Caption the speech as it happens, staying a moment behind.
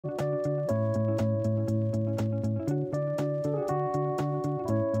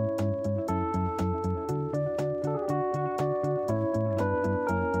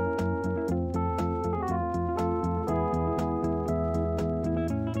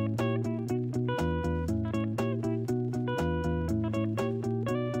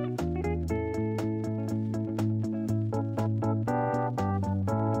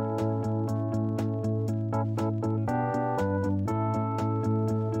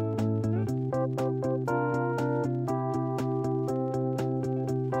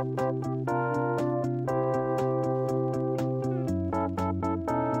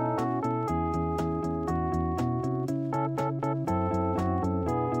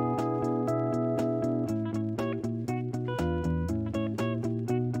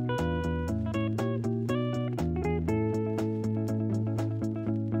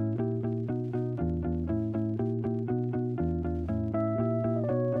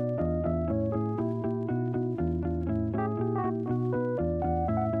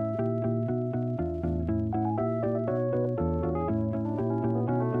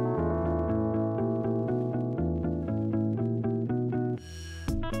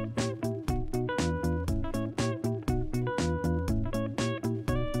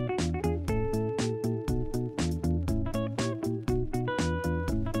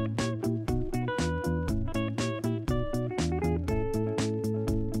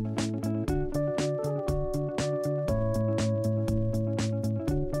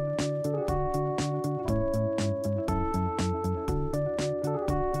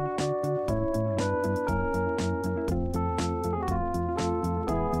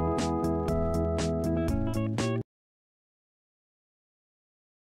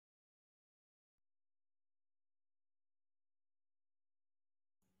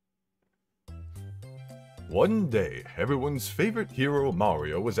One day, everyone's favorite hero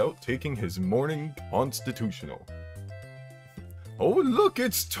Mario was out taking his morning constitutional. Oh look,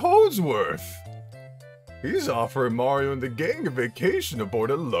 it's Toadsworth! He's offering Mario and the gang a vacation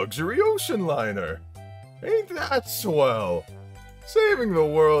aboard a luxury ocean liner. Ain't that swell? Saving the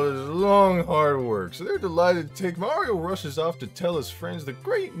world is long, hard work, so they're delighted to take Mario rushes off to tell his friends the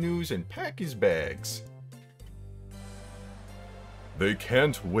great news and pack his bags. They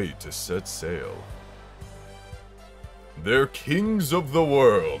can't wait to set sail. They're kings of the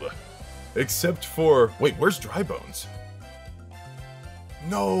world. Except for... Wait, where's Drybones?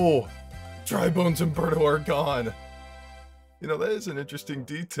 No! Drybones and Birdo are gone. You know, that is an interesting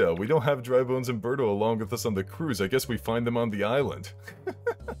detail. We don't have Drybones and Birdo along with us on the cruise. I guess we find them on the island.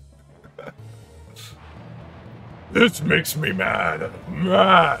 This makes me mad.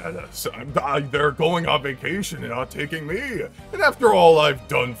 Mad. So, they're going on vacation and not taking me. And after all I've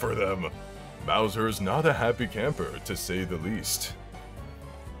done for them. Bowser is not a happy camper, to say the least.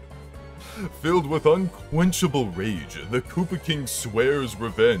 Filled with unquenchable rage, the Koopa King swears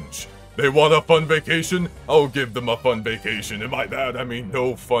revenge. They want a fun vacation? I'll give them a fun vacation, and by that I mean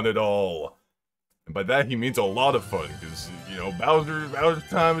no fun at all. And by that he means a lot of fun, because, you know, Bowser's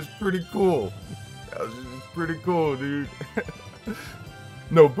time is pretty cool. Bowser's pretty cool, dude.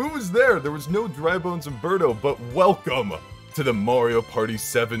 No, Boo was there. There was no Drybones and Birdo, but welcome to the Mario Party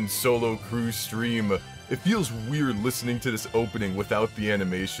 7 solo cruise stream. It feels weird listening to this opening without the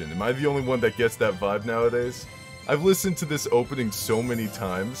animation. Am I the only one that gets that vibe nowadays? I've listened to this opening so many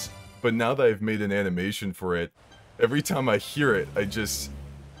times, but now that I've made an animation for it, every time I hear it,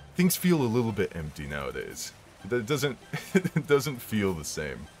 things feel a little bit empty nowadays. It doesn't feel the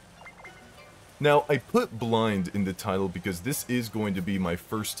same. Now, I put blind in the title because this is going to be my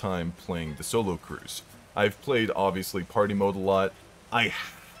first time playing the solo cruise. I've played, obviously, party mode a lot. I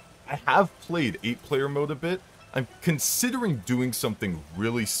have played 8-player mode a bit. I'm considering doing something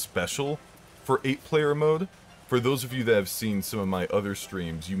really special for 8-player mode. For those of you that have seen some of my other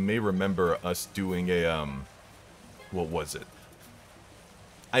streams, you may remember us doing a, what was it?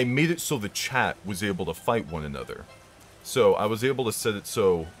 I made it so the chat was able to fight one another. So I was able to set it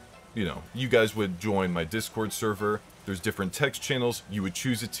so, you know, you guys would join my Discord server. There's different text channels, you would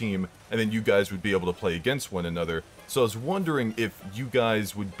choose a team, and then you guys would be able to play against one another. So I was wondering if you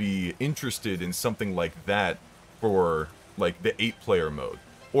guys would be interested in something like that for, like, the 8-player mode.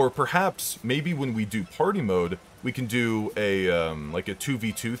 Or perhaps, maybe when we do party mode, we can do a, like a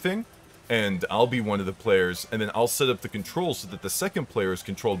 2v2 thing, and I'll be one of the players, and then I'll set up the controls so that the second player is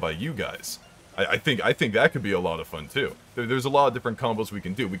controlled by you guys. I think that could be a lot of fun, too. There's a lot of different combos we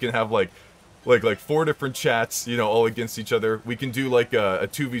can do. We can have, like 4 different chats, you know, all against each other. We can do like a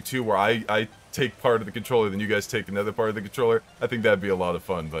 2v2 where I take part of the controller, then you guys take another part of the controller. I think that'd be a lot of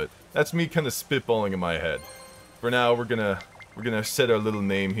fun, but that's me kind of spitballing in my head. For now, we're gonna set our little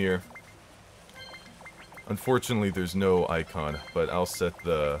name here. Unfortunately, there's no icon, but I'll set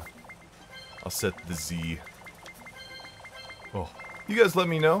the Z. Oh. You guys let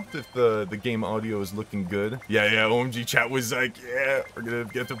me know if the game audio is looking good. Yeah, OMG chat was like, yeah, we're gonna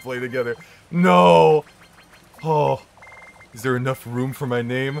get to play together. No! Oh, is there enough room for my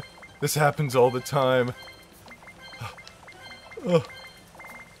name? This happens all the time.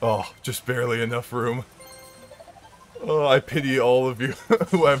 Oh, just barely enough room. Oh, I pity all of you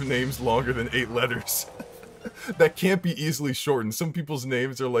who have names longer than 8 letters. That can't be easily shortened. Some people's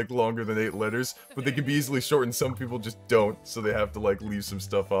names are like longer than 8 letters, but they can be easily shortened. Some people just don't, so they have to like leave some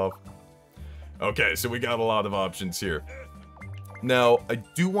stuff off. Okay, so we got a lot of options here. Now, I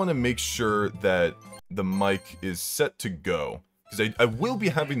do want to make sure that the mic is set to go, because I will be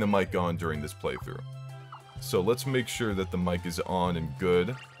having the mic on during this playthrough. So let's make sure that the mic is on and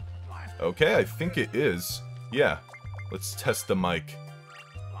good. Okay, I think it is. Yeah, let's test the mic.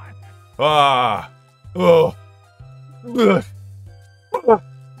 Ah! Oh!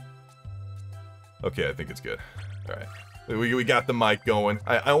 Okay, I think it's good. Alright. We got the mic going.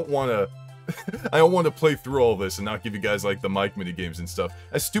 I don't wanna... I don't want to play through all this and not give you guys, like, the mic minigames and stuff.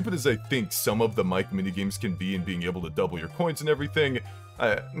 As stupid as I think some of the mic minigames can be in being able to double your coins and everything,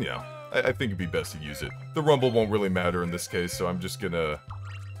 I think it'd be best to use it. The rumble won't really matter in this case, so I'm just gonna...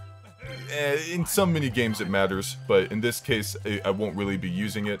 in some minigames it matters, but in this case, I won't really be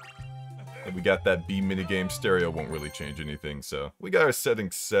using it. And we got that B minigame. Stereo won't really change anything, so... We got our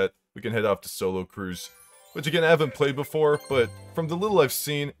settings set. We can head off to Solo Cruise. Which, again, I haven't played before, but from the little I've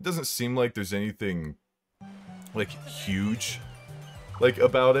seen, it doesn't seem like there's anything, like, huge, like,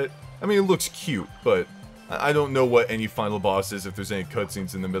 about it. I mean, it looks cute, but I don't know what any final boss is, if there's any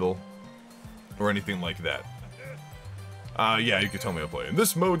cutscenes in the middle, or anything like that. Yeah, you can tell me how to play. In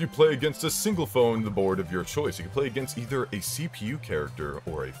this mode, you play against a single phone on the board of your choice. You can play against either a CPU character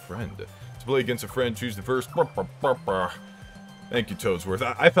or a friend. To play against a friend, choose the first... Thank you, Toadsworth.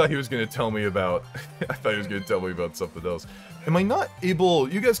 I thought he was going to tell me about... I thought he was going to tell me about something else. Am I not able...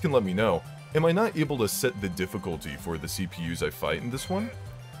 You guys can let me know. Am I not able to set the difficulty for the CPUs I fight in this one?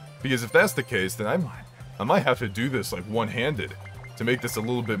 Because if that's the case, then I might have to do this, like, one-handed to make this a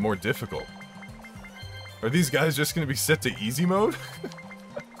little bit more difficult. Are these guys just going to be set to easy mode?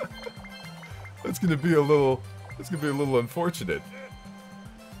 That's going to be a little... That's going to be a little unfortunate.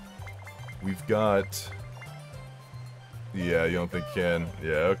 We've got... Yeah, you don't think can?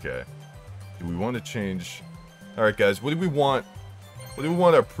 Yeah, okay. Do we want to change... Alright, guys, what do we want... What do we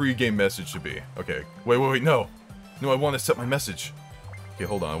want our pre-game message to be? Okay, wait, no! No, I want to set my message. Okay,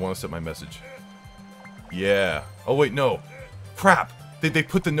 hold on, I want to set my message. Yeah. Oh, wait, no. Crap! They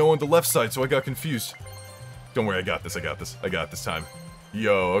put the no on the left side, so I got confused. Don't worry, I got this time.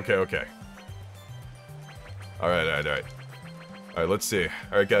 Yo, okay. Alright. Alright, let's see.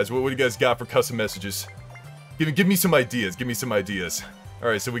 Alright, guys, what do you guys got for custom messages? Give me some ideas,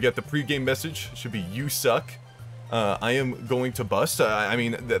 Alright, so we got the pre-game message. Should be, you suck. I am going to bust. I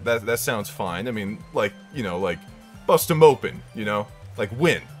mean, that sounds fine. I mean, like, you know, like, bust them open, you know? Like,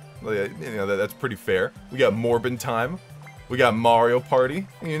 win. You know, that's pretty fair. We got Morbin time. We got Mario Party.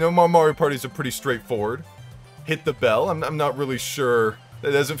 You know, Mario Parties are pretty straightforward. Hit the bell. I'm not really sure.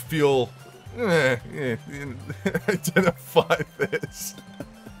 That doesn't feel... Identify this.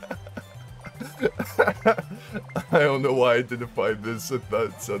 I don't know why I identified this. I thought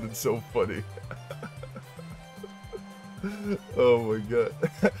it sounded so funny. Oh my god.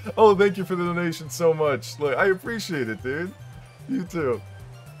 Oh, thank you for the donation so much. Like, I appreciate it, dude. You too.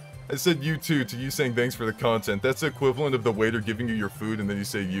 I said you too to you saying thanks for the content. That's the equivalent of the waiter giving you your food and then you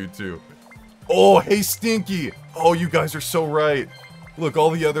say you too. Oh, hey Stinky! Oh, you guys are so right. Look, all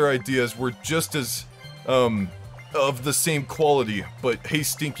the other ideas were just as, of the same quality, but Hey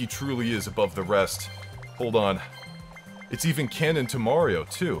Stinky truly is above the rest. Hold on. It's even canon to Mario,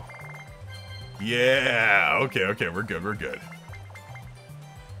 too. Yeah! Okay, we're good.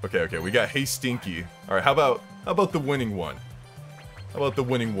 Okay, we got Hey Stinky. Alright, how about the winning one?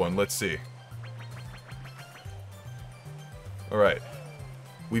 Let's see. Alright.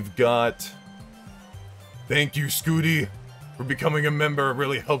 We've got... Thank you, Scooty, for becoming a member. It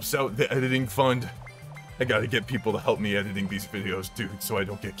really helps out the editing fund. I gotta get people to help me editing these videos, dude, so I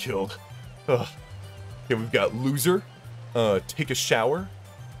don't get killed. Ugh. Okay, we've got Loser. Take a shower.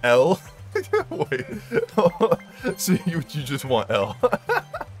 L. Wait. So you just want L.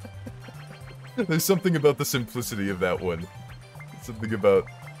 There's something about the simplicity of that one. Something about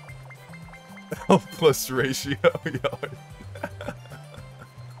L plus ratio.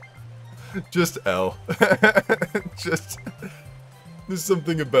 Just L. Just there's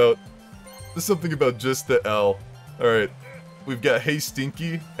something about just the L. Alright. We've got Hey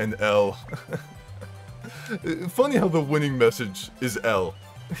Stinky and L. Funny how the winning message is L.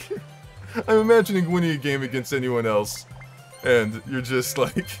 I'm imagining winning a game against anyone else, and you're just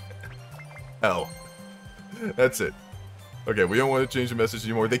like, L. That's it. Okay, we don't want to change the message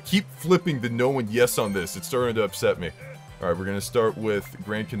anymore. They keep flipping the no and yes on this. It's starting to upset me. Alright, we're going to start with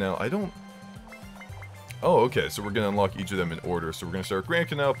Grand Canal. Oh, okay, so we're going to unlock each of them in order. So we're going to start Grand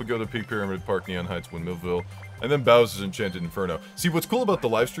Canal, Pagoda Peak, Pyramid Park, Neon Heights, Windmillville, and then Bowser's Enchanted Inferno. See, what's cool about the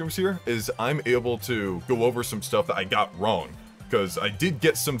live streams here is I'm able to go over some stuff that I got wrong. Because I did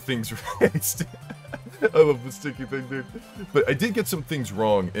get some things right. I love the sticky thing, dude. But I did get some things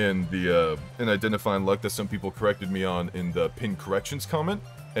wrong in the in Identifying Luck that some people corrected me on in the pinned corrections comment.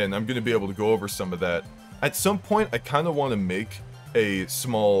 And I'm going to be able to go over some of that. At some point, I kind of want to make a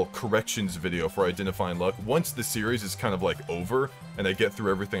small corrections video for Identifying Luck once the series is kind of like over and I get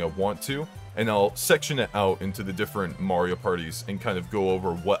through everything I want to. And I'll section it out into the different Mario parties and kind of go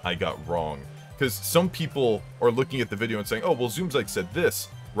over what I got wrong. Because some people are looking at the video and saying, oh, well, Zoomzike said this,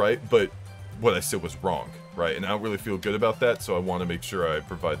 right? But what I said was wrong, right? And I don't really feel good about that, so I want to make sure I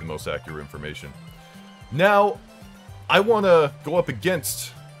provide the most accurate information. Now, I want to go up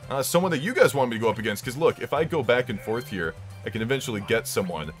against someone that you guys want me to go up against, because look, if I go back and forth here, I can eventually get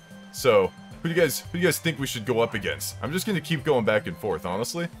someone. So, who do you guys think we should go up against? I'm just going to keep going back and forth,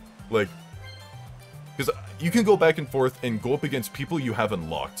 honestly. Like, because you can go back and forth and go up against people you have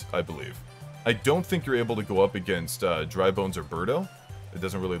unlocked, I believe. I don't think you're able to go up against Dry Bones or Birdo. It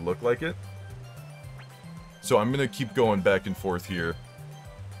doesn't really look like it. So I'm going to keep going back and forth here.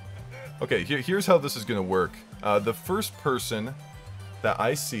 Okay, here's how this is going to work. The first person that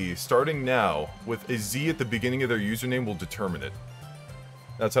I see starting now with a Z at the beginning of their username will determine it.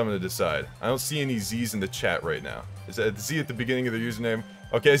 That's how I'm gonna decide. I don't see any Z's in the chat right now. Is that Z at the beginning of the username?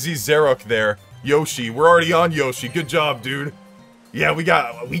 Okay, I see Zarok there. Yoshi, we're already on Yoshi. Good job, dude. Yeah, we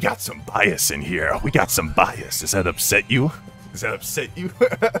got some bias in here. We got some bias. Does that upset you? Does that upset you?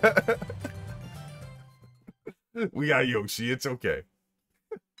 We got Yoshi. It's okay.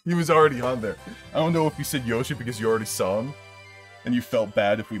 He was already on there. I don't know if you said Yoshi because you already saw him, and you felt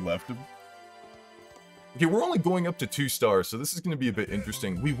bad if we left him. Okay, we're only going up to 2 stars, so this is going to be a bit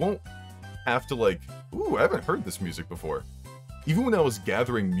interesting. We won't have to, like... Ooh, I haven't heard this music before. Even when I was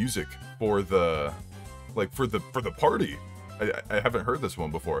gathering music for the... Like, for the party, I haven't heard this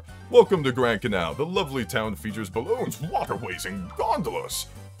one before. Welcome to Grand Canal. The lovely town features balloons, waterways, and gondolas.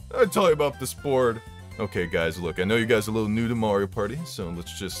 I'll tell you about this board. Okay, guys, look, I know you guys are a little new to Mario Party, so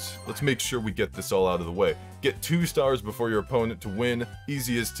let's make sure we get this all out of the way. Get 2 stars before your opponent to win.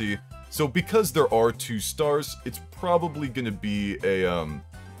 Easy as tea. So because there are 2 stars, it's probably going to be a,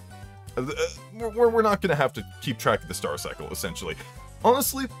 we're not going to have to keep track of the star cycle, essentially.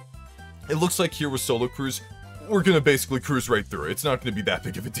 Honestly, it looks like here with Solo Cruise, we're going to basically cruise right through it. It's not going to be that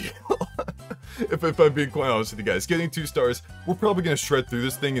big of a deal. if I'm being quite honest with you guys. Getting 2 stars, we're probably going to shred through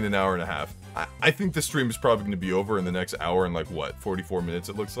this thing in an hour and a half. I think the stream is probably going to be over in the next hour and, like, what, 44 minutes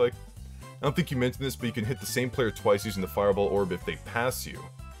it looks like? I don't think you mentioned this, but you can hit the same player twice using the Fireball Orb if they pass you.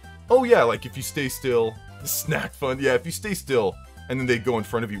 Oh yeah, like if you stay still, the snack fund, yeah, if you stay still, and then they go in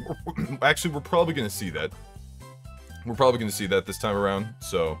front of you, actually, we're probably going to see that. We're probably going to see that this time around,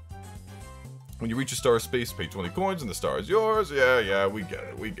 so... When you reach a star space, pay 20 coins, and the star is yours. Yeah, we get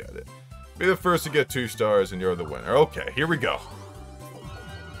it. Be the first to get 2 stars, and you're the winner. Okay, here we go.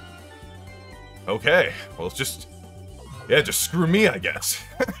 Okay, well, it's just... Yeah, just screw me, I guess.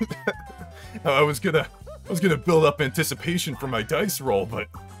 I was gonna build up anticipation for my dice roll, but...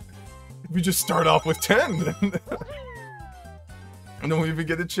 We just start off with 10, and don't even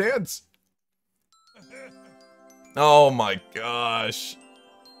get a chance. Oh my gosh.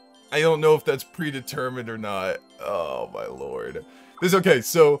 I don't know if that's predetermined or not. Oh my lord. Okay,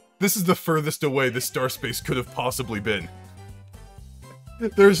 so this is the furthest away the star space could have possibly been.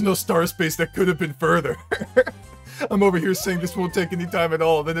 There's no star space that could have been further. I'm over here saying this won't take any time at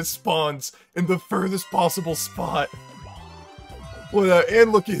all, then it spawns in the furthest possible spot. Well,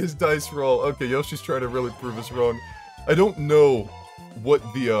 and look at his dice roll. Okay, Yoshi's trying to really prove us wrong. I don't know what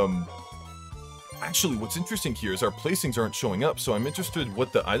the, Actually, what's interesting here is our placings aren't showing up, so I'm interested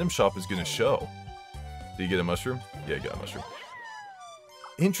what the item shop is going to show. Did you get a mushroom? Yeah, you got a mushroom.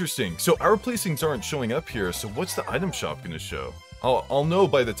 Interesting. So our placings aren't showing up here, so what's the item shop going to show? I'll know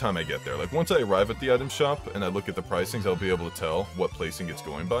by the time I get there. Like, once I arrive at the item shop and I look at the pricings, I'll be able to tell what placing it's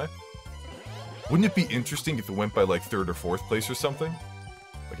going by. Wouldn't it be interesting if it went by, like, 3rd or 4th place or something?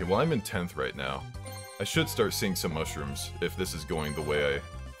 Okay, well, I'm in 10th right now. I should start seeing some mushrooms if this is going the way I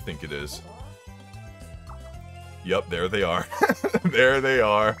think it is. Yup, there they are. There they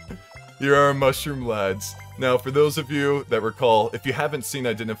are. Here are our mushroom lads. Now, for those of you that recall, if you haven't seen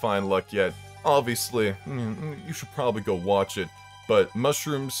Identifying Luck yet, obviously, you should probably go watch it. But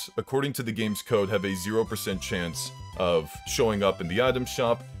mushrooms, according to the game's code, have a 0% chance of showing up in the item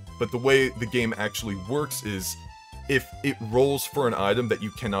shop. But the way the game actually works is, if it rolls for an item that you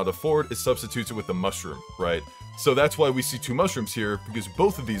cannot afford, it substitutes it with a mushroom, right? So that's why we see 2 mushrooms here, because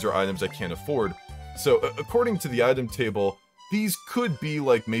both of these are items I can't afford. So, according to the item table, these could be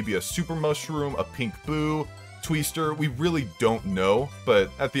like maybe a super mushroom, a pink boo, twister, we really don't know,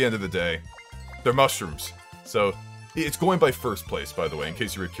 but at the end of the day, they're mushrooms. So, it's going by 1st place, by the way, in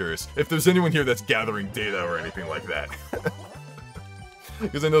case you were curious. If there's anyone here that's gathering data or anything like that.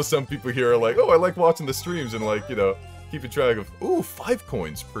 Because I know some people here are like, oh, I like watching the streams and, like, you know, keeping track of, ooh, 5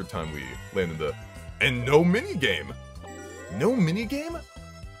 coins per time we land in the... And no minigame! No minigame?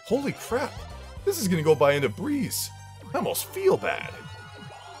 Holy crap! This is gonna go by in a breeze. I almost feel bad.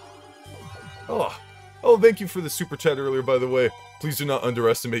 Oh, thank you for the super chat earlier, by the way. Please do not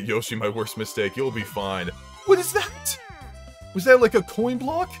underestimate Yoshi, my worst mistake. You'll be fine. What is that? Was that like a coin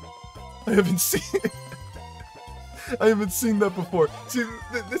block? I haven't seen it. I haven't seen that before. See,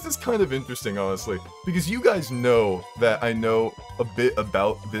 this is kind of interesting, honestly, because you guys know that I know a bit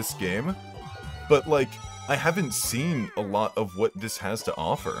about this game, but, like, I haven't seen a lot of what this has to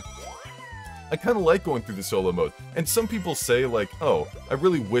offer. I kind of like going through the solo mode, and some people say, like, oh, I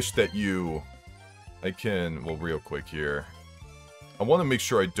really wish that well, real quick here. I want to make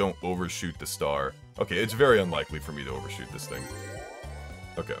sure I don't overshoot the star. Okay, it's very unlikely for me to overshoot this thing.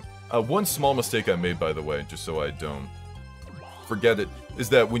 Okay. One small mistake I made, by the way, just so I don't forget it, is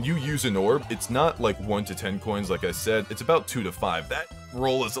that when you use an orb, it's not like 1 to 10 coins, like I said, it's about 2 to 5. That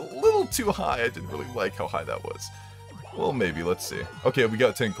roll is a little too high. I didn't really like how high that was. Well, maybe. Let's see. Okay, we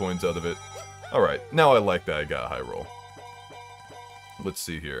got 10 coins out of it. Alright, now I like that I got a high roll. Let's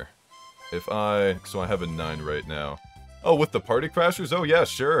see here. So I have a 9 right now. Oh, with the party crashers? Oh yeah,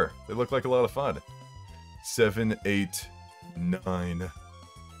 sure. They look like a lot of fun. 7, 8, 9.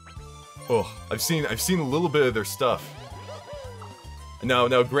 Oh, I've seen a little bit of their stuff. Now,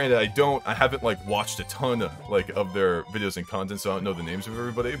 granted, I haven't, like, watched a ton, of their videos and content, so I don't know the names of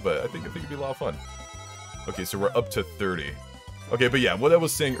everybody, but I think it'd be a lot of fun. Okay, so we're up to 30. Okay, but yeah, what I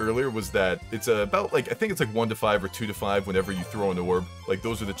was saying earlier was that it's about, like, I think it's like 1 to 5 or 2 to 5 whenever you throw an orb. Like,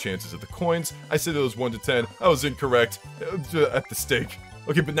 those are the chances of the coins. I said it was 1 to 10. I was incorrect. At the stake.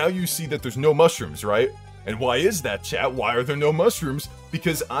 Okay, but now you see that there's no mushrooms, right? And why is that, chat? Why are there no mushrooms?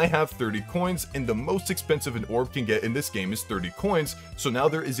 Because I have 30 coins, and the most expensive an orb can get in this game is 30 coins, so now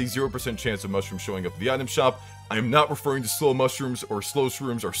there is a 0% chance of mushrooms showing up at the item shop. I am not referring to slow mushrooms, or slow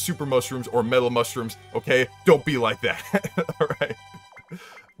shrooms, or super mushrooms, or metal mushrooms, okay? Don't be like that. Alright.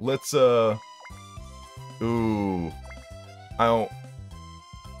 Let's, ooh. I don't...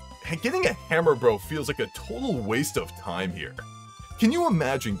 Getting a hammer, bro, feels like a total waste of time here. Can you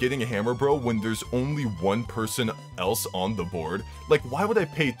imagine getting a hammer, bro, when there's only one person else on the board? Like, why would I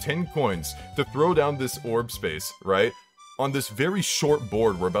pay 10 coins to throw down this orb space, right? On this very short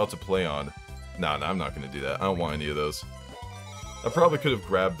board we're about to play on. Nah, I'm not gonna do that. I don't want any of those. I probably could have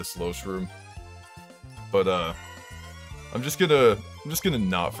grabbed the slow shroom. But, I'm just gonna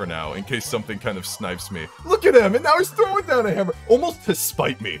not for now, in case something kind of snipes me. Look at him, and now he's throwing down a hammer! Almost to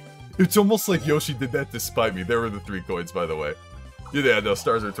spite me. It's almost like Yoshi did that to spite me. There were the 3 coins, by the way. Yeah, no,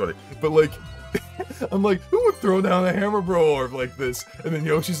 stars are 20. But, like, I'm like, who would throw down a hammer bro orb like this? And then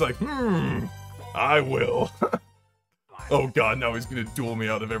Yoshi's like, I will. Oh god, now he's gonna duel me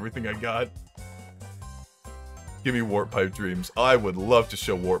out of everything I got. Give me Warp Pipe Dreams. I would love to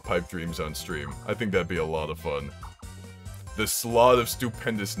show Warp Pipe Dreams on stream. I think that'd be a lot of fun. The Slot of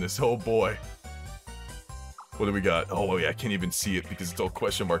Stupendousness, oh boy. What do we got? Oh yeah, I can't even see it because it's all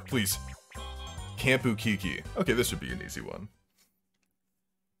question mark, please. Campu Kiki. Okay, this should be an easy one.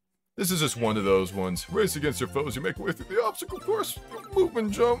 This is just one of those ones. Race against your foes, you make your way through the obstacle course. Move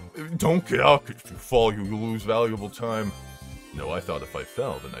and jump. Don't get out. If you fall, you lose valuable time. No, I thought if I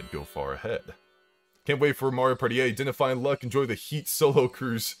fell, then I'd go far ahead. Can't wait for Mario Party 8. Didn't find luck. Enjoy the Heat solo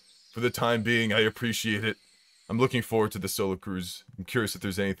cruise. For the time being, I appreciate it. I'm looking forward to the solo cruise. I'm curious if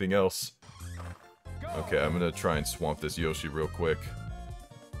there's anything else. Okay, I'm gonna try and swamp this Yoshi real quick.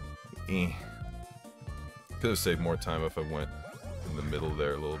 Could have saved more time if I went in the middle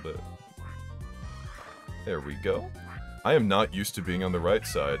there a little bit. There we go. I am not used to being on the right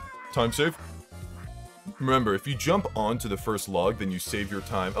side. Time save. Remember, if you jump onto the first log, then you save your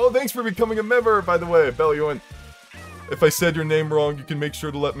time. Oh, thanks for becoming a member, by the way, Bellioin. If I said your name wrong, you can make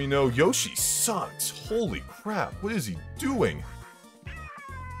sure to let me know. Yoshi sucks. Holy crap, what is he doing?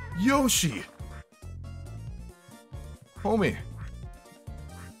 Yoshi! Homie.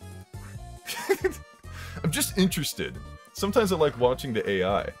 I'm just interested. Sometimes I like watching the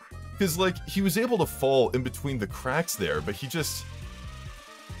AI. Because, like, he was able to fall in between the cracks there, but he just...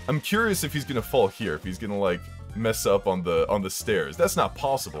 I'm curious if he's gonna fall here, if he's gonna, like, mess up on the stairs. That's not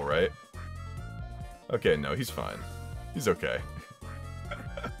possible, right? Okay, no, he's fine. He's okay.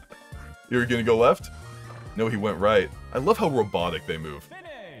 You're gonna go left? No, he went right. I love how robotic they move.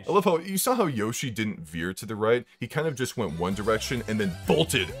 I love how, you saw how Yoshi didn't veer to the right? He kind of just went one direction and then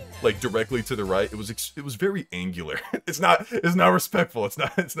bolted, like, directly to the right. It was very angular. It's not respectful. It's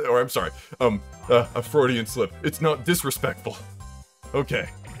not, or I'm sorry, a Freudian slip. It's not disrespectful. Okay.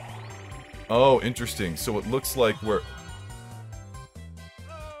 Oh, interesting. So it looks like we're...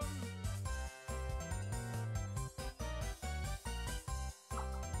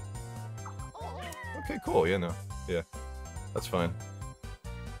 Okay, cool. Yeah, no. Yeah. That's fine.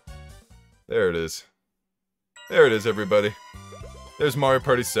 There it is. There it is, everybody. There's Mario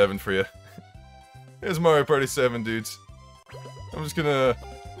Party 7 for you. There's Mario Party 7, dudes. I'm just gonna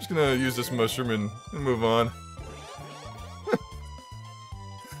use this mushroom and move on.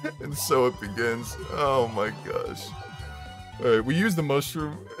 And so it begins. Oh my gosh. Alright, we use the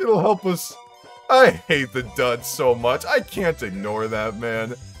mushroom. It'll help us. I hate the dud so much. I can't ignore that,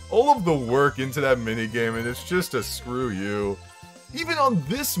 man. All of the work into that minigame, and it's just a screw you. Even on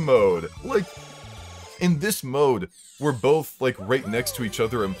this mode, like, in this mode, we're both, like, right next to each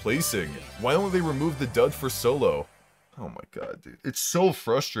other and placing. Why don't they remove the dud for solo? Oh my god, dude. It's so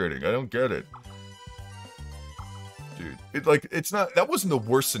frustrating. I don't get it. Dude, it's not, that wasn't the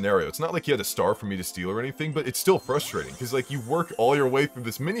worst scenario. It's not like you had a star for me to steal or anything, but it's still frustrating, because, like, you work all your way through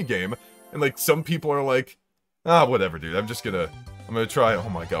this minigame, and, like, some people are like, whatever, dude. I'm gonna try. Oh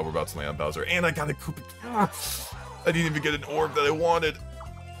my god, we're about to land on Bowser, and I got a Koopa. I didn't even get an orb that I wanted.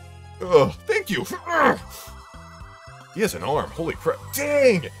 Oh, thank you. He has an arm. Holy crap.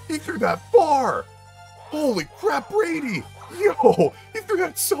 Dang! He threw that far! Holy crap, Brady! Yo! He threw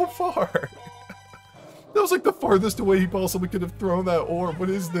that so far! That was like the farthest away he possibly could have thrown that orb. What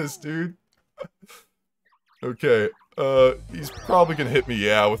is this, dude? Okay. He's probably gonna hit me,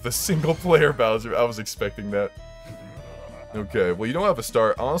 yeah, with a single player Bowser. I was expecting that. Okay, well, you don't have a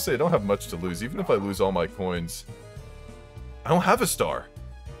star. Honestly, I don't have much to lose, even if I lose all my coins. I don't have a star.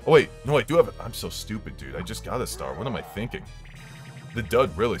 Oh, wait. No, I do have it. I'm so stupid, dude. I just got a star. What am I thinking? The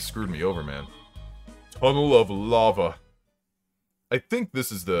dud really screwed me over, man. Tunnel of Lava. I think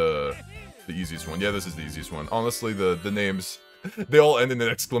this is the easiest one. Yeah, this is the easiest one. Honestly, the names, they all end in an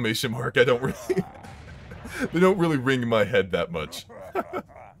exclamation mark. I don't really... they don't really ring in my head that much.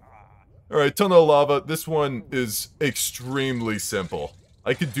 Alright, Tunnel of Lava. This one is extremely simple.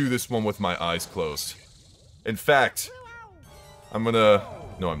 I could do this one with my eyes closed. In fact, I'm gonna...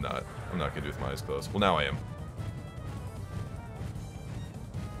 No, I'm not. I'm not gonna do it with my eyes closed. Well, now I am.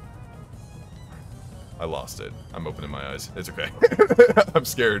 I lost it. I'm opening my eyes. It's okay. I'm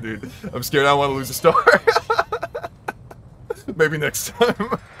scared, dude. I'm scared. I don't want to lose a star. Maybe next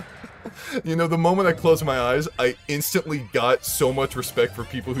time. You know, the moment I closed my eyes, I instantly got so much respect for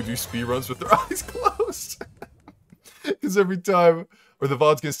people who do speedruns with their eyes closed. Because every time, or the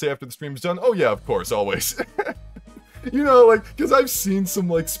VOD's gonna stay after the stream's done. Oh yeah, of course, always. You know, like, because I've seen some,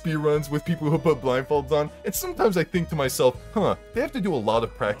 like, speedruns with people who put blindfolds on, and sometimes I think to myself, huh, they have to do a lot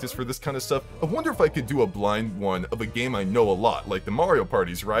of practice for this kind of stuff. I wonder if I could do a blind one of a game I know a lot, like the Mario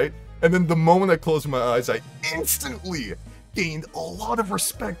parties, right? And then the moment I closed my eyes, I instantly gained a lot of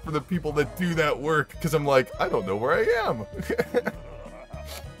respect for the people that do that work, because I'm like, I don't know where I am.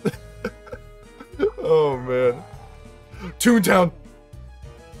 Oh, man. Toontown!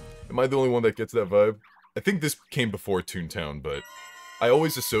 Am I the only one that gets that vibe? I think this came before Toontown, but I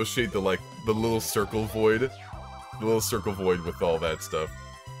always associate the little circle void. The little circle void with all that stuff.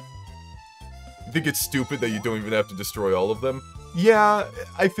 I think it's stupid that you don't even have to destroy all of them. Yeah,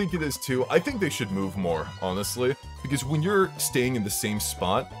 I think it is too. I think they should move more, honestly. Because when you're staying in the same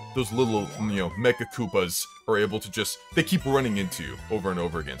spot, those little, you know, Mecha Koopas are able to just... They keep running into you over and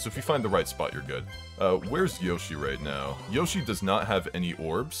over again. So if you find the right spot, you're good. Where's Yoshi right now? Yoshi does not have any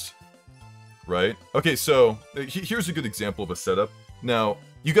orbs. Right? Okay, so here's a good example of a setup. Now,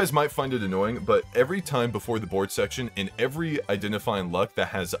 you guys might find it annoying, but every time before the board section, in every identifying luck that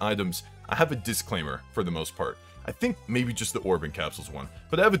has items, I have a disclaimer for the most part. I think maybe just the orb and capsules one.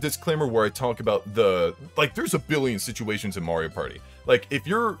 But I have a disclaimer where I talk about the... Like, there's a billion situations in Mario Party. Like, if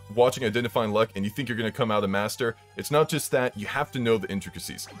you're watching Identifying Luck and you think you're going to come out a master, it's not just that, you have to know the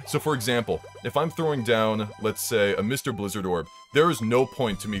intricacies. So, for example, if I'm throwing down, let's say, a Mr. Blizzard orb, there is no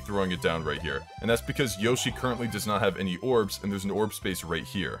point to me throwing it down right here. And that's because Yoshi currently does not have any orbs, and there's an orb space right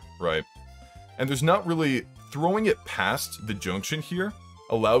here, right? And there's not really... Throwing it past the junction here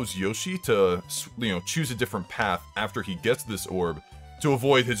allows Yoshi to, you know, choose a different path after he gets this orb to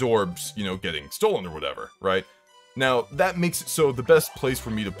avoid his orbs, you know, getting stolen or whatever, right? Now, that makes it so the best place for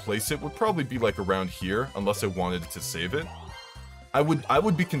me to place it would probably be like around here, unless I wanted to save it. I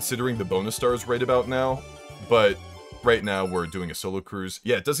would be considering the bonus stars right about now, but right now we're doing a solo cruise.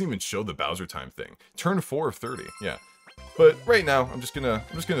 Yeah, it doesn't even show the Bowser time thing. Turn 4 of 30, yeah. But right now, I'm just gonna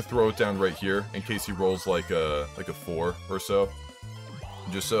throw it down right here in case he rolls like a 4 or so.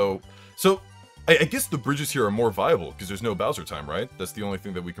 Just so I guess the bridges here are more viable because there's no Bowser time, right? That's the only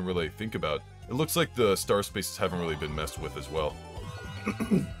thing that we can really think about. It looks like the star spaces haven't really been messed with as well.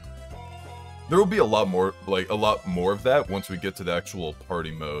 There will be a lot more of that once we get to the actual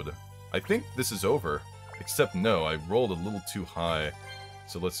party mode. I think this is over, except no, I rolled a little too high.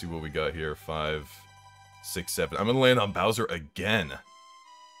 So let's see what we got here. 5, 6, 7. I'm gonna land on Bowser again.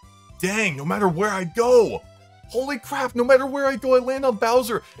 Dang, no matter where I go! Holy crap, no matter where I go, I land on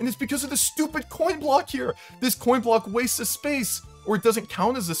Bowser, and it's because of the stupid coin block here! This coin block wastes a space, or it doesn't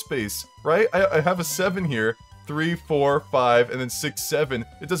count as a space, right? I have a 7 here, 3, 4, 5, and then 6, 7.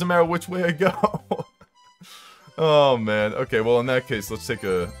 It doesn't matter which way I go. Oh man, okay, well in that case, let's take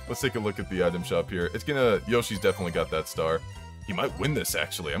a look at the item shop here. It's gonna... Yoshi's definitely got that star. He might win this,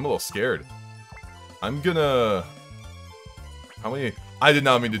 actually. I'm a little scared. I'm gonna... How many... I did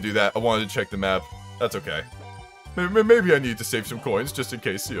not mean to do that. I wanted to check the map. That's okay. Maybe I need to save some coins just in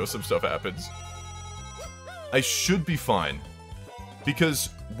case, you know, some stuff happens. I should be fine.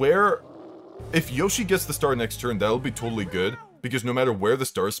 Because if Yoshi gets the star next turn, that'll be totally good. because no matter where the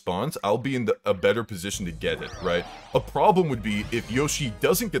star spawns, I'll be in a better position to get it, right? A problem would be if Yoshi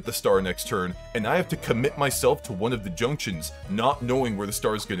doesn't get the star next turn, and I have to commit myself to one of the junctions, not knowing where the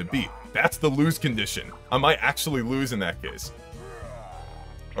star is going to be. That's the lose condition. I might actually lose in that case.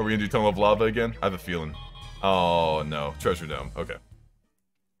 Are we going to do Tunnel of Lava again? I have a feeling. Oh, no. Treasure Dome. Okay.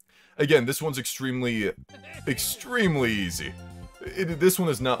 Again, this one's extremely easy. This one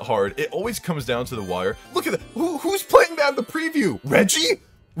is not hard. It always comes down to the wire. Look at that. Who's playing that in the preview? Reggie?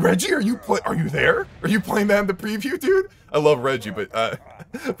 Reggie, are you there? Are you playing that in the preview, dude? I love Reggie, but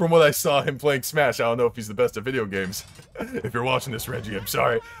from what I saw him playing Smash, I don't know if he's the best at video games. If you're watching this, Reggie, I'm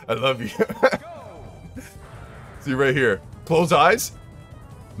sorry. I love you. See right here. Close eyes?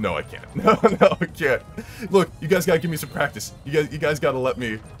 No, I can't. No, I can't. Look, you guys gotta give me some practice. You guys gotta let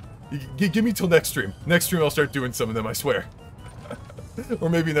me. Give me till next stream. Next stream, I'll start doing some of them, I swear. Or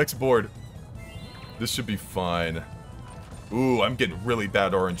maybe next board. This should be fine. Ooh, I'm getting really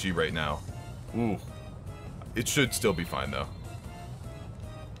bad RNG right now. Ooh. It should still be fine, though.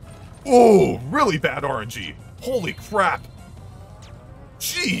 Ooh, really bad RNG. Holy crap.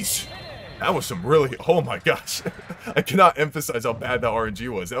 Jeez. That was some really... Oh my gosh. I cannot emphasize how bad that RNG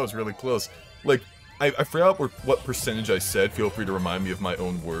was. That was really close. Like, I forgot what percentage I said. Feel free to remind me of my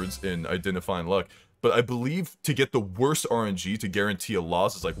own words in Identifying Luck. But I believe to get the worst RNG to guarantee a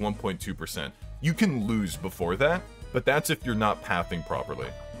loss is like 1.2%. You can lose before that, but that's if you're not pathing properly.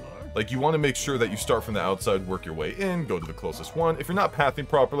 Like, you want to make sure that you start from the outside, work your way in, go to the closest one. If you're not pathing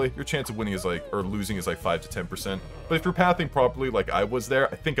properly, your chance of winning is like, or losing is like 5 to 10%. But if you're pathing properly, like I was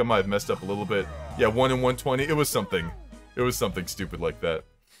there, I think I might have messed up a little bit. Yeah, 1 in 120. It was something stupid like that.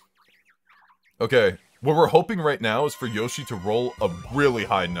 Okay, what we're hoping right now is for Yoshi to roll a really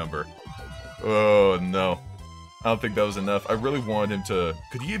high number. Oh, no. I don't think that was enough. I really wanted him to...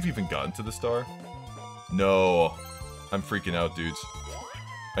 Could he have even gotten to the star? No. I'm freaking out, dudes.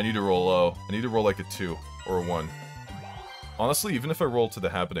 I need to roll low. I need to roll like a 2 or a 1. Honestly, even if I roll to the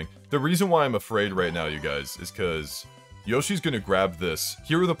happening... The reason why I'm afraid right now, you guys, is because Yoshi's gonna grab this.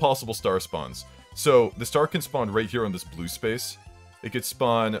 Here are the possible star spawns. So, the star can spawn right here on this blue space. It could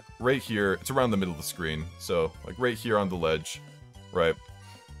spawn right here. It's around the middle of the screen. So, like right here on the ledge. Right.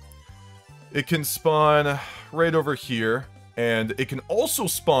 It can spawn right over here, and it can also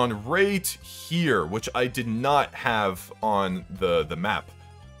spawn right here, which I did not have on the map.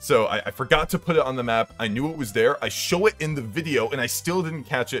 So I forgot to put it on the map. I knew it was there. I show it in the video, and I still didn't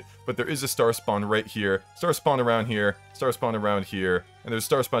catch it, but there is a star spawn right here, star spawn around here, star spawn around here, and there's a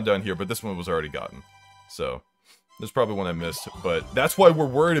star spawn down here, but this one was already gotten. So there's probably one I missed, but that's why we're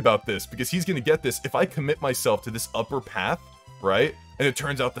worried about this, because he's going to get this. If I commit myself to this upper path, right? And it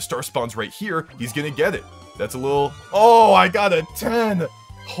turns out the star spawns right here, he's gonna get it. That's a little... Oh, I got a 10!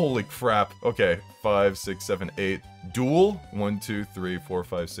 Holy crap. Okay, 5, 6, 7, 8. Duel? 1, 2, 3, 4,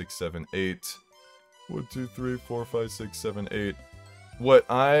 5, 6, 7, 8. 1, 2, 3, 4, 5, 6, 7, 8. What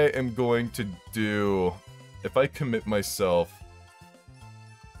I am going to do... If I commit myself...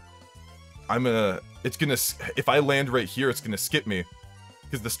 I'm gonna... It's gonna... If I land right here, it's gonna skip me.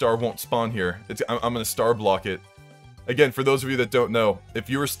 Because the star won't spawn here. I'm gonna star block it. Again, for those of you that don't know, if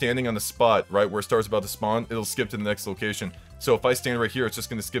you were standing on the spot, right, where a star's about to spawn, it'll skip to the next location. So if I stand right here, it's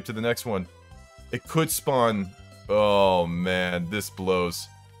just going to skip to the next one. It could spawn... Oh, man, this blows.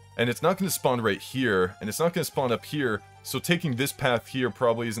 And it's not going to spawn right here, and it's not going to spawn up here, so taking this path here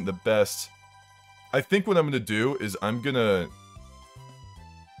probably isn't the best. I think what I'm going to do is I'm going to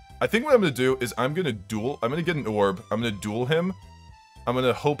duel... I'm going to get an orb. I'm going to duel him. I'm going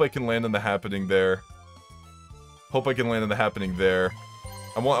to hope I can land on the happening there. Hope I can land on the happening there.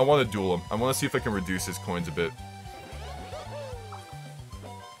 I want to duel him. I want to see if I can reduce his coins a bit.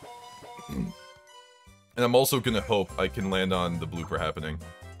 And I'm also going to hope I can land on the blooper happening.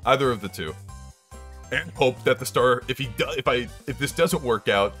 Either of the two. And hope that the star, if this doesn't work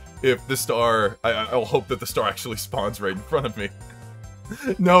out, if the star, I'll hope that the star actually spawns right in front of me.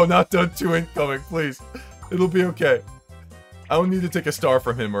 No, not done 2 incoming, please. It'll be okay. I don't need to take a star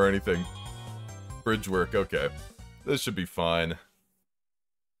from him or anything. Bridge work, okay. This should be fine.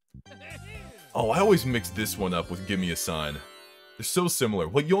 Oh, I always mix this one up with Give Me a Sign. They're so similar.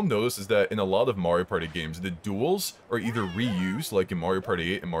 What you'll notice is that in a lot of Mario Party games, the duels are either reused, like in Mario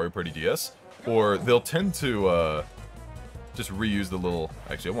Party 8 and Mario Party DS, or they'll tend to just reuse the little...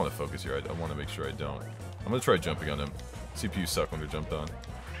 Actually, I want to focus here. I want to make sure I don't. I'm going to try jumping on him. CPUs suck when they're jumped on.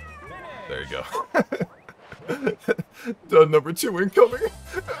 There you go. Done, number 2 incoming.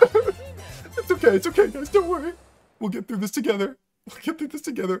 It's okay, guys, don't worry. We'll get through this together.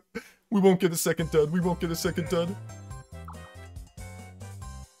 We won't get a second dud.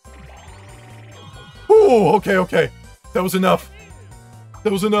 Ooh, okay. That was enough.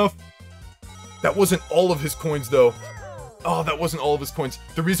 That was enough. That wasn't all of his coins, though. Oh, that wasn't all of his coins.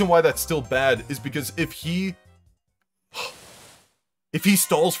 The reason why that's still bad is because if he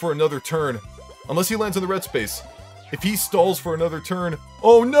stalls for another turn, unless he lands in the red space, if he stalls for another turn,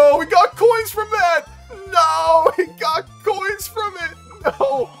 oh no, he got coins from that! No, he got coins from it!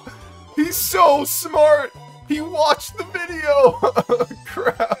 No! He's so smart! He watched the video!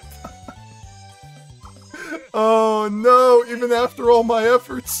 Crap. Oh no, even after all my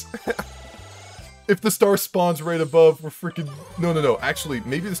efforts. If the star spawns right above, we're freaking... No. Actually,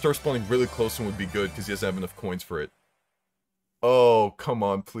 maybe the star spawning really close one would be good because he doesn't have enough coins for it. Oh, come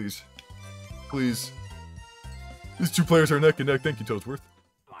on, please. Please. These two players are neck and neck. Thank you, Toadsworth.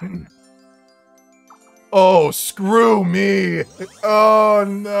 Oh, screw me! Oh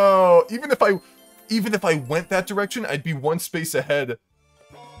no! Even if I went that direction, I'd be one space ahead.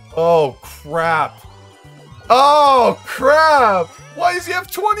 Oh crap! Oh crap! Why does he have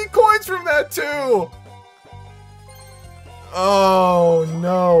 20 coins from that too? Oh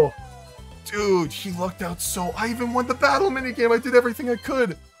no! Dude, he lucked out so... I even won the battle minigame! I did everything I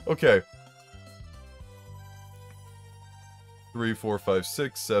could! Okay. 3, 4, 5,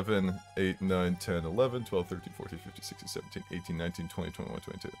 6, 7, 8, 9, 10, 11, 12, 13, 14, 15, 16, 17, 18, 19, 20, 21,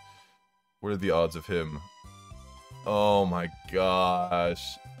 22. What are the odds of him? Oh my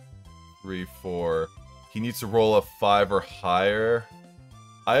gosh. 3, 4. He needs to roll a 5 or higher.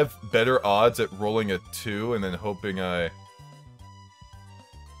 I have better odds at rolling a 2 and then hoping I...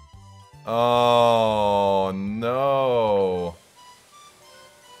 Oh no.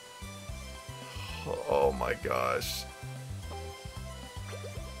 Oh my gosh.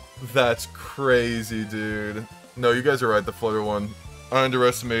 That's crazy, dude. No, you guys are right, the Flutter one. I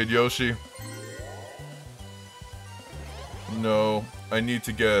underestimated Yoshi. No, I need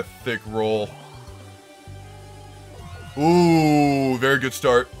to get a thick roll. Ooh, very good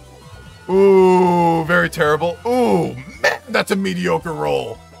start. Ooh, very terrible. Ooh, man, that's a mediocre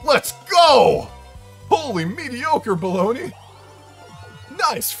roll. Let's go! Holy mediocre baloney.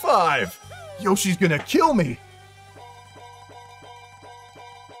 Nice 5. Yoshi's gonna kill me.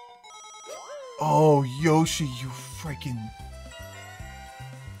 Oh, Yoshi, you freaking...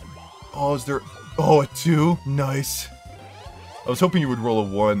 Oh, is there... Oh, a 2? Nice. I was hoping you would roll a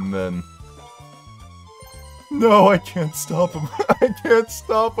 1 then. No, I can't stop him. I can't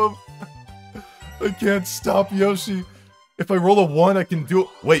stop him. I can't stop Yoshi. If I roll a 1, I can do it.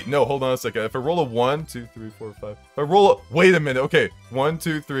 Wait, no, hold on a second. If I roll a 1, 2, 3, 4, 5. If I roll a... Wait a minute. Okay. 1,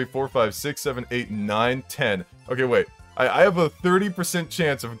 2, 3, 4, 5, 6, 7, 8, 9, 10. Okay, wait. I have a 30%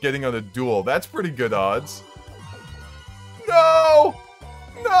 chance of getting on a duel. That's pretty good odds. No!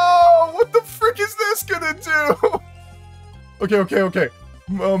 No! What the frick is this gonna do? Okay.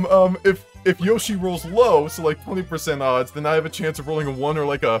 If Yoshi rolls low, so like 20% odds, then I have a chance of rolling a 1 or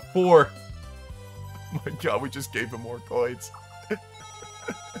like a 4. Oh my god, we just gave him more coins.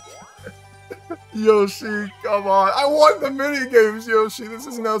 Yoshi, come on. I won the minigames, Yoshi. This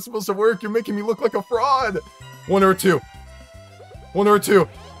isn't how it's supposed to work. You're making me look like a fraud. 1 or 2. 1 or 2.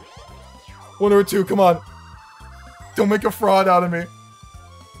 1 or 2, come on. Don't make a fraud out of me.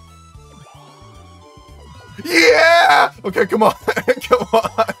 Yeah! Okay, come on. Come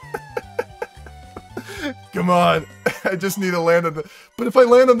on. Come on. I just need to land on the... But if I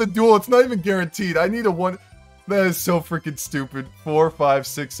land on the duel, it's not even guaranteed. I need a 1... That is so freaking stupid. 4, 5,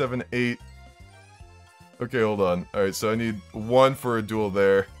 6, 7, 8. Okay, hold on. Alright, so I need 1 for a duel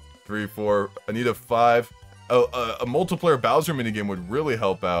there. 3, 4. I need a 5. A multiplayer Bowser minigame would really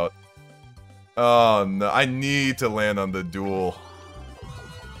help out. Oh, no. I need to land on the duel.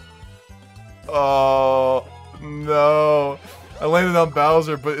 Oh, no. I landed on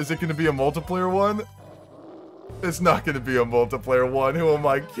Bowser, but is it going to be a multiplayer one? It's not going to be a multiplayer one. Who am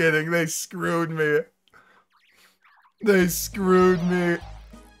I kidding? They screwed me. They screwed me.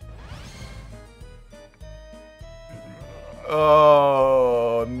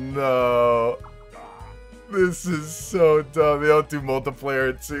 Oh, no. This is so dumb. They don't do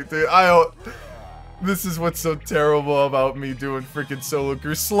multiplayer too, dude. I don't... This is what's so terrible about me doing freaking solo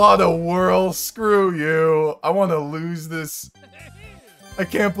crew. LaSota Whirl, screw you. I want to lose this. I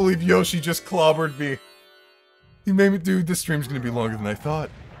can't believe Yoshi just clobbered me. He made me... Dude, this stream's gonna be longer than I thought.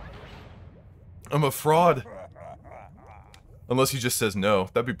 I'm a fraud. Unless he just says no.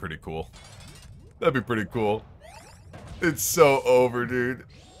 That'd be pretty cool. That'd be pretty cool. It's so over, dude.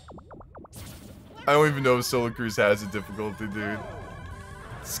 I don't even know if Solo Cruise has a difficulty, dude.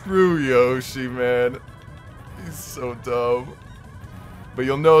 Screw Yoshi, man. He's so dumb. But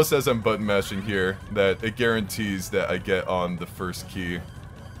you'll notice as I'm button mashing here that it guarantees that I get on the first key.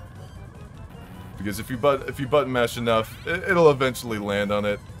 Because if you button mash enough, it'll eventually land on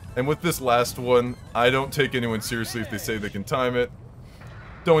it. And with this last one, I don't take anyone seriously if they say they can time it.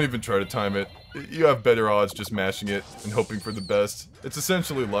 Don't even try to time it. You have better odds just mashing it and hoping for the best. It's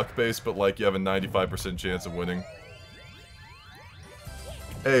essentially luck-based, but like you have a 95% chance of winning.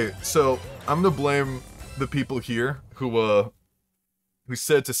 Hey, so I'm gonna blame the people here who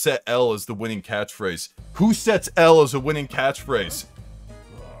said to set L as the winning catchphrase. Who sets L as a winning catchphrase?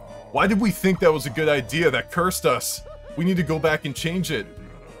 Why did we think that was a good idea? That cursed us. We need to go back and change it.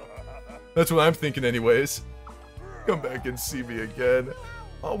 That's what I'm thinking anyways. Come back and see me again.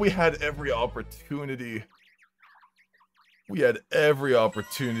 Oh, we had every opportunity. We had every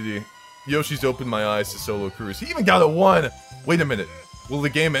opportunity. Yoshi's opened my eyes to Solo Cruise. He even got a 1! Wait a minute. Will the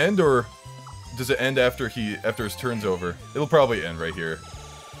game end, or does it end after his turn's over? It'll probably end right here.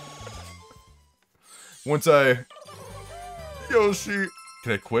 Once I... Yoshi...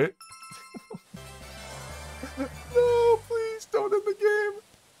 Can I quit? No, please, don't end the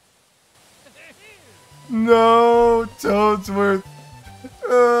game. No, Toadsworth.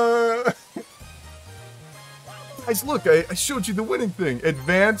 Guys, look, I showed you the winning thing.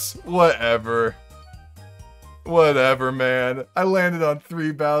 Advance? Whatever. Whatever, man. I landed on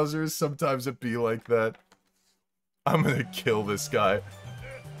 3 Bowsers. Sometimes it be like that. I'm gonna kill this guy.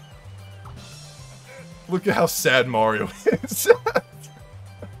 Look at how sad Mario is.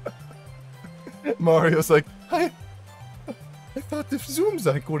 Mario's like, I thought if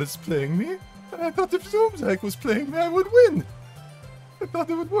Zoomzak was playing me, I would win. I thought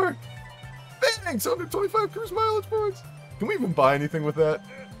it would work. Thanks, 125 cruise mileage points. Can we even buy anything with that?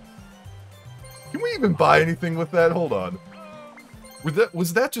 Can we even buy anything with that? Hold on.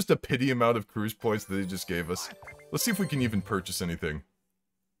 Was that just a pity amount of cruise points that they just gave us? Let's see if we can even purchase anything.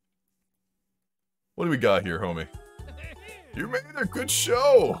 What do we got here, homie? You made a good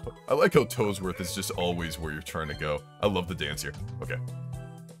show! I like how Toadsworth is just always where you're trying to go. I love the dance here. Okay.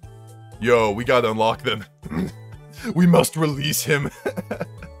 Yo, we gotta unlock them. We must release him.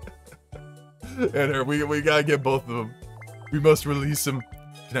 And we gotta get both of them. We must release him.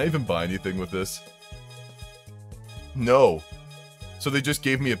 Can I even buy anything with this? No. So they just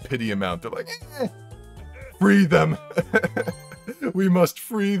gave me a pity amount. They're like, eh. Free them. We must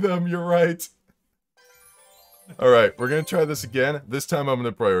free them, you're right. Alright, we're gonna try this again. This time I'm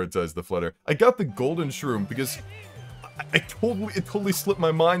gonna prioritize the flutter. I got the golden shroom because it totally slipped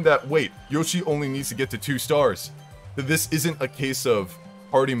my mind that, wait, Yoshi only needs to get to 2 stars. That this isn't a case of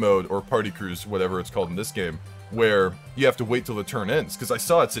party mode or party cruise, whatever it's called in this game, where you have to wait till the turn ends. Because I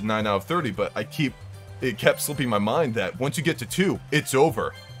saw it said 9 out of 30, but it kept slipping my mind that once you get to 2, it's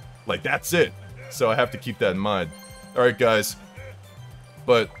over. Like, that's it. So I have to keep that in mind. Alright, guys.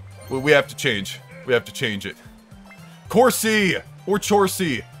 But we have to change. We have to change it. Corsi! Or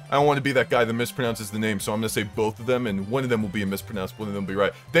Chorsey! I don't want to be that guy that mispronounces the name, so I'm going to say both of them, and one of them will be mispronounced, one of them will be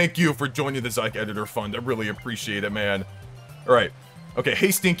right. Thank you for joining the Zyke Editor Fund. I really appreciate it, man. Alright. Okay,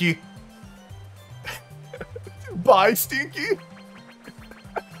 hey, Stinky. Bye, Stinky.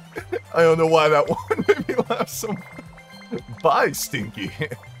 I don't know why that one made me laugh so much. Bye, Stinky.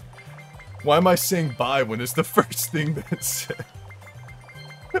 Why am I saying bye when it's the first thing that's said?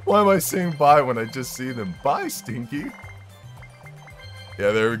 Why am I saying bye when I just see them? Bye, Stinky.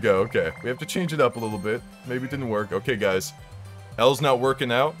 Yeah, there we go. Okay, we have to change it up a little bit. Maybe it didn't work. Okay, guys. L's not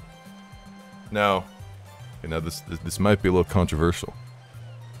working out. Now, okay, now this might be a little controversial.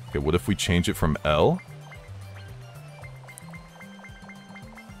 Okay, what if we change it from L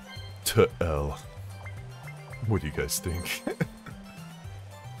to L? What do you guys think?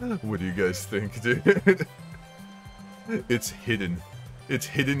 What do you guys think, dude? It's hidden. It's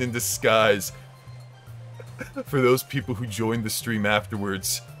hidden in disguise. For those people who join the stream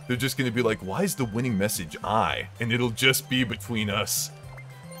afterwards, they're just gonna be like, why is the winning message I? And it'll just be between us.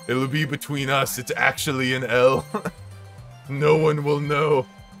 It'll be between us. It's actually an L. No one will know.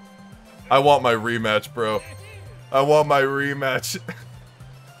 I want my rematch, bro. I want my rematch.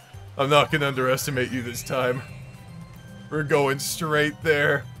 I'm not gonna underestimate you this time. We're going straight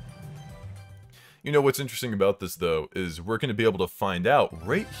there. You know what's interesting about this, though, is we're going to be able to find out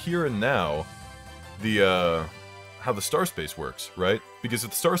right here and now how the star space works, right? Because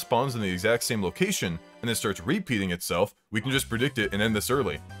if the star spawns in the exact same location and then starts repeating itself, we can just predict it and end this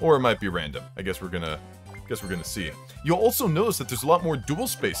early. Or it might be random. I guess we're gonna see. You'll also notice that there's a lot more dual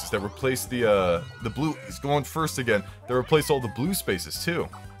spaces that replace the blue. He's going first again. That replace all the blue spaces too.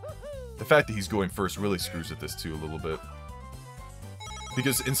 The fact that he's going first really screws at this too a little bit.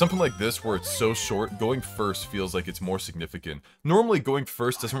 Because in something like this, where it's so short, going first feels like it's more significant. Normally, going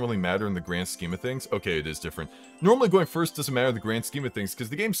first doesn't really matter in the grand scheme of things. Okay, it is different. Normally, going first doesn't matter in the grand scheme of things, because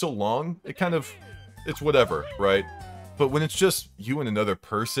the game's so long, it's whatever, right? But when it's just you and another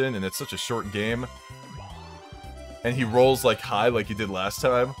person, and it's such a short game, and he rolls like high like he did last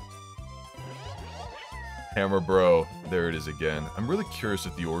time. Hammer Bro, there it is again. I'm really curious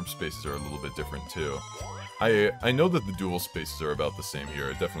if the orb spaces are a little bit different too. I know that the dual spaces are about the same here.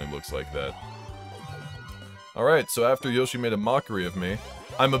 It definitely looks like that. Alright, so after Yoshi made a mockery of me,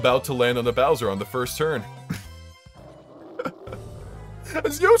 I'm about to land on the Bowser on the first turn.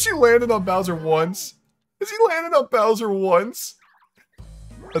 Has Yoshi landed on Bowser once? Has he landed on Bowser once?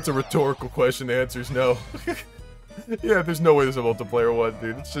 That's a rhetorical question. The answer is no. Yeah, there's no way there's a multiplayer one,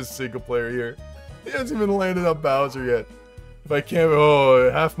 dude. It's just single player here. He hasn't even landed on Bowser yet. If I can't...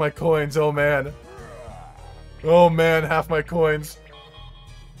 Oh, half my coins. Oh, man. Oh, man. Half my coins.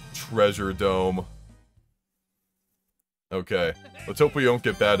 Treasure Dome. Okay. Let's hope we don't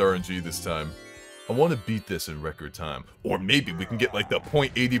get bad RNG this time. I want to beat this in record time. Or maybe we can get, like, the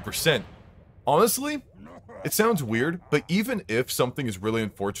 0.80%. Honestly, it sounds weird, but even if something is really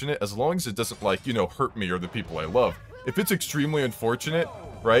unfortunate, as long as it doesn't, like, you know, hurt me or the people I love, if it's extremely unfortunate,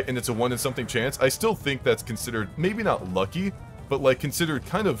 right, and it's a 1 in something chance, I still think that's considered, maybe not lucky, but, like, considered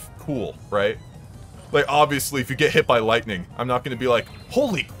kind of cool, right? Like, obviously, if you get hit by lightning, I'm not going to be like,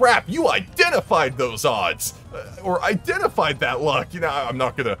 holy crap, you identified those odds! Or identified that luck! You know, I'm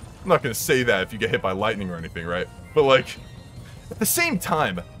not gonna say that if you get hit by lightning or anything, right? But, like, at the same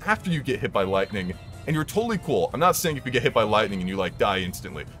time, after you get hit by lightning, and you're totally cool. I'm not saying if you get hit by lightning and you, like, die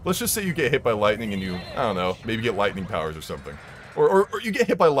instantly. Let's just say you get hit by lightning and you, I don't know, maybe get lightning powers or something. Or you get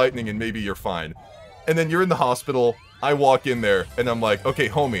hit by lightning and maybe you're fine. And then you're in the hospital, I walk in there, and I'm like, okay,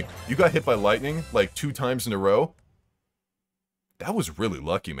 homie, you got hit by lightning, like, 2 times in a row? That was really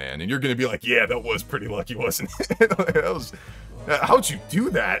lucky, man. And you're gonna be like, yeah, that was pretty lucky, wasn't it? That was... How'd you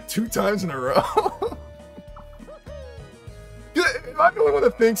do that? 2 times in a row? Am I the only one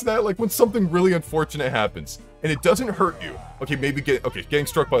that thinks that? Like, when something really unfortunate happens, and it doesn't hurt you, okay, maybe getting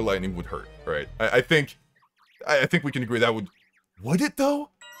struck by lightning would hurt, right? I think we can agree that would it, though?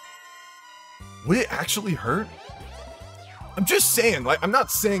 Would it actually hurt? I'm just saying, like, I'm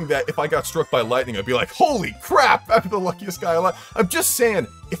not saying that if I got struck by lightning, I'd be like, holy crap, I'm the luckiest guy alive. I'm just saying,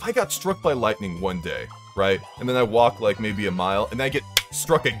 if I got struck by lightning one day, right, and then I walk, like, maybe a mile, and then I get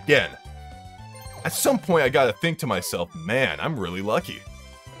struck again, at some point, I gotta think to myself, man, I'm really lucky.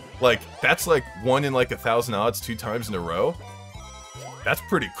 Like, that's like 1 in like 1,000 odds 2 times in a row. That's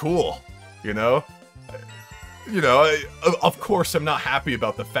pretty cool, you know? You know, of course, I'm not happy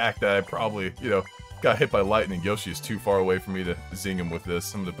about the fact that I probably, you know, got hit by lightning. Yoshi is too far away for me to zing him with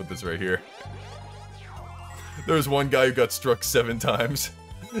this. I'm gonna put this right here. There was one guy who got struck 7 times.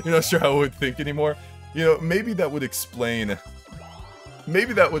 You're not sure how I would think anymore. You know, maybe that would explain...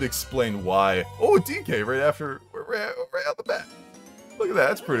 Maybe that would explain why. Oh, DK right out the bat. Look at that,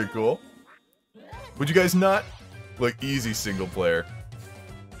 that's pretty cool. Would you guys not? Look, easy single player.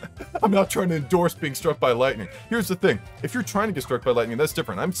 I'm not trying to endorse being struck by lightning. Here's the thing. If you're trying to get struck by lightning, that's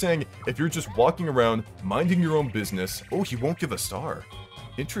different. I'm saying if you're just walking around, minding your own business. Oh, he won't give a star.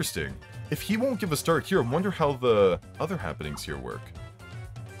 Interesting. If he won't give a star here, I wonder how the other happenings here work.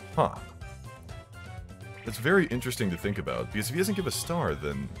 Huh. It's very interesting to think about, because if he doesn't give a star,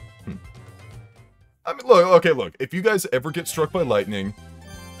 then... I mean, look, if you guys ever get struck by lightning,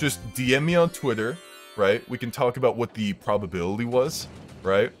 just DM me on Twitter, right? We can talk about what the probability was,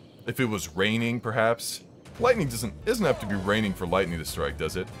 right? If it was raining, perhaps. Lightning doesn't have to be raining for lightning to strike,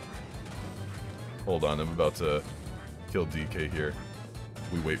 does it? Hold on, I'm about to kill DK here.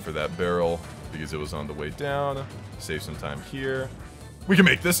 We wait for that barrel, because it was on the way down. Save some time here. We can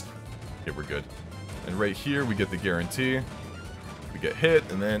make this! Okay, we're good. And right here, we get the guarantee. We get hit,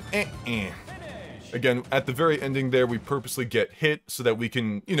 and then Again, at the very ending there, we purposely get hit so that we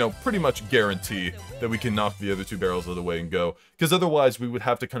can, you know, pretty much guarantee that we can knock the other 2 barrels out of the way and go. Because otherwise, we would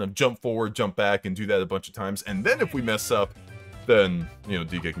have to kind of jump forward, jump back, and do that a bunch of times. And then if we mess up, then, you know,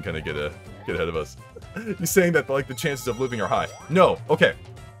 DK can kind of get ahead of us. He's saying that, like, the chances of living are high. No, okay.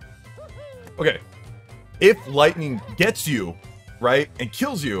 Okay. If lightning gets you, right, and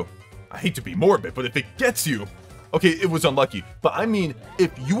kills you, I hate to be morbid, but if it gets you, okay, it was unlucky. But I mean, if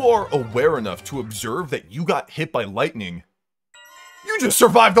you are aware enough to observe that you got hit by lightning, you just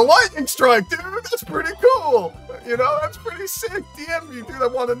survived the lightning strike, dude! That's pretty cool! You know, that's pretty sick. DM me, dude, I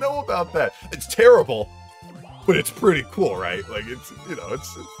want to know about that. It's terrible, but it's pretty cool, right? Like, it's, you know,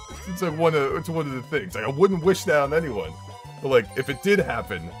 it's like one of the things. Like, I wouldn't wish that on anyone. But, like, if it did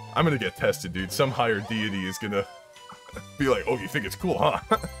happen, I'm gonna get tested, dude. Some higher deity is gonna Be like, oh, you think it's cool, huh?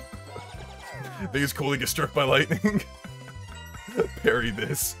 Think it's cool to get struck by lightning? Parry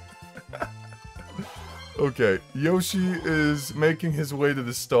this. Okay, Yoshi is making his way to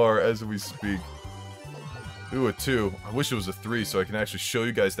the star as we speak. Ooh, a 2. I wish it was a 3 so I can actually show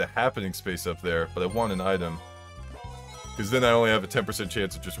you guys the happening space up there, but I want an item. Because then I only have a 10%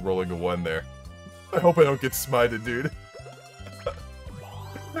 chance of just rolling a 1 there. I hope I don't get smited, dude.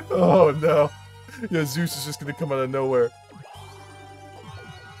 Oh no. Yeah, Zeus is just gonna come out of nowhere.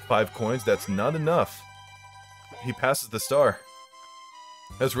 5 coins, that's not enough. He passes the star.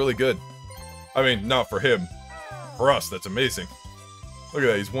 That's really good. I mean, not for him. For us, that's amazing. Look at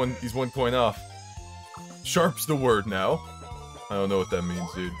that, he's one coin off. Sharp's the word now. I don't know what that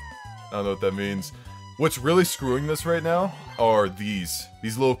means, dude. I don't know what that means. What's really screwing this right now are these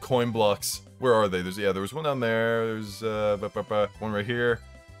little coin blocks. Where are they? There was one down there. There's one right here.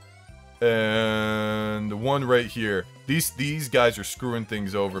 And one right here. These guys are screwing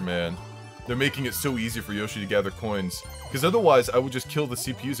things over, man. They're making it so easy for Yoshi to gather coins. Because otherwise, I would just kill the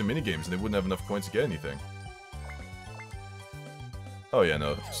CPUs in minigames and they wouldn't have enough coins to get anything. Oh yeah,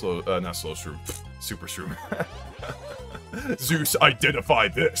 no. Not slow shroom. Super shroom. Zeus, identify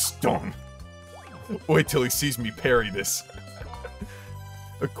this. Dong. Wait till he sees me parry this.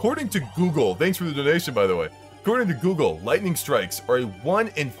 According to Google, thanks for the donation, by the way. According to Google, lightning strikes are a 1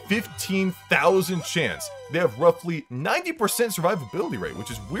 in 15,000 chance. They have roughly 90% survivability rate,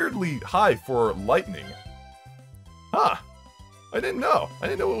 which is weirdly high for lightning. Huh. I didn't know. I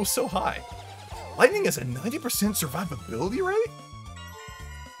didn't know it was so high. Lightning has a 90% survivability rate?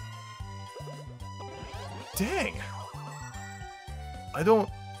 Dang. I don't...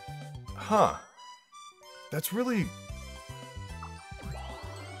 Huh. That's really...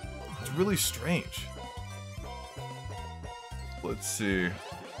 It's really strange. Let's see.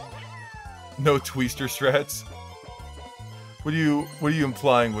 No twister strats? What are you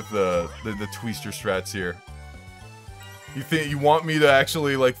implying with the twister strats here? You think you want me to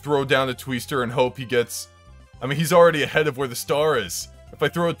actually like throw down a twister and hope he gets... I mean, he's already ahead of where the star is. If I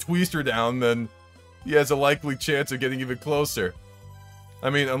throw a twister down, then he has a likely chance of getting even closer. I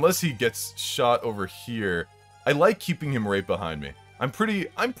mean, unless he gets shot over here. I like keeping him right behind me. I'm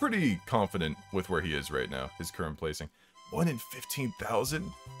pretty confident with where he is right now, his current placing. 1 in 15,000?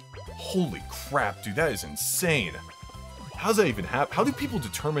 Holy crap, dude, that is insane. How's that even happen? How do people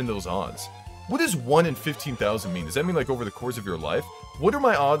determine those odds? What does 1 in 15,000 mean? Does that mean like over the course of your life? What are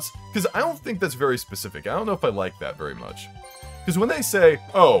my odds? Because I don't think that's very specific. I don't know if I like that very much. Because when they say,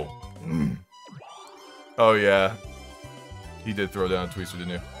 oh, oh yeah, he did throw down a twister,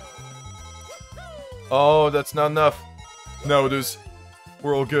 didn't he? Oh, that's not enough. No, it is.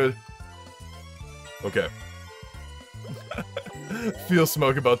 We're all good. Okay. Feel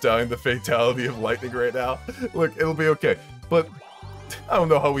smoke about dying the fatality of lightning right now. Look, it'll be okay. But I don't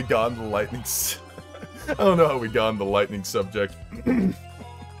know how we got into the lightning. I don't know how we got into the lightning subject.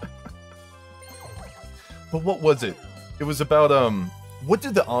 But what was it? It was about what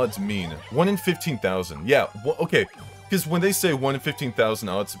did the odds mean? 1 in 15,000. Yeah. Okay. Because when they say 1 in 15,000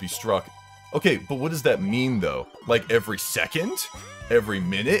 odds to be struck, okay. But what does that mean though? Like every second, every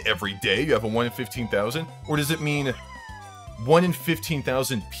minute, every day you have a 1 in 15,000, or does it mean 1 in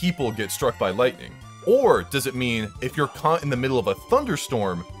 15,000 people get struck by lightning? Or does it mean if you're caught in the middle of a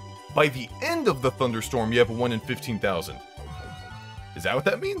thunderstorm, by the end of the thunderstorm you have a 1 in 15,000? Is that what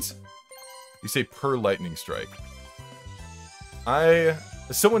that means? You say per lightning strike. As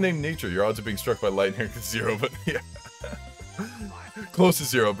someone named Nature, your odds of being struck by lightning are 0, but yeah. Close to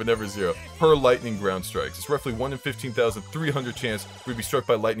 0, but never 0. Per lightning ground strikes. It's roughly 1 in 15,300 chance you'd be struck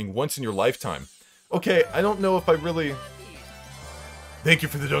by lightning once in your lifetime. Okay, I don't know if I really... Thank you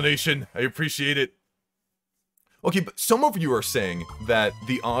for the donation. I appreciate it. Okay, but some of you are saying that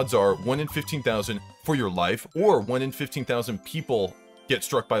the odds are 1 in 15,000 for your life, or 1 in 15,000 people get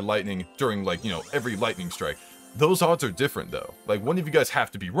struck by lightning during, like, you know, every lightning strike. Those odds are different, though. Like, one of you guys have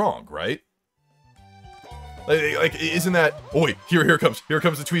to be wrong, right? Like, isn't that... Oh, wait, here it comes. Here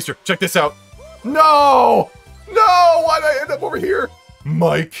comes the twister. Check this out. No! No! Why'd I end up over here?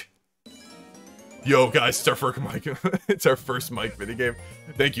 Mike. Yo, guys, it's our first mic. It's our first mic minigame.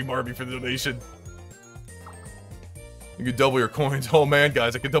 Thank you, Marby, for the donation. You can double your coins. Oh, man,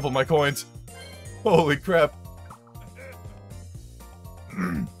 guys, I can double my coins. Holy crap.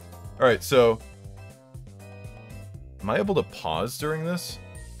 Alright, so... Am I able to pause during this?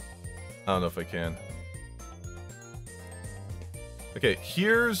 I don't know if I can. Okay,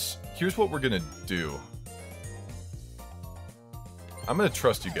 here's what we're gonna do. I'm gonna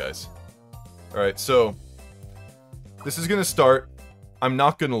trust you guys. Alright, so... This is gonna start. I'm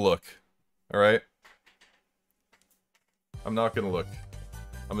not gonna look. Alright? I'm not gonna look.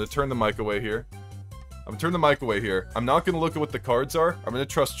 I'm gonna turn the mic away here. I'm gonna turn the mic away here. I'm not gonna look at what the cards are. I'm gonna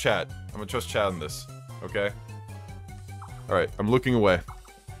trust chat. I'm gonna trust chat on this. Okay? Alright, I'm looking away.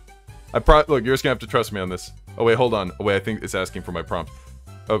 Look, you're just gonna have to trust me on this. Oh, wait, hold on. Oh, wait, I think it's asking for my prompt.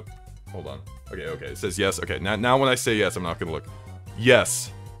 Oh, hold on. Okay, okay, it says yes. Okay, now when I say yes, I'm not gonna look.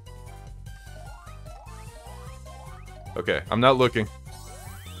 Yes. Okay, I'm not looking.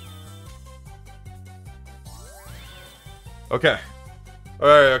 Okay.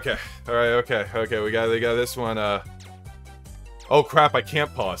 Alright, okay. Alright, okay. Okay, we got this one, Oh, crap, I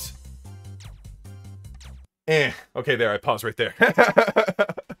can't pause. Okay, there, I paused right there.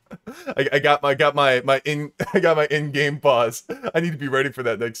 I got my in-game pause. I need to be ready for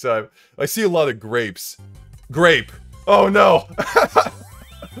that next time. I see a lot of grapes. Grape. Oh no.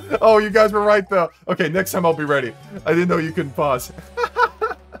 Oh, you guys were right though. Okay, next time I'll be ready. I didn't know you couldn't pause.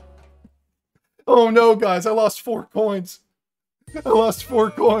 Oh no, guys, I lost 4 coins. I lost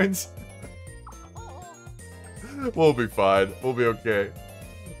 4 coins. We'll be fine. We'll be okay.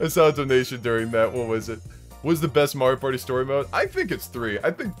 I saw a donation during that. What was it? Was the best Mario Party story mode? I think it's 3. I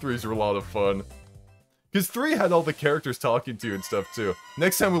think 3's are a lot of fun. Because 3 had all the characters talking to you and stuff too.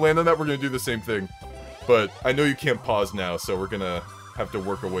 Next time we land on that, we're gonna do the same thing. But I know you can't pause now, so we're gonna have to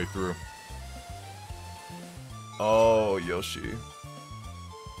work our way through. Oh, Yoshi.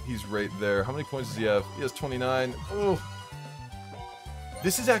 He's right there. How many coins does he have? He has 29. Oh.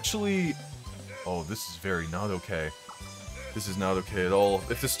 This is actually... Oh, this is very not okay. This is not okay at all.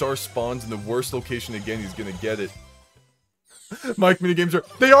 If the star spawns in the worst location again, he's gonna get it. Mike minigames are...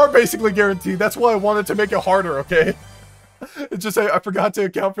 They are basically guaranteed. That's why I wanted to make it harder, okay? It's just I forgot to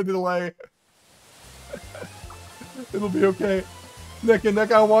account for the delay. It'll be okay. Neck and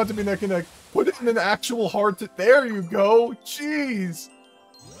neck. I want it to be neck and neck. Put it in an actual hard... There you go. Jeez.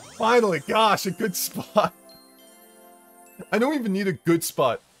 Finally. Gosh, a good spot. I don't even need a good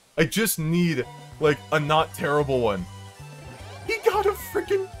spot. I just need, like, a not terrible one. He got a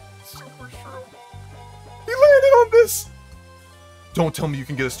freaking super shroom. He landed on this. Don't tell me you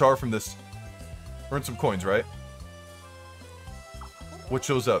can get a star from this. Earn some coins, right? What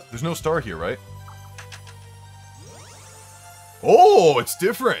shows up? There's no star here, right? Oh, it's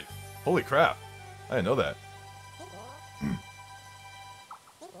different. Holy crap. I didn't know that.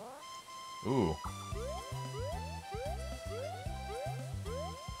 Ooh.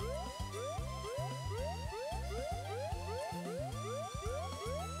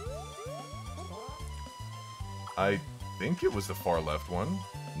 I think it was the far left one.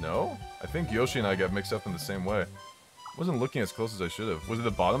 No? I think Yoshi and I got mixed up in the same way. Wasn't looking as close as I should have. Was it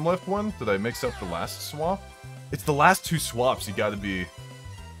the bottom left one? Did I mix up the last swap? It's the last 2 swaps. You gotta be...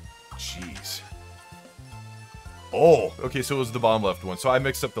 Jeez. Oh, okay, so it was the bottom left one. So I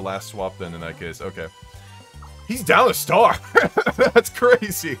mixed up the last swap then in that case. Okay. He's down a star. That's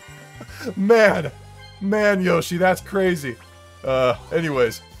crazy. Man. Man, Yoshi, that's crazy.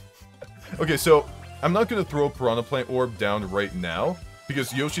 Anyways. Okay, so... I'm not going to throw a Piranha Plant Orb down right now,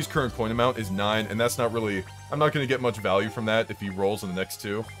 because Yoshi's current coin amount is 9, and that's not really... I'm not going to get much value from that if he rolls in the next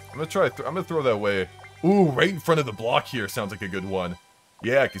 2. I'm going to try... I'm going to throw that away. Ooh, right in front of the block here sounds like a good one.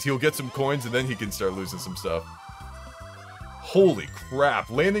 Yeah, because he'll get some coins, and then he can start losing some stuff. Holy crap,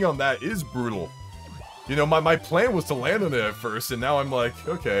 landing on that is brutal. You know, my plan was to land on it at first, and now I'm like,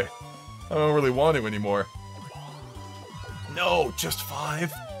 okay, I don't really want to anymore. No, just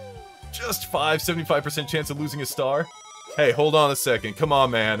 5? Just 5, 75% chance of losing a star? Hey, hold on a second. Come on,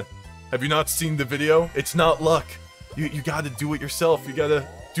 man. Have you not seen the video? It's not luck. You gotta do it yourself. You gotta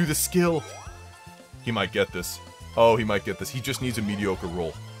do the skill. He might get this. Oh, he might get this. He just needs a mediocre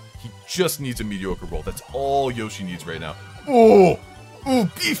roll. He just needs a mediocre roll. That's all Yoshi needs right now. Ooh!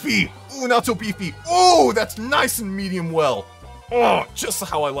 Ooh, beefy! Ooh, not so beefy. Ooh, that's nice and medium well. Oh, just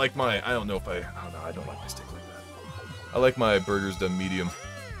how I like my... I don't know. I don't like my steak like that. I like my burgers done medium.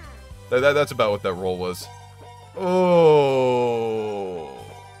 That's about what that roll was. Oh.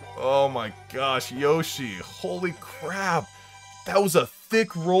 Oh my gosh, Yoshi. Holy crap. That was a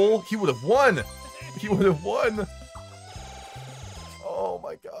thick roll. He would have won. He would have won. Oh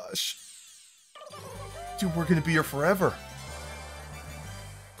my gosh. Dude, we're gonna be here forever.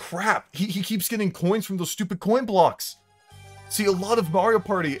 Crap. He keeps getting coins from those stupid coin blocks. See, a lot of Mario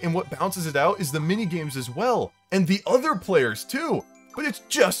Party, and what bounces it out is the minigames as well. And the other players too. But it's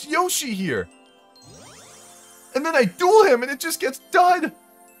just Yoshi here. And then I duel him and it just gets done.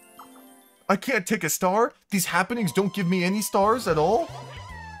 I can't take a star. These happenings don't give me any stars at all.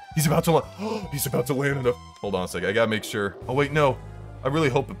 He's about to he's about to land enough. Hold on a second. I gotta make sure. Oh wait, no. I really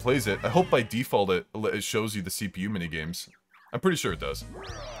hope it plays it. I hope by default it shows you the CPU minigames. I'm pretty sure it does.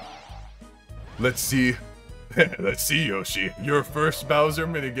 Let's see Let's see, Yoshi. Your first Bowser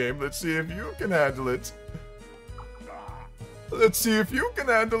minigame. Let's see if you can handle it. Let's see if you can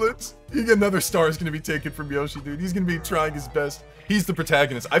handle it. Another star is going to be taken from Yoshi, dude. He's going to be trying his best. He's the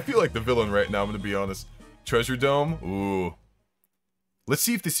protagonist. I feel like the villain right now, I'm going to be honest. Treasure Dome? Ooh. Let's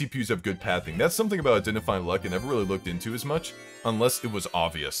see if the CPUs have good pathing. That's something about identifying luck I never really looked into as much. Unless it was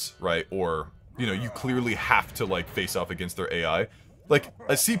obvious, right? Or, you know, you clearly have to, like, face off against their AI. Like,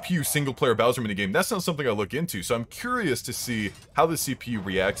 a CPU single-player Bowser minigame, that's not something I look into. So I'm curious to see how the CPU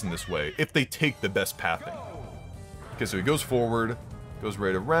reacts in this way, if they take the best pathing. Okay, so he goes forward, goes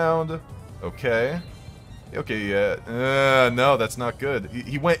right around. Okay. Okay, yeah. No, that's not good.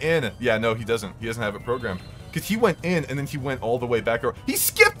 He went in. Yeah, no, he doesn't. He doesn't have it programmed. Because he went in, and then he went all the way back over. He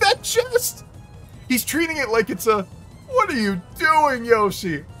skipped that chest! He's treating it like it's a... What are you doing,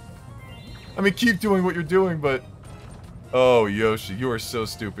 Yoshi? I mean, keep doing what you're doing, but... Oh, Yoshi, you are so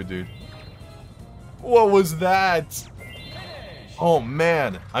stupid, dude. What was that? Oh,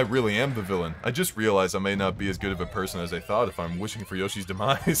 man. I really am the villain. I just realized I may not be as good of a person as I thought if I'm wishing for Yoshi's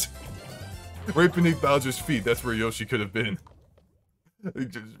demise. Right beneath Bowser's feet, that's where Yoshi could have been.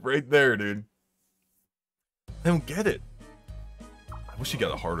 Just right there, dude. I don't get it. I wish he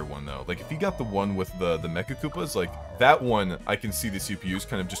got a harder one, though. Like, if he got the one with the Mecha Koopas, like, that one, I can see the CPUs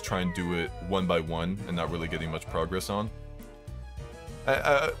kind of just try and do it one by one and not really getting much progress on.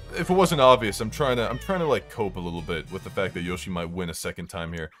 If it wasn't obvious, I'm trying to like cope a little bit with the fact that Yoshi might win a second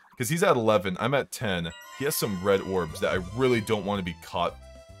time here, because he's at 11, I'm at 10. He has some red orbs that I really don't want to be caught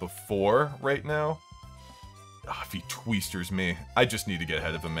before right now. Ah, if he twisters me, I just need to get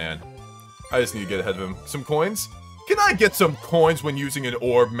ahead of him, man. I just need to get ahead of him. Some coins? Can I get some coins when using an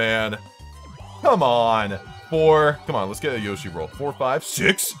orb, man? Come on. 4. Come on, let's get a Yoshi roll. 4, 5,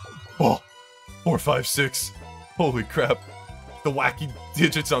 6. Oh, 4, 5, 6. Holy crap. The wacky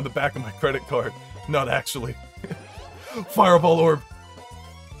digits on the back of my credit card. Not actually. Fireball orb.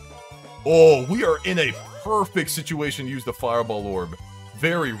 Oh, we are in a perfect situation to use the fireball orb.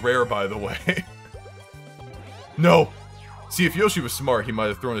 Very rare, by the way. No. See, if Yoshi was smart, he might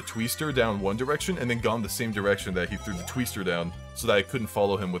have thrown a twister down one direction and then gone the same direction that he threw the twister down so that I couldn't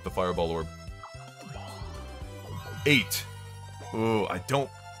follow him with the fireball orb. 8. Ooh, I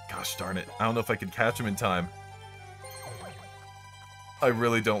don't... Gosh darn it. I don't know if I can catch him in time. I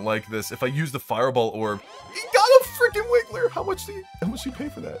really don't like this. If I use the fireball orb... He got a freaking Wiggler! How much did he pay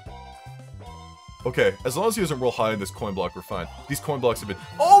for that? Okay, as long as he doesn't roll high in this coin block, we're fine. These coin blocks have been...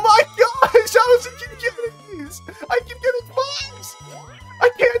 Oh my gosh! How does he keep getting these? I keep getting 5s! I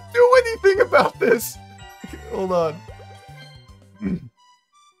can't do anything about this! Okay, hold on.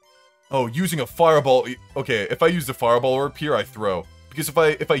 Oh, using a fireball... Okay, if I use the fireball orb here, I throw. Because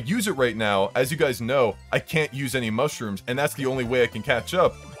if I use it right now, as you guys know, I can't use any mushrooms, and that's the only way I can catch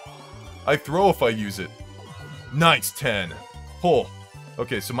up. I throw if I use it. Nice, 10. Pull.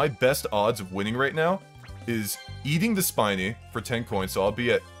 Okay, so my best odds of winning right now is eating the Spiny for 10 coins, so I'll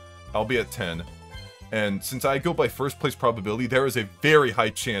be at 10. And since I go by first place probability, there is a very high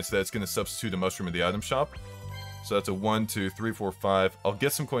chance that it's going to substitute a mushroom in the item shop. So that's a 1, 2, 3, 4, 5. I'll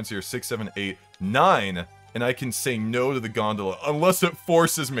get some coins here. 6, 7, 8, 9. And I can say no to the gondola, unless it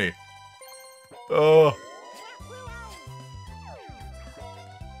forces me. Oh.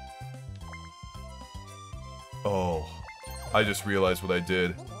 Oh. I just realized what I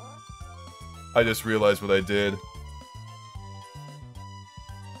did. I just realized what I did.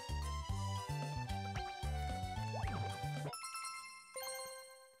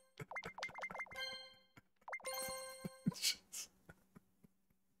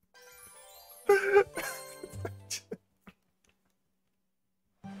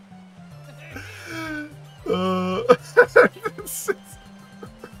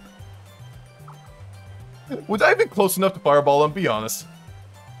 Was I even close enough to fireball him? Be honest.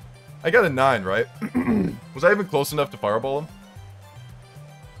 I got a 9, right? Was I even close enough to fireball him?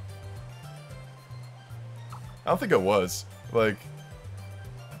 I don't think I was. Like...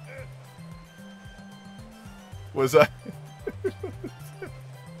 Was I...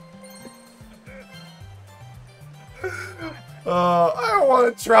 I don't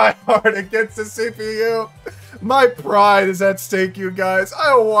want to try hard against the CPU. My pride is at stake, you guys. I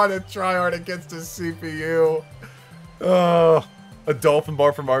don't want to try hard against the CPU. A dolphin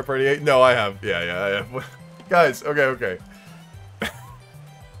bar from Mario Party 8? No, I have. Yeah, I have. Guys, okay.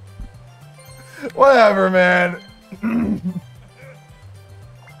 Whatever, man.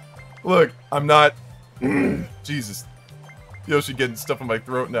 Look, I'm not... Jesus. Yoshi getting stuff in my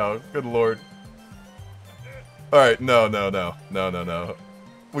throat now. Good lord. Alright, no.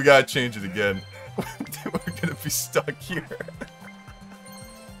 We gotta change it again. We're gonna be stuck here.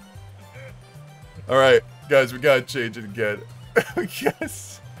 Alright, Guys, we gotta change it again.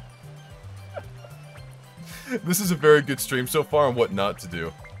 Yes. This is a very good stream so far on what not to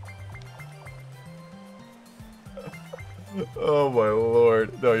do. Oh my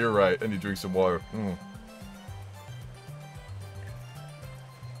lord. No, you're right. I need to drink some water.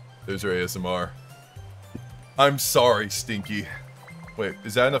 There's your ASMR. I'm sorry, Stinky. Wait,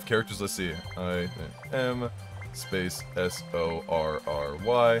 is that enough characters? Let's see. I-M space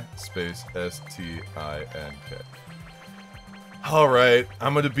S-O-R-R-Y space S-T-I-N-K. Alright,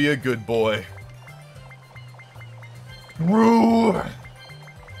 I'm gonna be a good boy. Roo!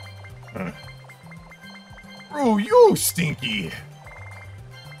 Roo, you Stinky!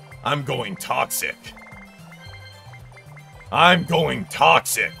 I'm going toxic. I'm going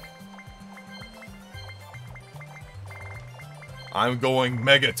toxic. I'm going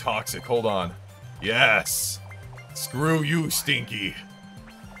mega toxic. Hold on. Yes. Screw you, Stinky.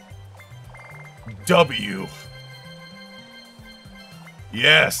 W.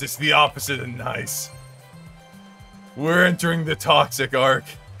 Yes, it's the opposite of nice. We're entering the toxic arc.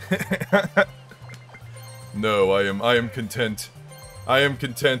 No, I am content. I am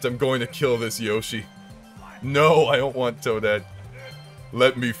content. I'm going to kill this Yoshi. No, I don't want Toadette.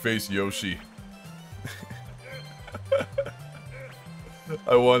 Let me face Yoshi.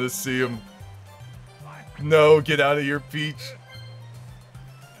 I want to see him. No, get out of here, Peach.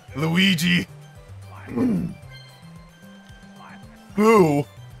 Luigi. Boo.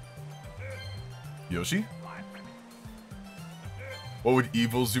 Yoshi? What would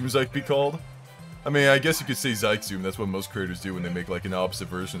evil Zoomzyke be called? I mean, I guess you could say Zyke Zoom. That's what most creators do when they make like an opposite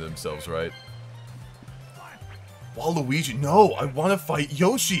version of themselves, right? Waluigi, no, I want to fight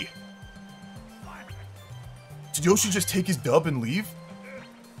Yoshi. Did Yoshi just take his dub and leave?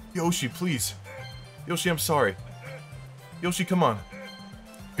 Yoshi, please. Yoshi, I'm sorry. Yoshi, come on.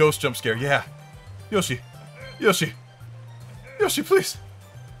 Ghost jump scare, yeah. Yoshi. Yoshi. Yoshi, please.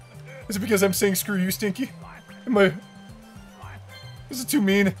 Is it because I'm saying screw you, Stinky? Am I... Is it too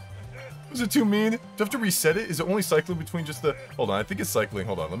mean? Is it too mean? Do I have to reset it? Is it only cycling between just the... Hold on, I think it's cycling.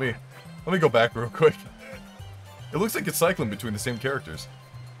 Hold on, let me go back real quick. It looks like it's cycling between the same characters.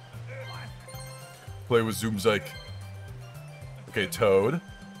 Play with Zoomzyke. Okay, Toad.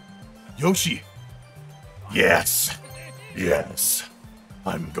 Yoshi! Yes! Yes!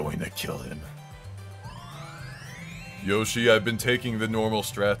 I'm going to kill him. Yoshi, I've been taking the normal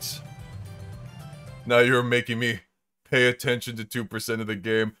strats. Now you're making me pay attention to 2% of the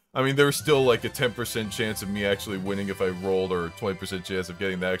game. I mean, there's still like a 10% chance of me actually winning if I rolled, or a 20% chance of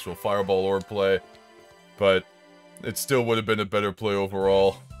getting the actual Fireball Orb play. But it still would have been a better play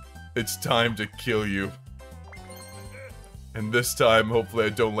overall. It's time to kill you. And this time, hopefully I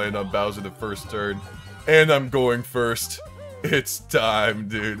don't land on Bowser the first turn. And I'm going first. It's time,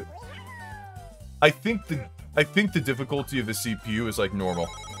 dude. I think the difficulty of the CPU is like normal.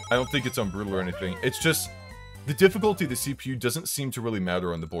 I don't think it's on brutal or anything. It's just the difficulty of the CPU doesn't seem to really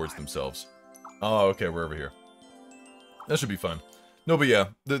matter on the boards themselves. Oh, okay, we're over here. That should be fun. No, but yeah,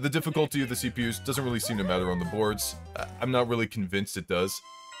 the difficulty of the CPUs doesn't really seem to matter on the boards. I'm not really convinced it does.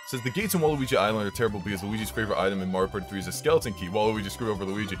 It says, the gates in Waluigi Island are terrible because Luigi's favorite item in Mario Party 3 is a skeleton key. Waluigi screwed over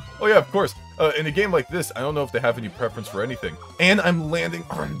Luigi. Oh yeah, of course. In a game like this, I don't know if they have any preference for anything. And I'm landing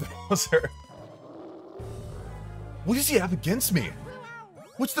on Bowser. What does he have against me?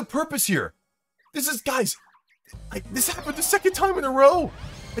 What's the purpose here? This is, guys, this happened the second time in a row.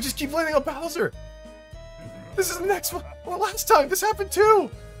 I just keep landing on Bowser. This is the next one. Well, last time, this happened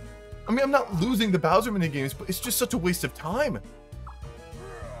too. I mean, I'm not losing the Bowser minigames, but it's just such a waste of time.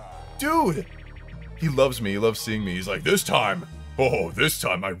 Dude. He loves me. He loves seeing me. He's like, this time. Oh, this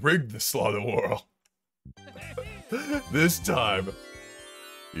time I rigged the Slaughter World. This time.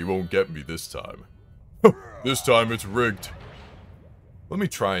 He won't get me this time. This time it's rigged. Let me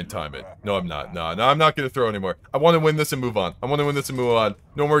try and time it. No, I'm not. No, I'm not going to throw anymore. I want to win this and move on. I want to win this and move on.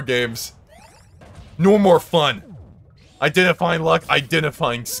 No more games. No more fun. Identifying luck.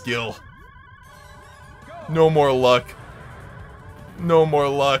 Identifying skill. No more luck. No more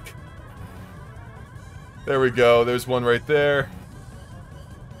luck. There we go. There's one right there.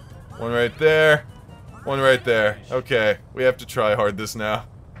 One right there. One right there. Okay. We have to try hard this now.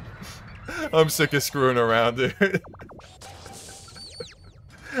 I'm sick of screwing around, dude.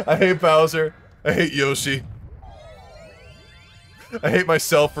 I hate Bowser. I hate Yoshi. I hate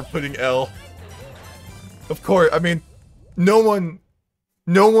myself for putting L. Of course, I mean, no one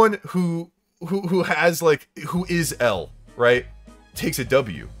who has, like, who is L, right, takes a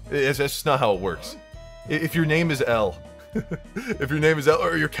W. That's just not how it works. If your name is L, if your name is L,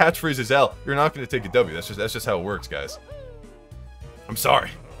 or your catchphrase is L, you're not going to take a W. That's just how it works, guys. I'm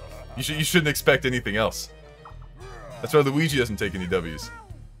sorry. You shouldn't expect anything else. That's why Luigi doesn't take any W's.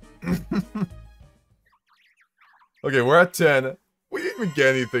 Okay, we're at 10. We didn't even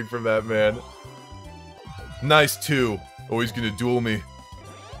get anything from that, man. Nice 2. Oh, he's gonna duel me.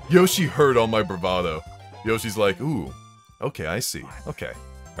 Yoshi heard all my bravado. Yoshi's like, ooh, okay, I see. Okay.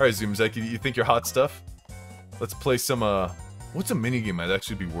 Alright, Zoomzek, you think you're hot stuff? Let's play some, what's a minigame I'd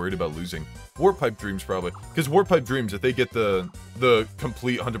actually be worried about losing? Warp Pipe Dreams, probably. Because Warp Pipe Dreams, if they get the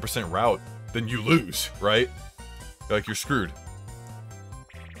complete 100% route, then you lose, right? Like, you're screwed.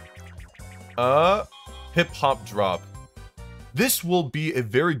 Hip-Hop Drop. This will be a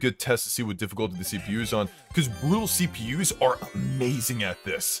very good test to see what difficulty the CPU is on, because brutal CPUs are amazing at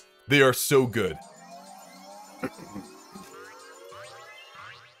this. They are so good.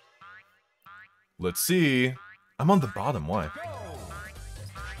 Let's see. I'm on the bottom, why?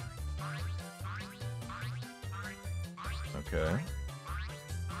 Okay.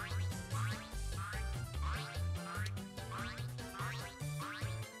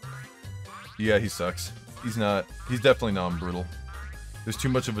 Yeah, he sucks. He's definitely non-brutal. There's too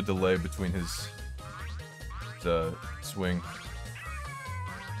much of a delay between his swing.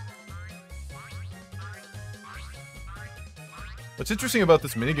 What's interesting about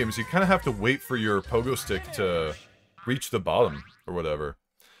this minigame is you kind of have to wait for your pogo stick to reach the bottom, or whatever.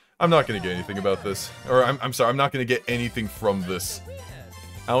 I'm not going to get anything about this. Or, I'm sorry, I'm not going to get anything from this.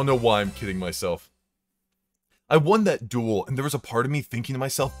 I don't know why I'm kidding myself. I won that duel, and there was a part of me thinking to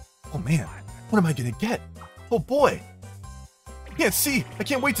myself, oh man, what am I going to get? Oh boy. I can't see. I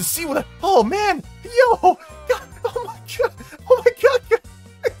can't wait to see what I... Oh man! Yo! God, oh my god! Oh my god!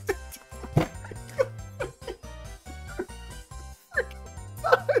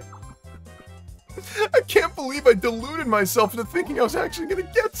 I can't believe I deluded myself into thinking I was actually gonna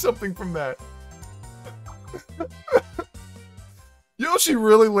get something from that. Yoshi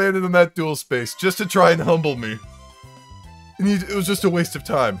really landed in that dual space just to try and humble me. And it was just a waste of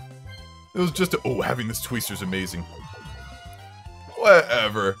time. It was just a... Oh, having this Twister's amazing.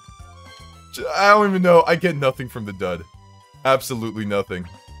 Whatever. I don't even know. I get nothing from the dud. Absolutely nothing.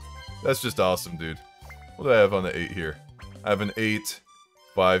 That's just awesome, dude. What do I have on the 8 here? I have an 8,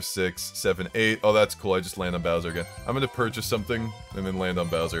 5, 6, 7, 8. Oh, that's cool. I just land on Bowser again. I'm gonna purchase something and then land on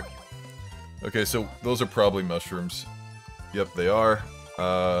Bowser. Okay, so those are probably mushrooms. Yep, they are.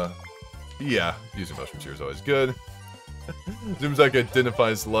 Yeah, using mushrooms here is always good. Seems like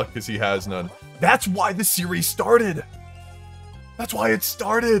identifies luck because he has none. That's why the series started! That's why it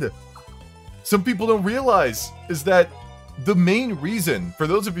started! Some people don't realize is that the main reason, for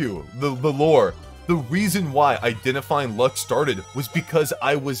those of you, the lore, the reason why identifying luck started was because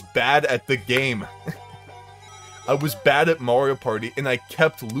I was bad at the game. I was bad at Mario Party and I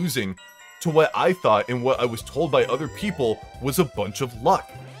kept losing to what I thought and what I was told by other people was a bunch of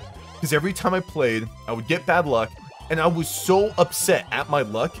luck. Because every time I played, I would get bad luck, and I was so upset at my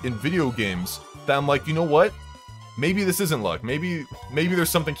luck in video games that I'm like, you know what? Maybe this isn't luck. Maybe there's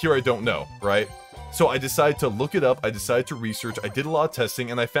something here I don't know, right? So I decided to look it up, I decided to research, I did a lot of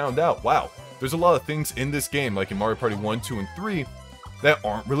testing, and I found out, wow, there's a lot of things in this game, like in Mario Party 1, 2, and 3, that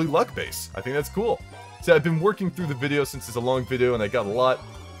aren't really luck-based. I think that's cool. So I've been working through the video since it's a long video, and I got a lot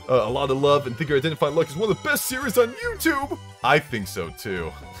of love, and think your Identifying Luck is one of the best series on YouTube! I think so,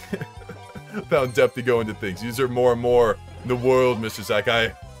 too. Found depth to go into things. You deserve more and more in the world, Mr. Zack.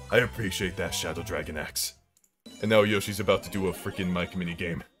 I appreciate that, Shadow Dragon X. And now Yoshi's about to do a freaking Mike mini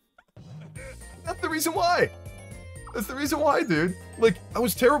game. That's the reason why! That's the reason why, dude. Like, I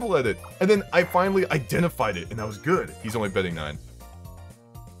was terrible at it. And then I finally identified it, and I was good. He's only betting 9.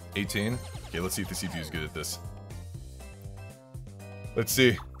 18? Okay, let's see if the CPU is good at this. Let's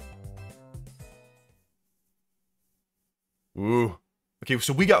see. Ooh. Okay,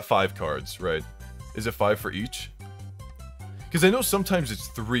 so we got 5 cards, right? Is it 5 for each? Because I know sometimes it's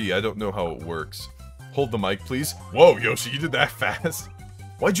 3. I don't know how it works. Hold the mic, please. Whoa, Yoshi, you did that fast.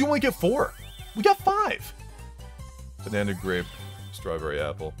 Why'd you only get 4? We got 5. Banana, grape, strawberry,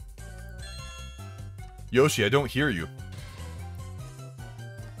 apple. Yoshi, I don't hear you.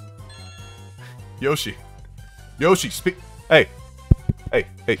 Yoshi. Yoshi, speak. Hey.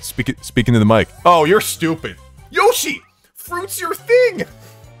 Hey, speak into the mic. Oh, you're stupid. Yoshi! Fruit's your thing!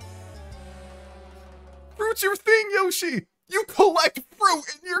 Fruit's your thing, Yoshi! You collect fruit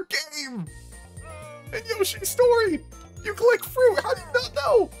in your game! In Yoshi's story! You collect fruit! How do you not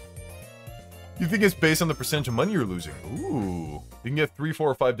know? You think it's based on the percentage of money you're losing? Ooh. You can get 3,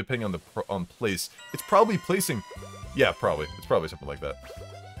 4, or 5 depending on the place. It's probably placing... Yeah, probably. It's probably something like that.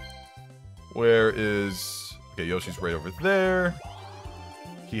 Where is... Okay, Yoshi's right over there.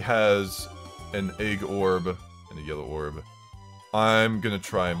 He has an egg orb and a yellow orb. I'm gonna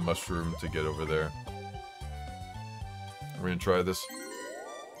try mushroom to get over there. We're gonna try this.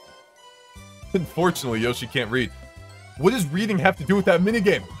 Unfortunately, Yoshi can't read. What does reading have to do with that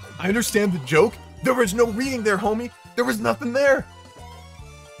minigame? I understand the joke. There was no reading there, homie. There was nothing there.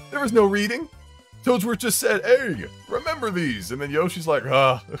 There was no reading. Toadsworth just said, hey, remember these. And then Yoshi's like,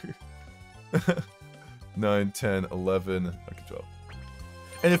 ah. 9, 10, 11, okay, 12.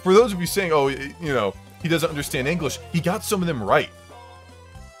 And if for those of you saying, oh, you know, he doesn't understand English, he got some of them right.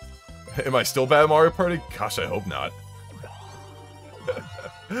 Am I still bad at Mario Party? Gosh, I hope not.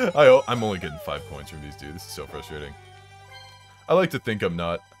 I'm only getting 5 points from these dudes. This is so frustrating. I like to think I'm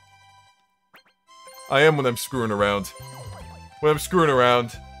not. I am when I'm screwing around. When I'm screwing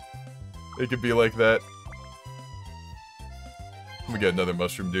around, it could be like that. We get another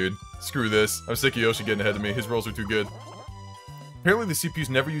mushroom, dude. Screw this. I'm sick of Yoshi getting ahead of me. His rolls are too good. Apparently the CPUs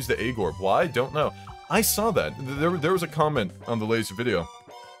never use the A-Gorb. Why? Don't know. I saw that. There was a comment on the latest video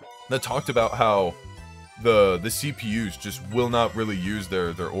that talked about how the CPUs just will not really use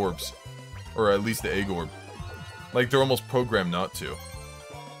their orbs. Or at least the A-Gorb. Like, they're almost programmed not to.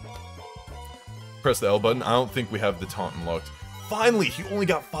 Press the L button. I don't think we have the taunt unlocked. Finally! He only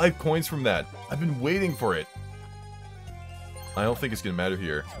got 5 coins from that. I've been waiting for it. I don't think it's gonna matter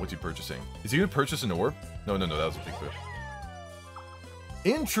here. What's he purchasing? Is he gonna purchase an orb? No, that was a Pink Boo.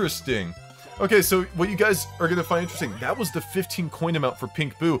 Interesting. Okay, so what you guys are gonna find interesting, that was the 15 coin amount for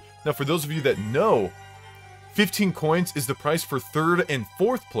Pink Boo. Now, for those of you that know, 15 coins is the price for 3rd and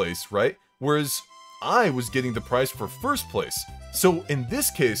 4th place, right? Whereas I was getting the price for 1st place. So in this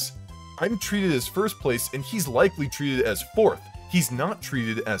case, I'm treated as 1st place, and he's likely treated as 4th. He's not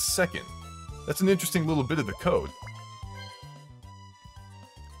treated as 2nd. That's an interesting little bit of the code.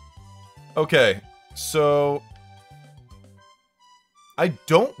 Okay, so I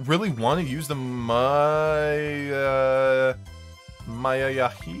don't really want to use the Mayayahi.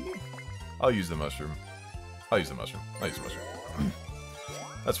 I'll use the mushroom. That's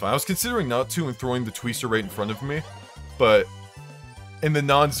fine. I was considering not to and throwing the Twister right in front of me, but in the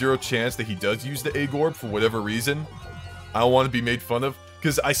non-zero chance that he does use the A-Gorb for whatever reason, I don't want to be made fun of.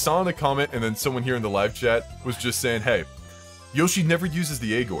 Because I saw in a comment, and then someone here in the live chat was just saying, hey, Yoshi never uses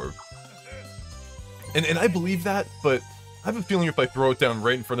the A-Gorb. And I believe that, but I have a feeling if I throw it down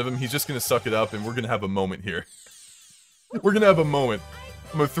right in front of him, he's just going to suck it up, and we're going to have a moment here. We're going to have a moment.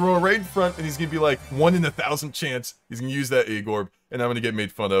 I'm going to throw it right in front, and he's going to be like, 1 in 1,000 chance he's going to use that A-Gorb, and I'm going to get made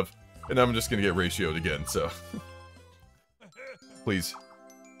fun of, and I'm just going to get ratioed again, so. Please.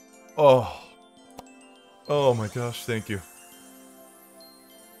 Oh. Oh my gosh, thank you.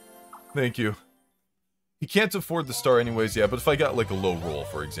 Thank you. He can't afford the star anyways, yeah, but if I got, like, a low roll,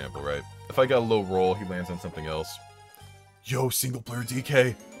 for example, right? If I got a low roll, he lands on something else. Yo, single-player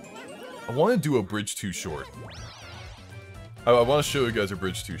DK! I want to do a bridge too short. I want to show you guys a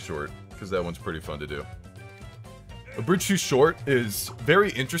bridge too short, because that one's pretty fun to do. A bridge too short is very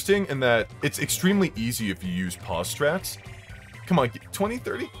interesting in that it's extremely easy if you use pause strats. Come on, 20,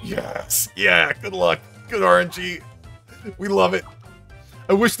 30? Yes! Yeah, good luck! Good RNG! We love it!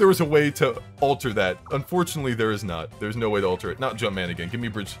 I wish there was a way to alter that. Unfortunately, there is not. There's no way to alter it. Not Jumpman again. Give me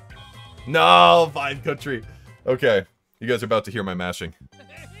bridge. No! Vine Country! Okay. You guys are about to hear my mashing.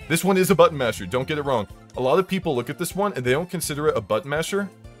 This one is a button masher. Don't get it wrong. A lot of people look at this one and they don't consider it a button masher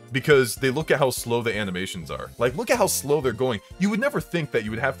because they look at how slow the animations are. Like, look at how slow they're going. You would never think that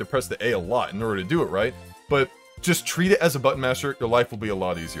you would have to press the A a lot in order to do it, right? But just treat it as a button masher. Your life will be a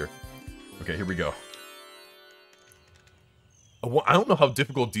lot easier. Okay, here we go. I don't know how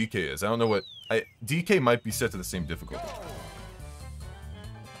difficult DK is. I don't know what... DK might be set to the same difficulty.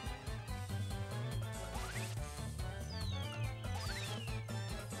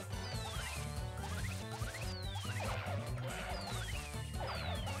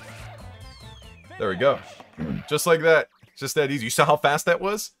 There we go. Just like that. Just that easy. You saw how fast that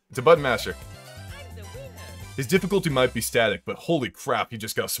was? It's a button masher. His difficulty might be static, but holy crap, he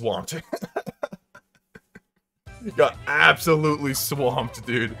just got swamped. Got absolutely swamped,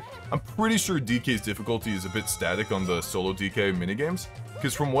 dude. I'm pretty sure DK's difficulty is a bit static on the solo DK minigames.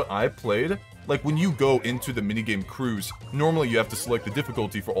 Because from what I played, like when you go into the minigame cruise, normally you have to select the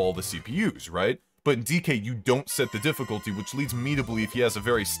difficulty for all the CPUs, right? But in DK, you don't set the difficulty, which leads me to believe he has a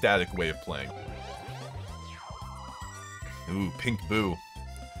very static way of playing. Ooh, Pink Boo.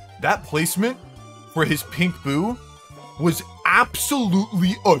 That placement for his Pink Boo was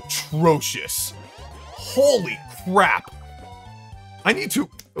absolutely atrocious. Holy crap. I need to,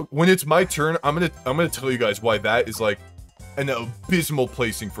 when it's my turn, I'm gonna tell you guys why that is like an abysmal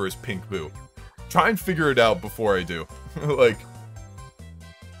placing for his Pink Boo. Try and figure it out before I do.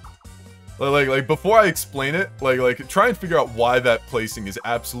 like before I explain it, like try and figure out why that placing is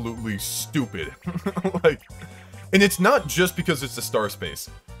absolutely stupid. like And it's not just because it's a star space.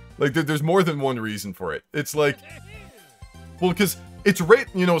 Like, there's more than one reason for it. It's like... Well, because it's right...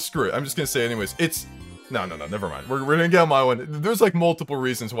 You know, screw it. I'm just gonna say it anyways. It's... No, never mind. We're gonna get on my one. There's, like, multiple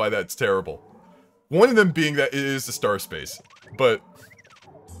reasons why that's terrible. One of them being that it is a star space. But...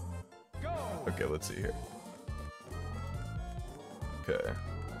 Okay, let's see here. Okay.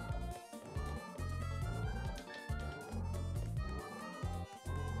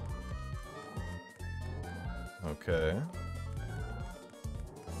 Okay.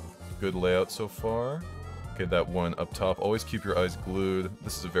 Good layout so far. Okay, that one up top. Always keep your eyes glued.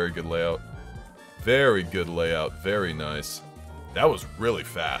 This is a very good layout. Very good layout. Very nice. That was really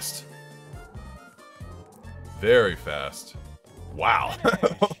fast. Very fast. Wow.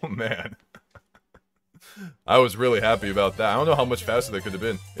 Oh, man. I was really happy about that. I don't know how much faster that could have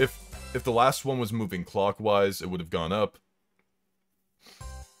been. If the last one was moving clockwise, it would have gone up.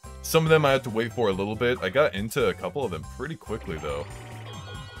 Some of them I had to wait for a little bit. I got into a couple of them pretty quickly, though.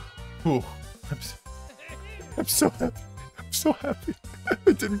 Whew. I'm so happy. I'm so happy.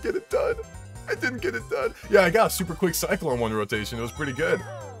 I didn't get it done. I didn't get it done. Yeah, I got a super quick cycle on one rotation. It was pretty good.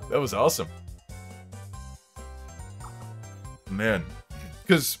 That was awesome. Man.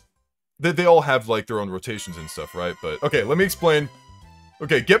 Because they all have, like, their own rotations and stuff, right? But, okay, let me explain.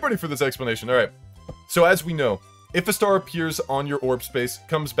 Okay, get ready for this explanation. Alright. So, as we know, if a star appears on your orb space,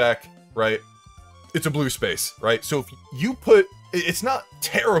 comes back, right, it's a blue space, right? So if you put... It's not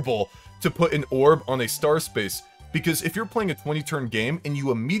terrible to put an orb on a star space, because if you're playing a 20-turn game and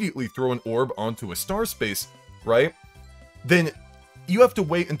you immediately throw an orb onto a star space, right, then you have to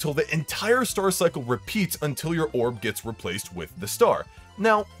wait until the entire star cycle repeats until your orb gets replaced with the star.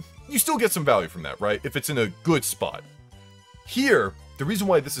 Now, you still get some value from that, right, if it's in a good spot. Here, the reason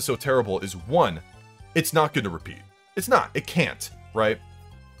why this is so terrible is, one, it's not going to repeat. It's not. It can't, right?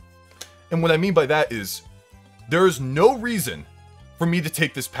 And what I mean by that is, there is no reason for me to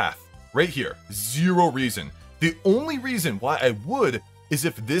take this path. Right here. Zero reason. The only reason why I would is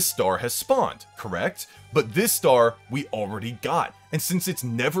if this star has spawned, correct? But this star, we already got. And since it's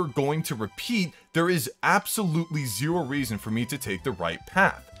never going to repeat, there is absolutely zero reason for me to take the right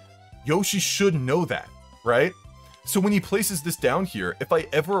path. Yoshi should know that, right? So when he places this down here, if I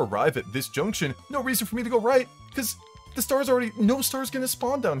ever arrive at this junction, no reason for me to go right, because the star's already... No star's gonna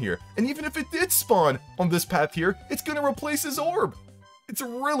spawn down here. And even if it did spawn on this path here, it's gonna replace his orb. It's a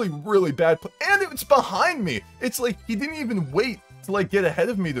really, really bad... And it's behind me! It's like, he didn't even wait to, like, get ahead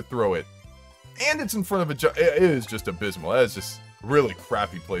of me to throw it. And it's in front of a... It is just abysmal. That is just really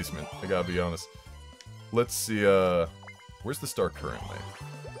crappy placement, I gotta be honest. Let's see, where's the star currently?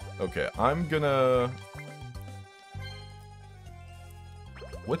 Okay, I'm gonna...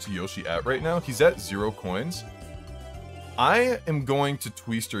 What's Yoshi at right now? He's at 0 coins. I am going to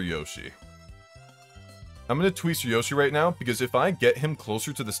Twister Yoshi. I'm going to Twister Yoshi right now, because if I get him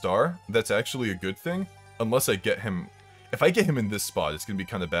closer to the star, that's actually a good thing. Unless I get him... If I get him in this spot, it's going to be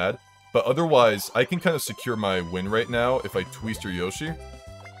kind of bad. But otherwise, I can kind of secure my win right now if I Twister Yoshi.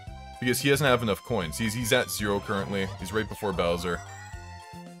 Because he doesn't have enough coins. He's at 0 currently. He's right before Bowser.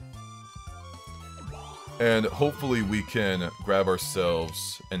 And hopefully we can grab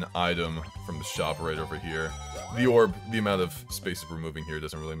ourselves an item from the shop right over here. The orb, the amount of spaces we're moving here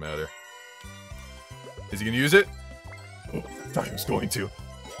doesn't really matter. Is he gonna use it? Oh, I thought he was going to.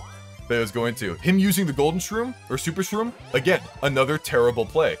 He was going to. Him using the golden shroom, or super shroom, again, another terrible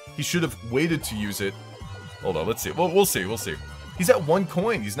play. He should have waited to use it. Hold on, let's see. Well, we'll see, we'll see. He's at 1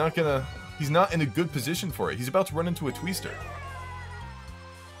 coin. He's not in a good position for it. He's about to run into a twister.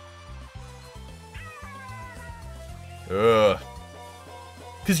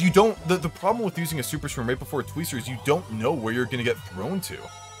 Because you don't... The problem with using a super shroom right before a twister is you don't know where you're going to get thrown to.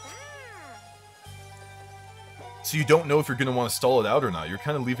 So you don't know if you're going to want to stall it out or not. You're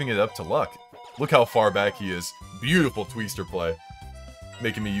kind of leaving it up to luck. Look how far back he is. Beautiful twister play.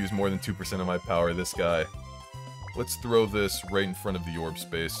 Making me use more than 2% of my power, this guy. Let's throw this right in front of the orb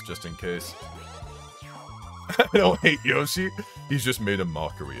space, just in case. I don't hate Yoshi. He's just made a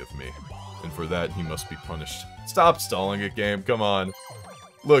mockery of me. And for that, he must be punished. Stop stalling it, game. Come on.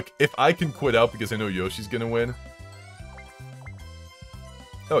 Look, if I can quit out because I know Yoshi's gonna win...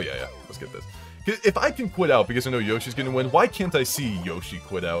 Oh, yeah. Let's get this. If I can quit out because I know Yoshi's gonna win, why can't I see Yoshi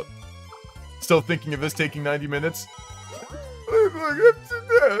quit out? Still thinking of this taking 90 minutes?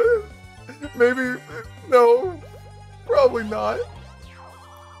 Maybe... No. Probably not.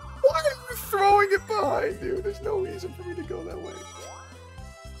 Why are you throwing it behind you? There's no reason for me to go that way.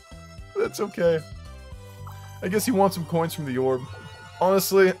 That's okay. I guess he wants some coins from the orb.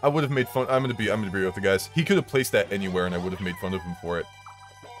 Honestly, I would have made fun. I'm gonna be real with the guys. He could have placed that anywhere, and I would have made fun of him for it.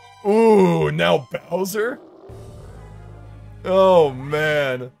 Ooh, now Bowser. Oh,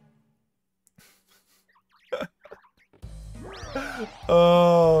 man.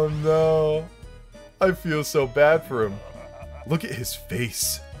 Oh, no. I feel so bad for him. Look at his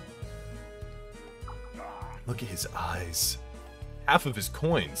face. Look at his eyes. Half of his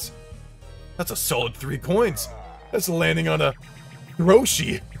coins. That's a solid 3 coins. That's landing on a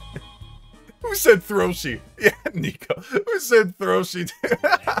Throshi. Who said Throshi? Yeah, Nico. Who said Throshi?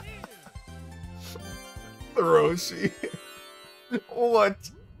 Throshi. What?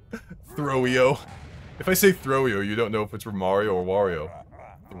 Throwio. If I say Throwio, you don't know if it's from Mario or Wario.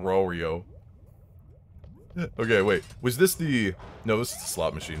 Throrio. Okay, wait. Was this the... No, this is the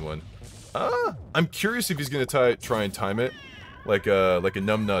slot machine one. I'm curious if he's gonna try and time it. Like a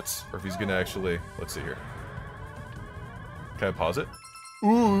numbnuts. Or if he's gonna actually... Let's see here. Can I pause it?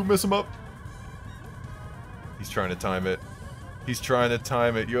 Ooh, mess him up. He's trying to time it. He's trying to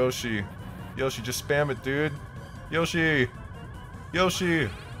time it. Yoshi. Yoshi, just spam it, dude. Yoshi. Yoshi.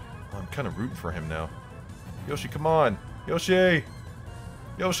 Oh, I'm kind of rooting for him now. Yoshi, come on. Yoshi.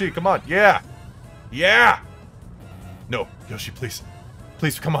 Yoshi, come on. Yeah. Yeah. No. Yoshi, please.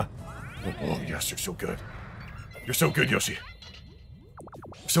 Please, come on. Oh, oh, yes, you're so good. You're so good, Yoshi.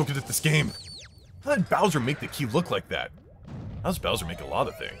 You're so good at this game. How did Bowser make the key look like that? How does Bowser make a lot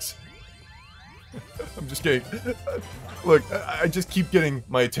of things? I'm just kidding. Look, I just keep getting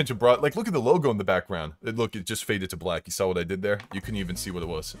my attention brought. Like, look at the logo in the background. Look, it just faded to black. You saw what I did there? You couldn't even see what it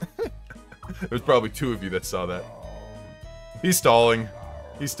was. There's probably 2 of you that saw that. He's stalling.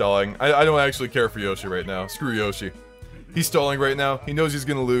 He's stalling. I don't actually care for Yoshi right now. Screw Yoshi. He's stalling right now. He knows he's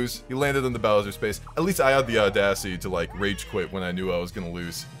gonna lose. He landed on the Bowser space. At least I had the audacity to, like, rage quit when I knew I was gonna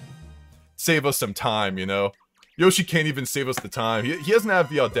lose. Save us some time, you know? Yoshi can't even save us the time. He doesn't have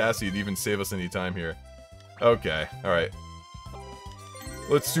the audacity to even save us any time here. Okay, alright.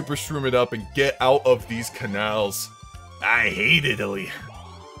 Let's super shroom it up and get out of these canals. I hate Italy.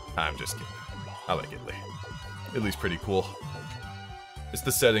 I'm just kidding. I like Italy. Italy's pretty cool. It's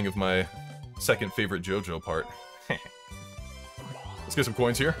the setting of my second favorite JoJo part. Let's get some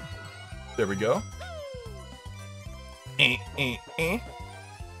coins here. There we go.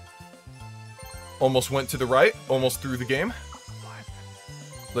 Almost went to the right. Almost through the game.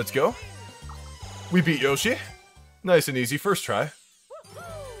 Let's go. We beat Yoshi. Nice and easy. First try.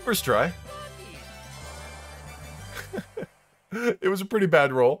 First try. It was a pretty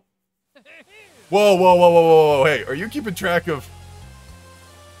bad roll. Whoa, whoa, whoa, whoa, whoa, whoa. Hey, are you keeping track of...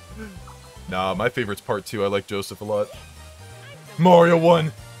 Nah, my favorite's part 2. I like Joseph a lot. Mario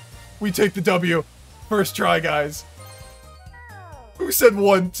won. We take the W. First try, guys. Who said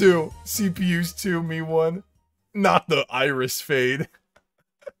 1, 2? CPU's 2, me 1. Not the iris fade.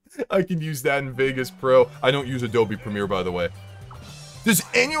 I can use that in Vegas Pro. I don't use Adobe Premiere, by the way. Does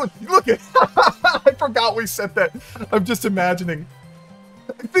anyone... Look at... I forgot we said that. I'm just imagining.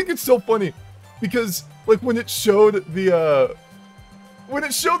 I think it's so funny. Because, like, when it showed the, when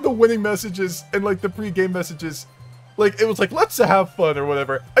it showed the winning messages and, like, the pre-game messages, like, it was like, let's have fun or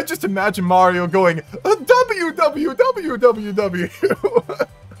whatever. I just imagine Mario going, W, W, W, W, W.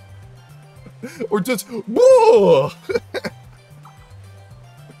 Or just, whoa!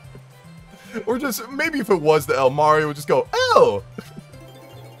 Or just, maybe if it was the L, Mario would just go, L!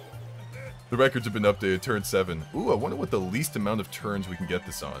 The records have been updated, turn 7. Ooh, I wonder what the least amount of turns we can get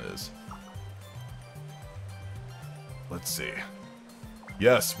this on is. Let's see.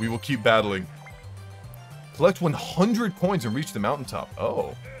 Yes, we will keep battling. Collect 100 coins and reach the mountaintop.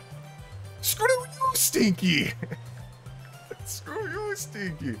 Oh. Screw you, Stinky! Screw you,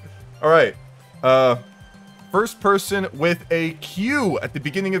 Stinky. Alright. First person with a Q at the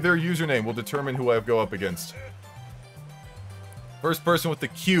beginning of their username will determine who I go up against. First person with the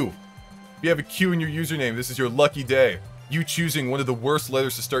Q. If you have a Q in your username, this is your lucky day. You choosing one of the worst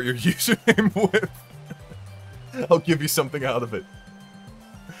letters to start your username with. I'll give you something out of it.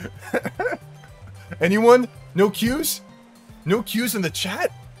 Anyone? No Qs? No Qs in the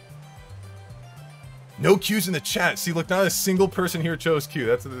chat? No Qs in the chat. See, look, not a single person here chose Q.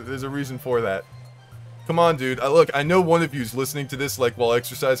 There's a reason for that. Come on, dude. Look, I know one of you's listening to this, like, while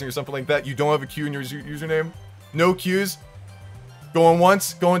exercising or something like that. You don't have a Q in your username? No Qs? Going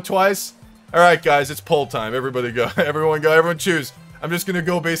once? Going twice? Alright, guys, it's poll time. Everybody go. Everyone go. Everyone choose. I'm just gonna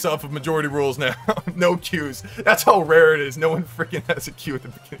go based off of majority rules now. No Qs. That's how rare it is. No one freaking has a Q at the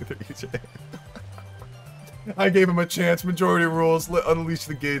beginning of their username. I gave him a chance. Majority rules. Unleash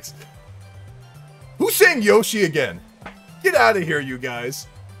the gates. Who's saying Yoshi again? Get out of here, you guys.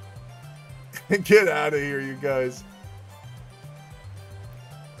 Get out of here, you guys.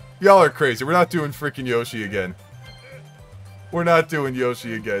 Y'all are crazy. We're not doing freaking Yoshi again. We're not doing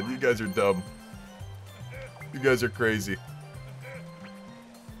Yoshi again. You guys are dumb. You guys are crazy.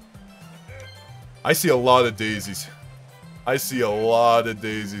 I see a lot of daisies. I see a lot of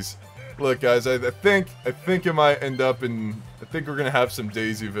daisies. Look, guys, I think it might end up in... I think we're gonna have some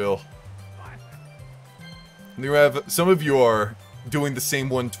Daisyville. And you have... Some of you are doing the same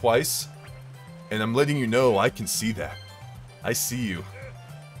one twice. And I'm letting you know I can see that. I see you.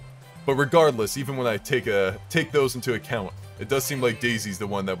 But regardless, even when I take those into account, it does seem like Daisy's the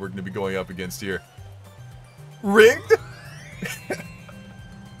one that we're gonna be going up against here. Rigged?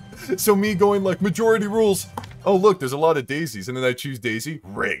 So me going like, majority rules. Oh look, there's a lot of daisies, and then I choose Daisy.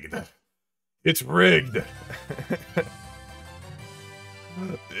 Rigged. It's rigged.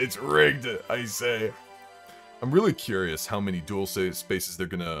 It's rigged, I say. I'm really curious how many dual spaces they're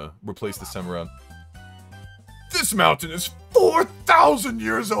gonna replace this time around. This mountain is 4,000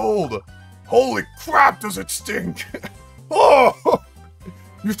 years old! Holy crap, does it stink! Oh!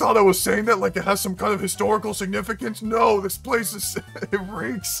 You thought I was saying that like it has some kind of historical significance? No, this place is... it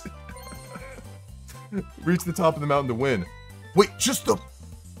reeks. Reach the top of the mountain to win. Wait, just the...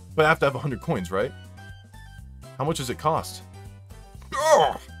 But I have to have 100 coins, right? How much does it cost?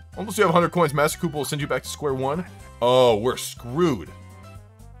 Ugh! Almost you have 100 coins, Master Koopa will send you back to square one. Oh, we're screwed.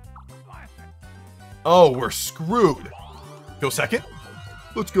 Oh, we're screwed. Go second?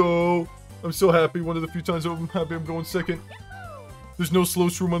 Let's go. I'm so happy. One of the few times I'm happy I'm going second. There's no slow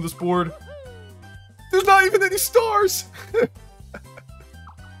shroom on this board. There's not even any stars.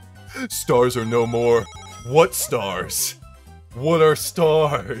 Stars are no more. What stars? What are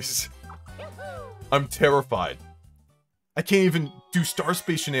stars? I'm terrified. I can't even do star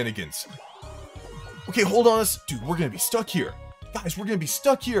space shenanigans. Okay, hold on. Dude, we're gonna be stuck here. Guys, we're gonna be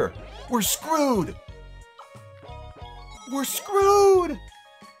stuck here. We're screwed. We're screwed.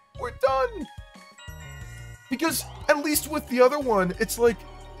 We're done. Because at least with the other one, it's like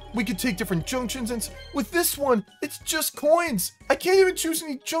we could take different junctions, and with this one, it's just coins. I can't even choose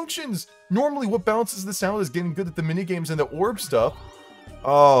any junctions. Normally, what balances this out is getting good at the minigames and the orb stuff.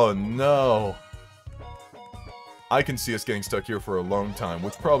 Oh, no. I can see us getting stuck here for a long time,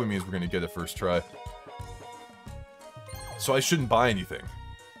 which probably means we're going to get it first try. So I shouldn't buy anything.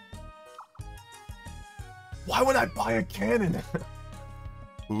 Why would I buy a cannon?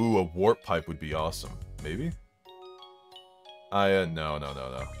 Ooh, a warp pipe would be awesome. Maybe?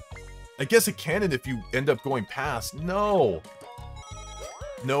 No. I guess a cannon if you end up going past. No!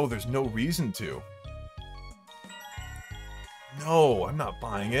 No, there's no reason to. No, I'm not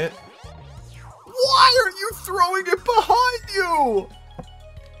buying it. Why are you throwing it behind you?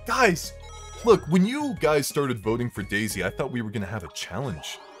 Guys, look, when you guys started voting for Daisy, I thought we were going to have a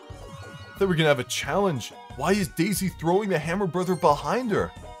challenge. I thought we were going to have a challenge. Why is Daisy throwing the Hammer Brother behind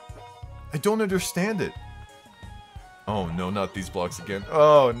her? I don't understand it. Oh no, not these blocks again.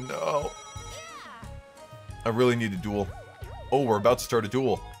 Oh no. I really need a duel. Oh, we're about to start a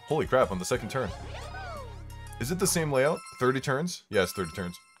duel. Holy crap, on the second turn. Is it the same layout? 30 turns? Yeah, it's 30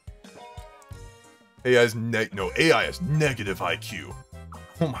 turns. AI is AI has negative IQ.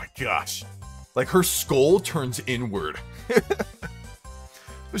 Oh my gosh. Like her skull turns inward.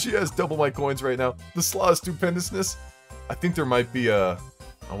 But she has double my coins right now. The Slaw Stupendousness. I think there might be a...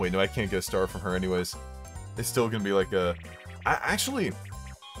 Oh wait, no, I can't get a star from her anyways. It's still gonna be like a... Actually...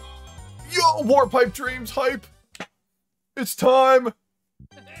 Yo, Warpipe Dreams hype! It's time!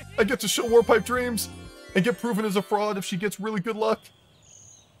 I get to show Warpipe Dreams and get proven as a fraud if she gets really good luck.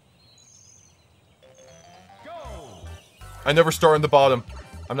 I never star in the bottom.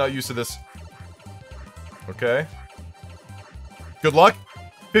 I'm not used to this. Okay. Good luck.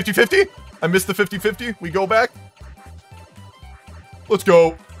 50-50? I missed the 50-50. We go back. Let's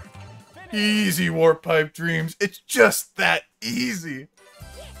go. Easy, Warpipe Dreams. It's just that easy.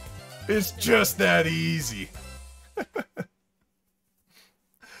 It's just that easy.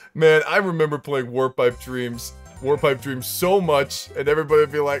 Man, I remember playing Warpipe Dreams so much, and everybody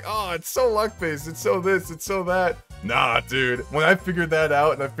would be like, oh, it's so luck-based, it's so this, it's so that. Nah, dude. When I figured that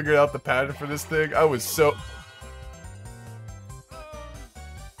out, and I figured out the pattern for this thing, I was so...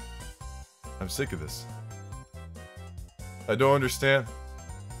 I'm sick of this. I don't understand.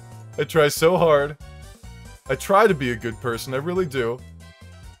 I try so hard. I try to be a good person, I really do.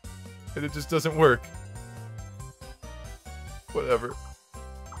 And it just doesn't work. Whatever.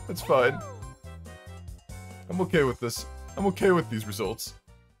 It's fine. I'm okay with this. I'm okay with these results.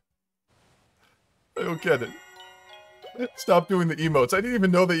 I don't get it. Stop doing the emotes. I didn't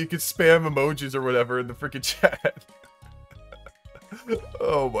even know that you could spam emojis or whatever in the freaking chat.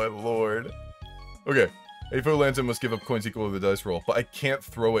 Oh my lord. Okay. If it lands, I must give up coins equal to the dice roll. But I can't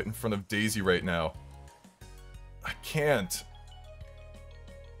throw it in front of Daisy right now. I can't.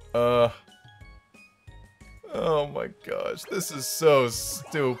 Oh my gosh. This is so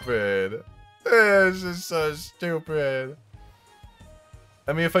stupid. This is so stupid.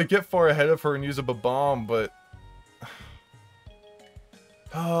 I mean, if I get far ahead of her and use up a bomb, but...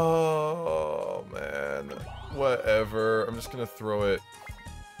 Oh, man. Whatever. I'm just gonna throw it.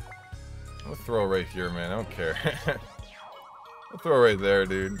 I'm gonna throw it right here, man. I don't care. I'll throw it right there,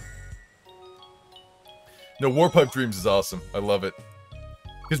 dude. No, Warpipe Dreams is awesome. I love it.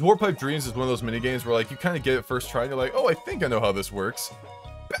 Because Warpipe Dreams is one of those minigames where, like, you kind of get it first try and you're like, oh, I think I know how this works.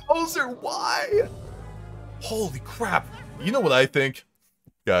 Bowser, why? Holy crap. You know what I think?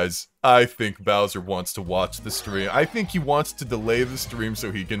 Guys, I think Bowser wants to watch the stream. I think he wants to delay the stream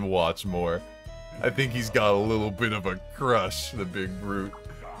so he can watch more. I think he's got a little bit of a crush, the big brute.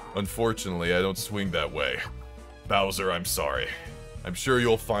 Unfortunately, I don't swing that way. Bowser, I'm sorry. I'm sure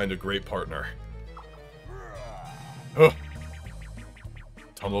you'll find a great partner. Huh.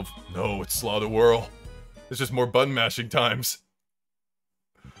 Tunnel of... No, it's Slaughter Whirl. It's just more button mashing times.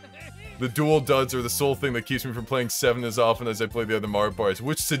 The dual duds are the sole thing that keeps me from playing 7 as often as I play the other Mario parties.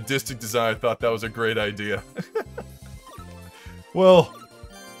 Which sadistic designer thought that was a great idea? Well,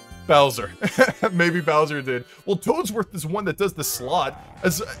 Bowser. Maybe Bowser did. Well, Toadsworth is one that does the slot.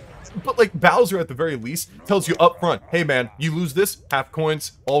 But, like, Bowser, at the very least, tells you up front, hey, man, you lose this, half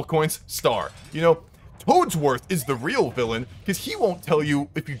coins, all coins, star. You know, Toadsworth is the real villain, because he won't tell you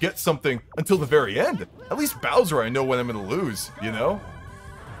if you get something until the very end. At least Bowser, I know when I'm gonna lose, you know?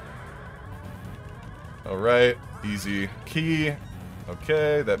 Alright, easy key.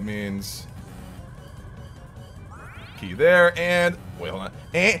 Okay, that means... Key there, and... Wait, hold on.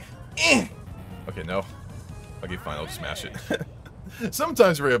 Okay, no. Okay, fine, I'll just smash it.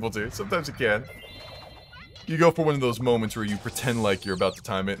 Sometimes we're able to, sometimes you can. You go for one of those moments where you pretend like you're about to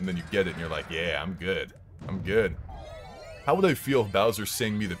time it, and then you get it, and you're like, yeah, I'm good. I'm good. How would I feel if Bowser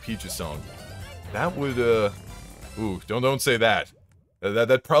sang me the Peaches song? That would, Ooh, don't say that.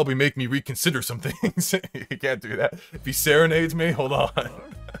 That'd probably make me reconsider some things. You can't do that. If he serenades me, hold on.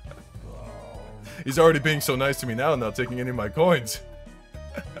 He's already being so nice to me now, not taking any of my coins.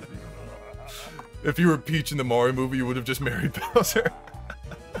 If you were Peach in the Mario movie, you would have just married Bowser.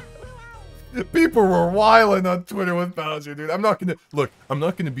 People were wilding on Twitter with Bowser, dude. I'm not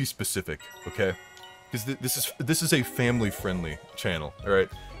gonna be specific, okay? Because this is a family-friendly channel, alright?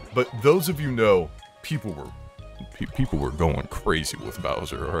 But those of you know, people were going crazy with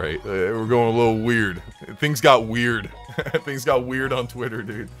Bowser, alright? They were going a little weird. Things got weird. Things got weird on Twitter,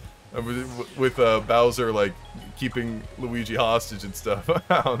 dude. With Bowser, like, keeping Luigi hostage and stuff.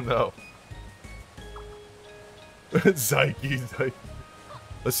 I don't know. Psyche.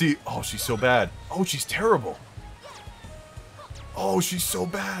 Let's see. Oh, she's so bad. Oh, she's terrible. Oh, she's so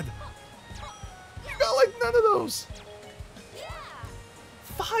bad. You got, like, none of those.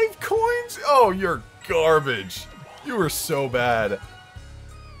 5 coins? Oh, you're garbage. You were so bad.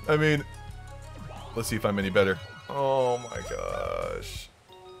 I mean, let's see if I'm any better. Oh my gosh.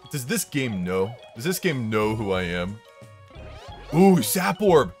 Does this game know? Does this game know who I am? Ooh, Sap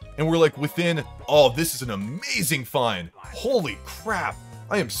Orb! And we're like within... Oh, this is an amazing find! Holy crap!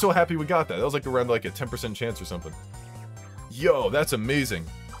 I am so happy we got that. That was like around like a 10% chance or something. Yo, that's amazing.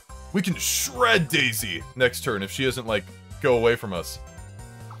 We can shred Daisy next turn if she doesn't like go away from us.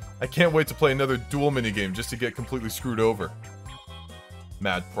 I can't wait to play another duel minigame just to get completely screwed over.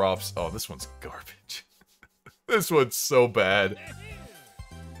 Mad props. Oh, this one's garbage. This one's so bad.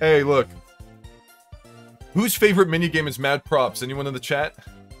 Hey, look. Whose favorite minigame is Mad Props? Anyone in the chat?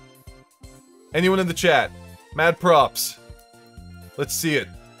 Anyone in the chat? Mad Props. Let's see it.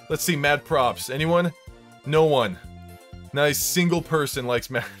 Let's see Mad Props. Anyone? No one. Nice single person likes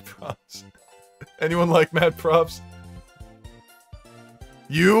Mad Props. Anyone like Mad Props?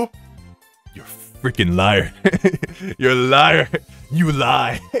 You? You're a freaking liar. You're a liar. You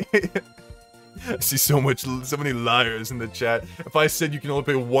lie. I see so many liars in the chat. If I said you can only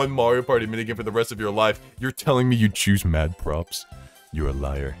play one Mario Party minigame for the rest of your life, you're telling me you choose Mad Props. You're a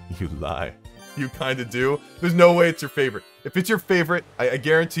liar. You lie. You kinda do. There's no way it's your favorite. If it's your favorite, I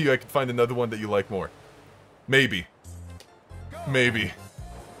guarantee you I can find another one that you like more. Maybe. Maybe.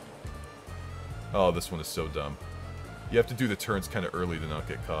 Oh, this one is so dumb. You have to do the turns kind of early to not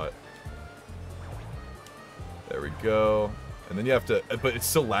get caught. There we go. And then you have to... But it's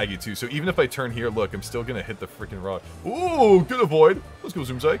still laggy, too. So even if I turn here, look, I'm still gonna hit the freaking rock. Ooh, good avoid. Let's go,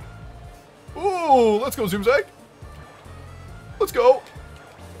 Zoomzyke. Ooh, let's go, Zoomzyke. Let's go.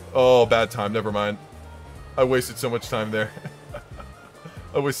 Oh, bad time. Never mind. I wasted so much time there.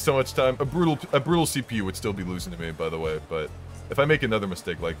 I wasted so much time. A brutal CPU would still be losing to me, by the way. But if I make another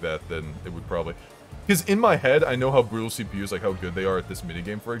mistake like that, then it would probably... Because in my head, I know how brutal CPUs, like how good they are at this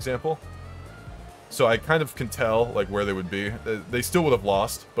minigame, for example. So I kind of can tell, like, where they would be. They still would have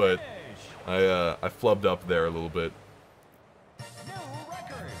lost, but I flubbed up there a little bit.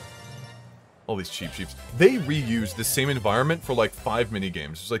 All these Cheep Cheeps. They reuse the same environment for like 5 mini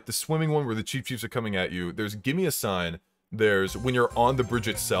games. There's like the swimming one where the Cheep Cheeps are coming at you. There's Give Me a Sign. There's when you're on the bridge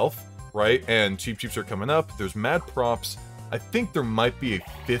itself, right? And Cheep Cheeps are coming up. There's Mad Props. I think there might be a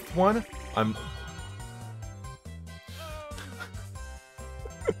 5th one. I'm...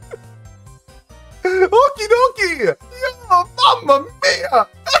 Okie dokie! Yo, mamma mia!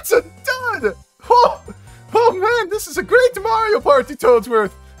 That's a dud! Oh man, this is a great Mario Party,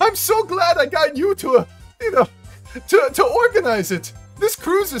 Toadsworth! I'm so glad I got you to, to organize it! This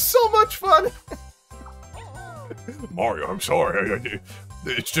cruise is so much fun! Mario, I'm sorry.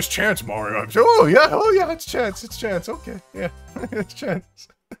 It's just chance, Mario. Oh yeah, it's chance. Okay, yeah, it's chance.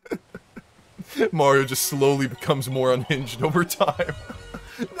 Mario just slowly becomes more unhinged over time.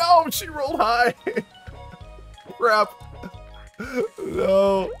 No, she rolled high. Crap.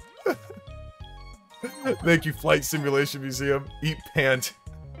 No. Thank you, Flight Simulation Museum. Eat pant.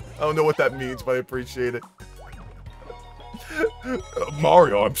 I don't know what that means, but I appreciate it.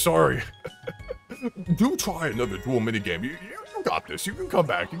 Mario, I'm sorry. Do try another dual minigame. You got this. You can come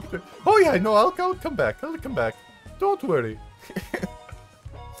back. Oh yeah, no, I'll come back. I'll come back. Don't worry.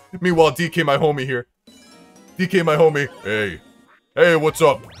 Meanwhile, DK, my homie here. DK, my homie. Hey, what's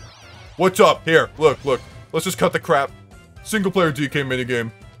up? What's up? Here, look. Let's just cut the crap. Single player DK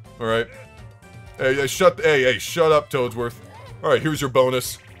minigame. All right. Hey, shut up, Toadsworth. All right, here's your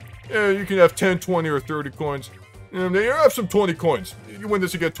bonus. Yeah, you can have 10, 20, or 30 coins. And you have some 20 coins. You win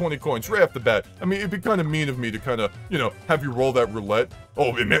this, you get 20 coins right off the bat. I mean, it'd be kind of mean of me to kind of, have you roll that roulette.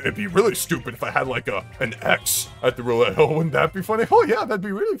 Oh, it'd be really stupid if I had, like, an X at the roulette. Oh, wouldn't that be funny? Oh, yeah, that'd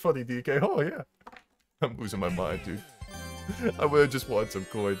be really funny, DK. Oh, yeah. I'm losing my mind, dude. I would have just wanted some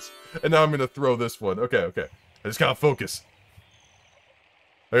coins. And now I'm gonna throw this one. Okay. I just gotta focus.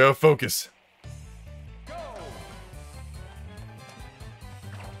 I gotta focus.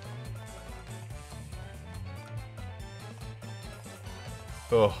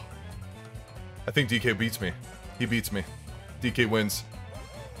 Oh. I think DK beats me. He beats me. DK wins.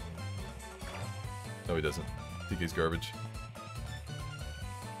 No, he doesn't. DK's garbage.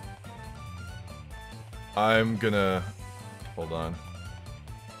 I'm gonna... Hold on.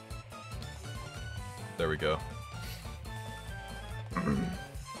 There we go.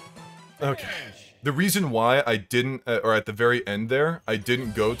 Okay. The reason why I didn't, or at the very end there, I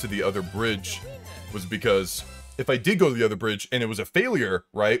didn't go to the other bridge was because... If I did go to the other bridge and it was a failure,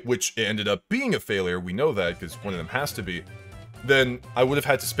 right, which it ended up being a failure, we know that because one of them has to be, then I would have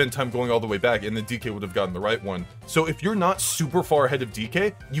had to spend time going all the way back and then DK would have gotten the right one. So if you're not super far ahead of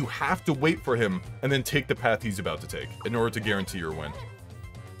DK, you have to wait for him and then take the path he's about to take in order to guarantee your win.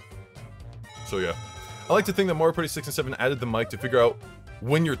 So yeah. I like to think that Mario Party 6 and 7 added the mic to figure out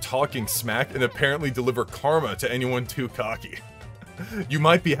when you're talking smack and apparently deliver karma to anyone too cocky. You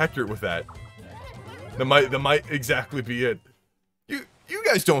might be accurate with that. That might exactly be it. You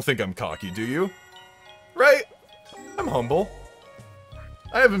guys don't think I'm cocky, do you? Right? I'm humble.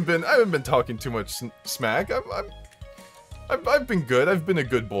 I haven't been talking too much smack. I've been good. I've been a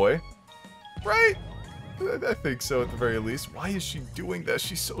good boy. Right? I think so at the very least. Why is she doing that?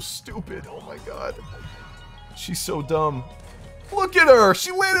 She's so stupid. Oh my god. She's so dumb. Look at her!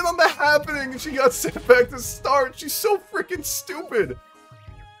 She landed on the happening and she got sent back to start. She's so freaking stupid.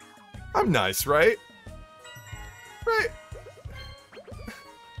 I'm nice, right? Right.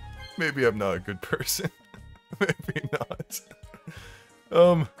 Maybe I'm not a good person. Maybe not.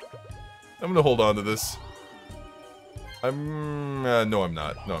 I'm gonna hold on to this. No, I'm not. No, I'm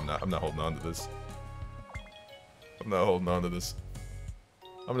not. I'm not holding on to this. I'm not holding on to this.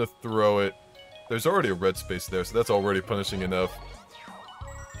 I'm gonna throw it. There's already a red space there, so that's already punishing enough.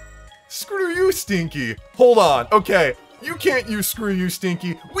 Screw you, Stinky! Hold on, okay. You can't use screw you,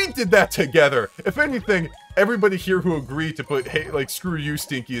 Stinky. We did that together. If anything, everybody here who agreed to put, hey, like, screw you,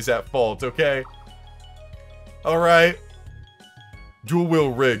 Stinky is at fault, okay? Alright. Dual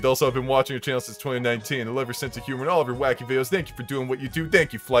Wheel Rigged. Also, I've been watching your channel since 2019. I love your sense of humor and all of your wacky videos. Thank you for doing what you do.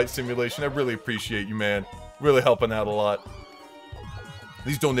 Thank you, Flight Simulation. I really appreciate you, man. Really helping out a lot.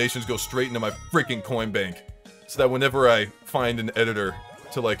 These donations go straight into my freaking coin bank. So that whenever I find an editor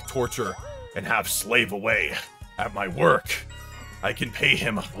to, like, torture and have slave away at my work, I can pay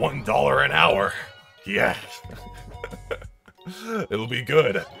him $1 an hour. Yeah. It'll be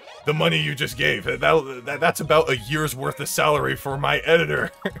good. The money you just gave, that's about a year's worth of salary for my editor.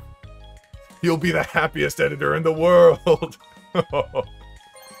 He'll be the happiest editor in the world.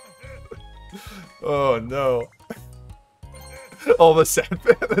 Oh no. Oh, the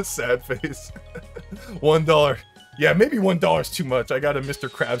sad face. $1. Yeah, maybe $1 is too much. I gotta Mr.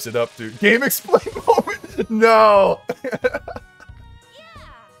 Krabs it up, dude. Game explain moment. No.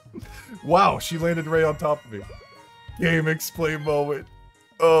 Wow, she landed right on top of me. Game explain moment.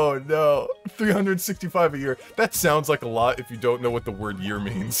 Oh no, 365 a year. That sounds like a lot if you don't know what the word year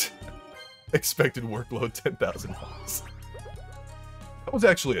means. Expected workload, 10,000 bucks. That was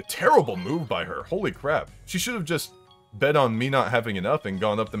actually a terrible move by her. Holy crap. She should have just bet on me not having enough and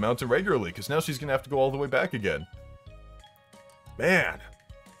gone up the mountain regularly, because now she's gonna have to go all the way back again. Man.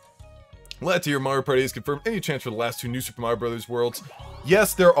 Glad to hear Mario Party is confirmed. Any chance for the last 2 New Super Mario Bros. Worlds?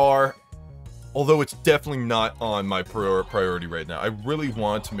 Yes, there are. Although it's definitely not on my priority right now. I really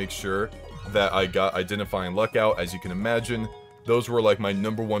want to make sure that I got Identifying Luck out. As you can imagine, those were like my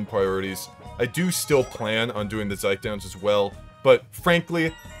 #1 priorities. I do still plan on doing the Zeitdowns as well, but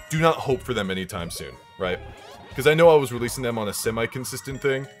frankly, do not hope for them anytime soon, right? Because I know I was releasing them on a semi-consistent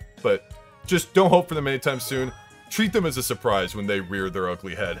thing, but just don't hope for them anytime soon. Treat them as a surprise when they rear their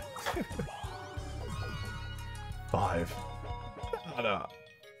ugly head. 5.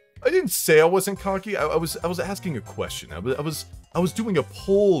 I didn't say I wasn't cocky. I was asking a question. I was doing a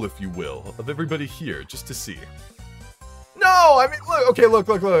poll, if you will, of everybody here just to see. No, I mean, look. Okay, look.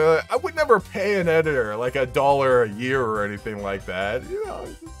 I would never pay an editor like $1 a year or anything like that. You know.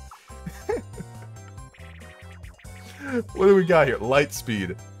 What do we got here? Light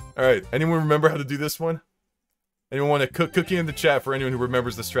speed. All right. Anyone remember how to do this one? Anyone want to cook cookie in the chat for anyone who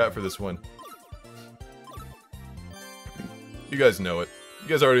remembers the strat for this one? You guys know it. You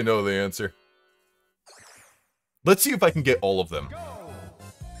guys already know the answer. Let's see if I can get all of them.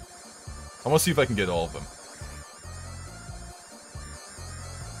 I want to see if I can get all of them.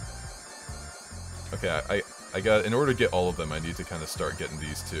 Okay, I got, in order to get all of them, I need to kind of start getting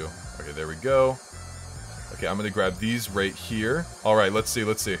these two. Okay, there we go. Okay, I'm gonna grab these right here. Alright, let's see.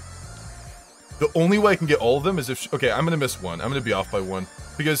 The only way I can get all of them is if okay, I'm gonna miss one. I'm gonna be off by one.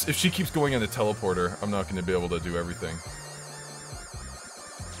 Because if she keeps going on the teleporter, I'm not gonna be able to do everything.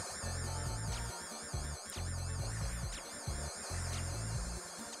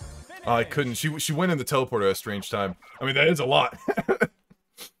 Oh, I couldn't. She went in the teleporter at a strange time. I mean, that is a lot.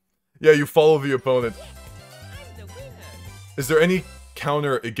 Yeah, you follow the opponent. Is there any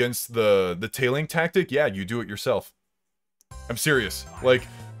counter against the tailing tactic? Yeah, you do it yourself. I'm serious. Like,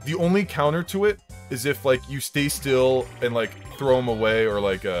 the only counter to it is if, like, you stay still and, like, throw them away or,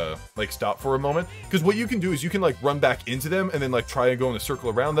 like stop for a moment. Because what you can do is you can, like, run back into them and then, like, try and go in a circle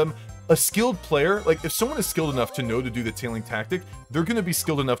around them. A skilled player, like, if someone is skilled enough to know to do the tailing tactic, they're going to be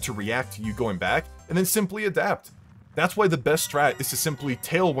skilled enough to react to you going back and then simply adapt. That's why the best strat is to simply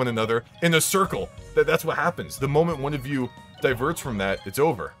tail one another in a circle. That's what happens. The moment one of you diverts from that, it's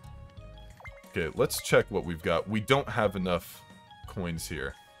over. Okay, let's check what we've got. We don't have enough coins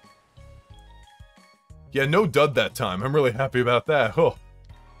here. Yeah, no dud that time. I'm really happy about that. Oh.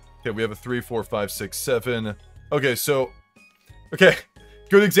 Okay, we have a 3, 4, 5, 6, 7. Okay, so... Okay,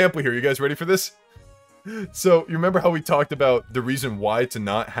 good example here. You guys ready for this? So, you remember how we talked about the reason why to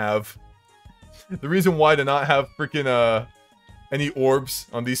not have... The reason why to not have freaking, any orbs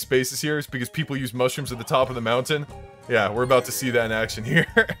on these spaces here is because people use mushrooms at the top of the mountain? Yeah, we're about to see that in action here.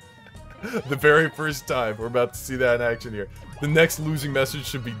 The very first time, we're about to see that in action here. The next losing message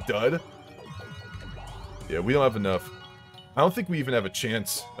should be dud. Yeah, we don't have enough. I don't think we even have a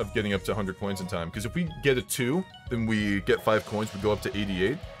chance of getting up to 100 coins in time, because if we get a 2, then we get 5 coins, we go up to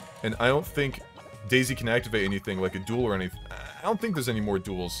 88. And I don't think Daisy can activate anything like a duel or anything. I don't think there's any more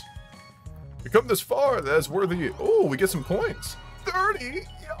duels. We come this far, that's worthy. Oh, we get some points. 30!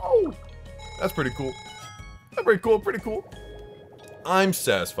 Yo! That's pretty cool. That's pretty cool. I'm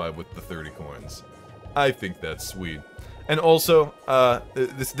satisfied with the 30 coins. I think that's sweet. And also,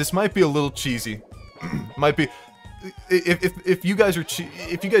 this might be a little cheesy. Might be. If you guys are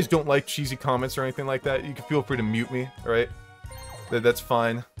if you guys don't like cheesy comments or anything like that, you can feel free to mute me. All right, that's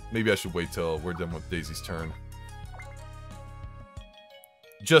fine. Maybe I should wait till we're done with Daisy's turn,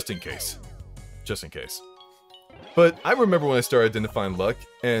 just in case. Just in case. But I remember when I started Identifying Luck,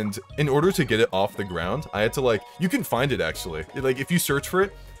 and in order to get it off the ground, I had to, like, you can find it actually. Like, if you search for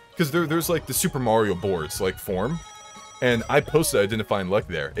it, because there's like the Super Mario boards, like, form, and I posted Identifying Luck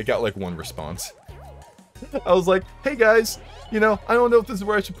there. It got like 1 response. I was like, hey guys, you know, I don't know if this is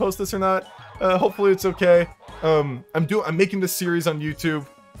where I should post this or not. Hopefully it's okay. I'm making this series on YouTube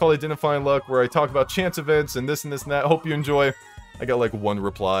called Identifying Luck, where I talk about chance events and this and this and that. Hope you enjoy. I got like 1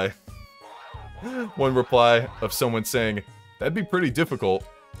 reply. 1 reply of someone saying, that'd be pretty difficult.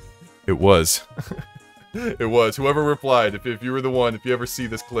 It was. It was. Whoever replied, if you were the one, if you ever see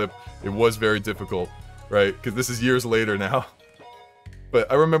this clip, it was very difficult, right? Because this is years later now.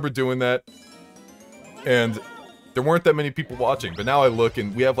 But I remember doing that, and there weren't that many people watching, but now I look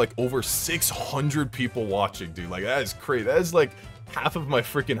and we have like over 600 people watching, dude. Like, that is crazy. That is like half of my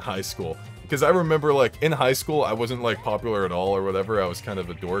freaking high school. Because I remember, like, in high school, I wasn't, like, popular at all or whatever. I was kind of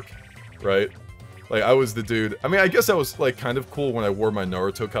a dork, right? Like, I was the dude. I mean, I guess I was, like, kind of cool when I wore my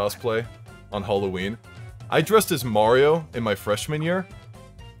Naruto cosplay on Halloween. I dressed as Mario in my freshman year,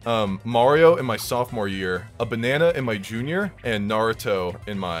 Mario in my sophomore year, a banana in my junior, and Naruto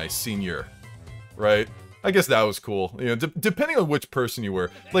in my senior, right? I guess that was cool. You know, depending on which person you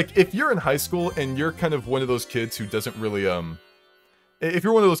were. Like, if you're in high school and you're kind of one of those kids who doesn't really, if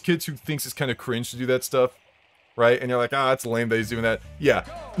you're one of those kids who thinks it's kind of cringe to do that stuff, right? And you're like, ah, it's lame that he's doing that. Yeah.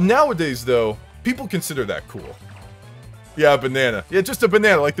 Nowadays, though, people consider that cool. Yeah, banana. Yeah, just a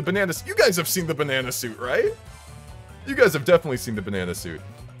banana, like the banana. You guys have seen the banana suit, right? You guys have definitely seen the banana suit.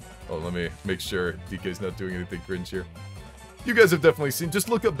 Oh, let me make sure DK's not doing anything cringe here. You guys have definitely seen. Just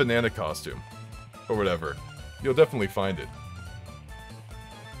look up banana costume or whatever. You'll definitely find it.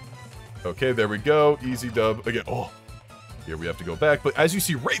 Okay, there we go. Easy dub again. Oh. Here we have to go back, but as you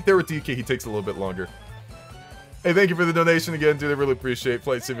see right there with DK, he takes a little bit longer. Hey, thank you for the donation again, dude. I really appreciate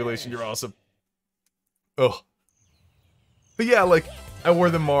Flight Simulation. You're awesome. Oh. But yeah, like, I wore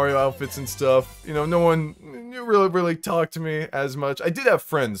the Mario outfits and stuff. You know, no one really talked to me as much. I did have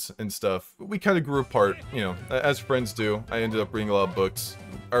friends and stuff. We kind of grew apart, you know, as friends do. I ended up reading a lot of books.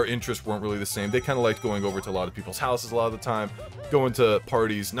 Our interests weren't really the same. They kind of liked going over to a lot of people's houses a lot of the time. Going to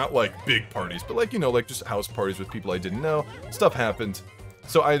parties, not like big parties, but like, you know, like just house parties with people I didn't know. Stuff happened.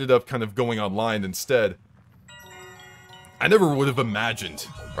 So I ended up kind of going online instead. I never would have imagined,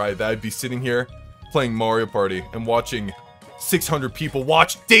 right, that I'd be sitting here playing Mario Party and watching 600 people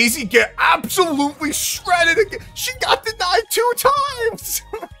watch Daisy get absolutely shredded again. She got denied 2 times!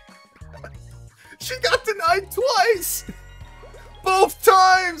 She got denied twice! Both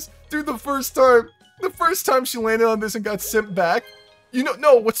times! Dude, the first time she landed on this and got sent back, you know,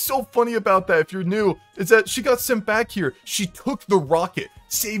 no, what's so funny about that, if you're new, is that she got sent back here. She took the rocket,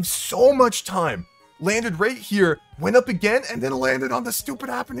 saved so much time, landed right here, went up again, and then landed on the stupid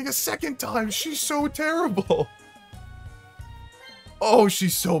happening a second time. She's so terrible. Oh,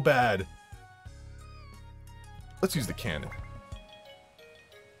 she's so bad. Let's use the cannon.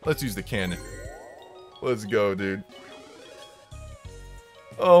 Let's use the cannon. Let's go, dude.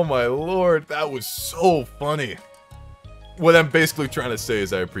 Oh my lord, that was so funny. What I'm basically trying to say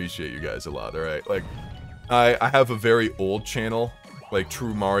is I appreciate you guys a lot, alright? Like, I have a very old channel, like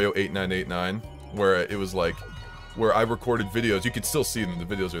True Mario 8989, where it was like, where I recorded videos. You can still see them, the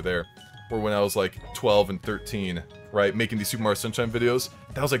videos are there. Where when I was like 12 and 13, right, making these Super Mario Sunshine videos,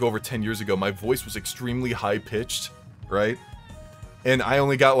 that was like over 10 years ago. My voice was extremely high-pitched, right? And I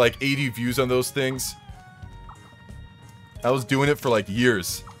only got like 80 views on those things. I was doing it for like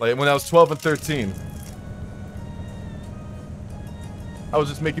years. Like when I was 12 and 13. I was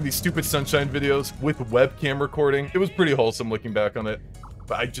just making these stupid Sunshine videos with webcam recording. It was pretty wholesome looking back on it.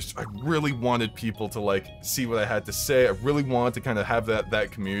 But I really wanted people to like see what I had to say. I really wanted to kind of have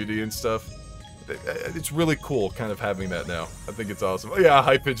that community and stuff. It's really cool kind of having that now. I think it's awesome. Oh yeah,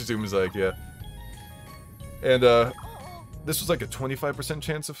 high pitch zoom is like, yeah. And this was like a 25%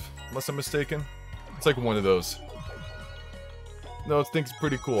 chance of, unless I'm mistaken. It's like one of those. No, I think it's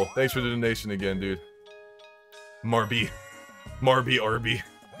pretty cool. Thanks for the donation again, dude. Marby, Arby.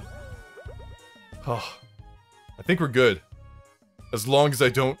 Oh, I think we're good. As long as I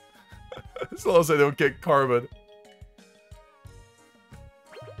don't... as long as I don't get karma.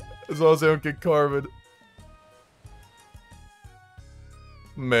 As long as I don't get karma.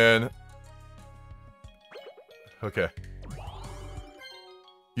 Man. Okay.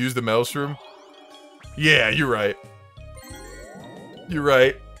 Use the maelstrom? Yeah, you're right. You're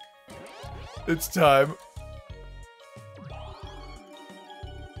right. It's time.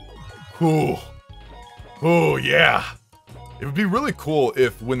 Ooh. Oh, yeah. It would be really cool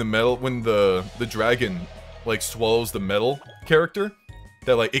if when the dragon, like, swallows the metal character,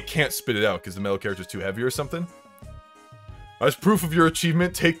 that, like, it can't spit it out because the metal character's too heavy or something. As proof of your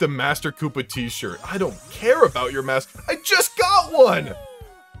achievement, take the Master Koopa t-shirt. I don't care about your master. I just got one!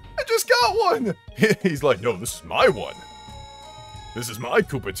 I just got one! He's like, no, this is my one. This is my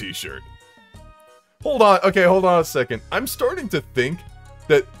Koopa t-shirt. Hold on, okay, hold on a second. I'm starting to think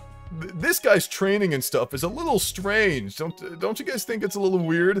that this guy's training and stuff is a little strange. Don't you guys think it's a little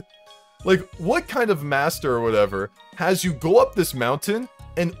weird? Like, what kind of master or whatever has you go up this mountain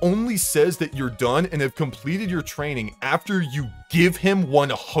and only says that you're done and have completed your training after you give him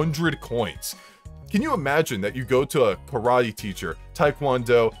 100 coins? Can you imagine that you go to a karate teacher,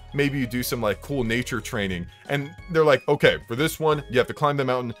 taekwondo, maybe you do some like cool nature training, and they're like, okay, for this one, you have to climb the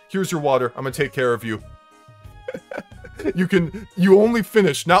mountain, here's your water, I'm gonna take care of you. You only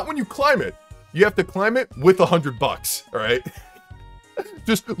finish, not when you climb it. You have to climb it with $100, all right?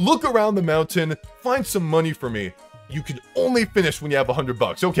 Just look around the mountain, find some money for me. You can only finish when you have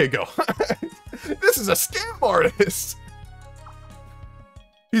 $100. Okay, go. This is a scam artist.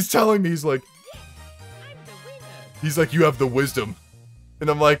 He's telling me, he's like, you have the wisdom. And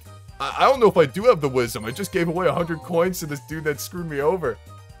I'm like, I don't know if I do have the wisdom. I just gave away 100 coins to this dude that screwed me over.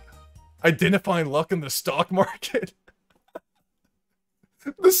 Identifying luck in the stock market.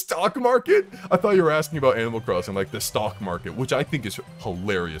 The stock market? I thought you were asking about Animal Crossing, like the stock market, which I think is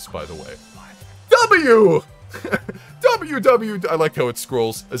hilarious, by the way. W! W. I like how it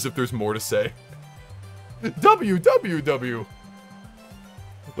scrolls as if there's more to say. W.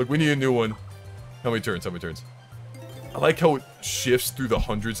 Look, we need a new one. How many turns? I like how it shifts through the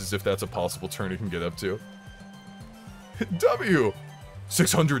hundreds as if that's a possible turn it can get up to. W.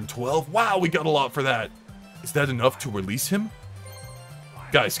 612? Wow, we got a lot for that. Is that enough to release him?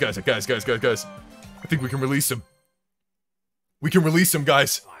 Guys. I think we can release him. We can release him,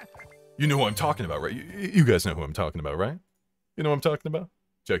 guys. You know who I'm talking about, right? You guys know who I'm talking about, right? You know what I'm talking about?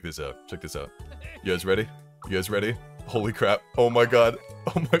 Check this out. You guys ready? Holy crap. Oh my god.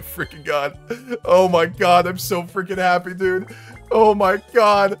 Oh my freaking god. Oh my god, I'm so freaking happy, dude. Oh my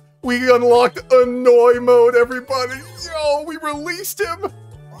god. We unlocked Annoy mode, everybody. Yo, we released him.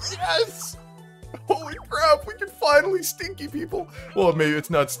 Yes. Holy crap, we can finally stinky people. Well, maybe it's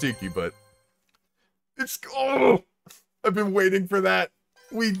not stinky, but it's, oh, I've been waiting for that.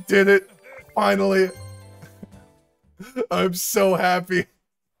 We did it, finally. I'm so happy.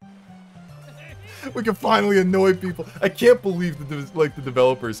 We can finally annoy people. I can't believe that the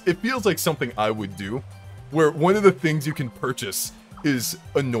developers, it feels like something I would do, where one of the things you can purchase is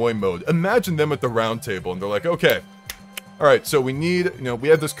annoy mode. Imagine them at the round table and they're like, okay, all right, so we need, we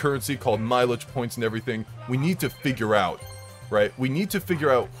have this currency called mileage points and everything. We need to figure out, right? We need to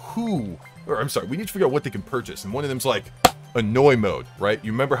figure out we need to figure out what they can purchase. And one of them's like, annoy mode, right?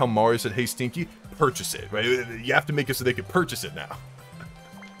 You remember how Mario said, hey, Stinky, purchase it, right? You have to make it so they can purchase it now.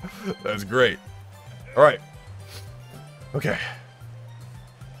 That's great. All right. Okay.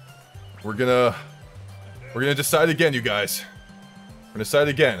 We're gonna decide again, you guys. We're gonna decide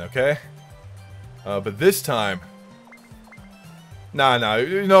again, okay? But this time... Nah,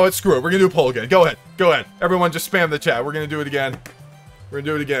 you know what? Screw it. We're gonna do a poll again. Go ahead. Everyone just spam the chat. We're gonna do it again.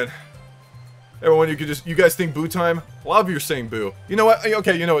 Everyone, you guys think boo time? A lot of you are saying boo. You know what?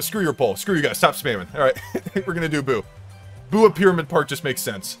 Okay, you know what? Screw your poll. Screw you guys. Stop spamming. All right. We're gonna do boo. Boo at Pyramid Park just makes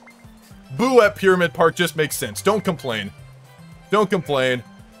sense. Boo at Pyramid Park just makes sense. Don't complain.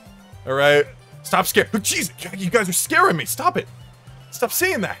 All right. Stop scaring. Oh, jeez, you guys are scaring me. Stop it. Stop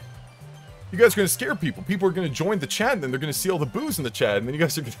saying that. You guys are gonna scare people. People are gonna join the chat, and then they're gonna see all the boos in the chat, and then you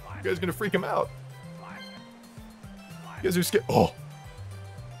guys are gonna freak them out. You guys are scared. Oh.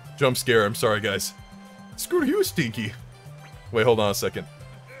 Jump scare. I'm sorry, guys. Screw you, Stinky. Wait, hold on a second.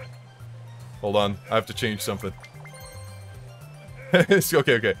 Hold on. I have to change something.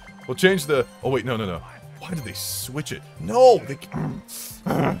 Okay. We'll change the... Oh, wait. No. Why did they switch it? No! They...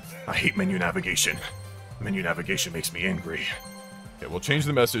 I hate menu navigation. Menu navigation makes me angry. Okay, we'll change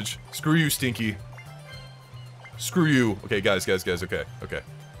the message. Screw you, Stinky. Screw you. Okay, guys. Okay.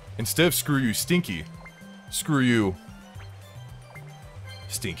 Instead of screw you, Stinky, screw you...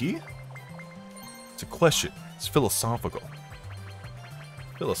 Stinky? It's a question. It's philosophical.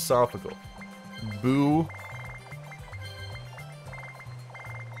 Boo.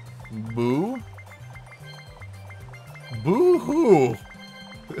 Boo? Boo-hoo!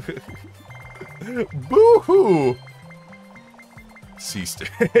 Boo-hoo!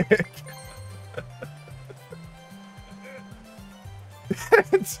 C-stick.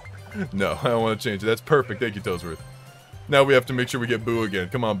 No, I don't want to change it. That's perfect. Thank you, Toesworth. Now we have to make sure we get Boo again.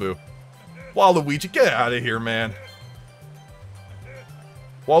 Come on, Boo. Waluigi, get out of here, man.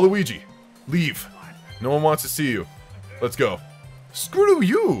 Waluigi, leave. No one wants to see you. Let's go. Screw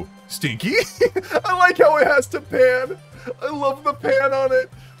you, Stinky. I like how it has to pan. I love the pan on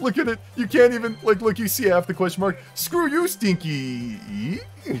it. Look at it. You can't even, look, you see half the question mark. Screw you, Stinky.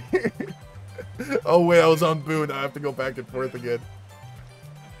 Oh, wait, I was on Boo. Now I have to go back and forth again.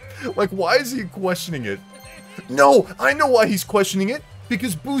 Like, why is he questioning it? No, I know why he's questioning it.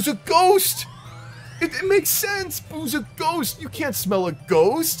 Because Boo's a ghost. It makes sense. Boo's a ghost. You can't smell a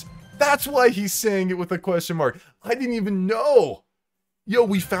ghost. That's why he's saying it with a question mark. I didn't even know. Yo,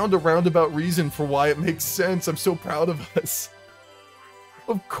 we found a roundabout reason for why it makes sense. I'm so proud of us.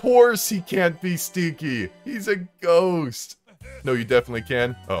 Of course he can't be Stinky. He's a ghost. No, you definitely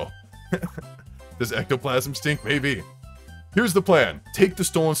can. Oh. Does ectoplasm stink? Maybe. Here's the plan. Take the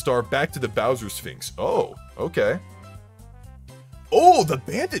stolen star back to the Bowser Sphinx. Oh, okay. Oh, the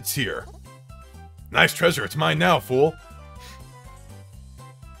bandit's here. Nice treasure. It's mine now, fool.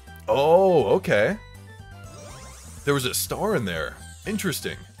 Oh, okay. There was a star in there.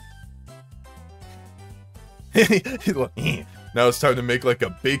 Interesting. Now it's time to make like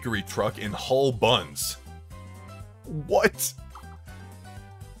a bakery truck and haul buns. What?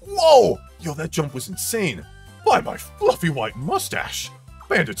 Whoa! Yo, that jump was insane. By my fluffy white mustache.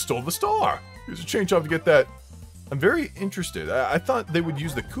 Bandit stole the star. Here's a chain chomp to get that. I'm very interested. I thought they would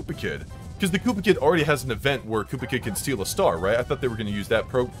use the Koopa Kid. Because the Koopa Kid already has an event where Koopa Kid can steal a star, right? I thought they were going to use that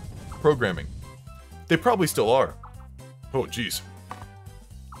programming. They probably still are. Oh, jeez.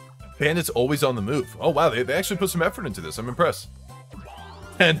 Bandit's always on the move. Oh, wow. They actually put some effort into this. I'm impressed.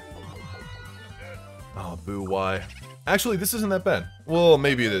 And... oh, boo, why? Actually, this isn't that bad. Well,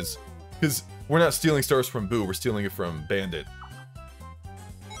 maybe it is. Because we're not stealing stars from Boo. We're stealing it from Bandit.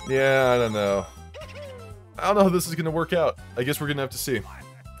 Yeah, I don't know. I don't know how this is going to work out. I guess we're going to have to see.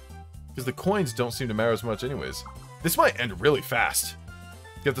 Because the coins don't seem to matter as much anyways. This might end really fast.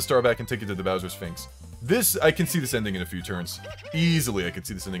 Get the star back and take it to the Bowser Sphinx. This, I can see this ending in a few turns. Easily, I can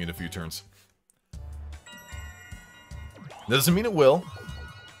see this ending in a few turns. That doesn't mean it will.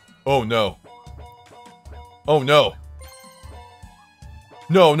 Oh, no. Oh, no.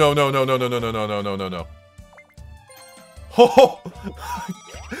 No, no, no, no, no, no, no, no, no, no, no, no, no. Oh!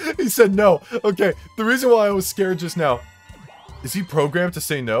 He said no. Okay, the reason why I was scared just now... is he programmed to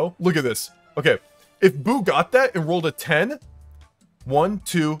say no? Look at this. Okay, if Boo got that and rolled a 10... 1,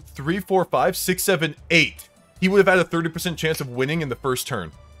 2, 3, 4, 5, 6, 7, 8. He would have had a 30% chance of winning in the first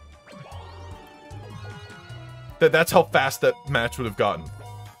turn. That's how fast that match would have gotten.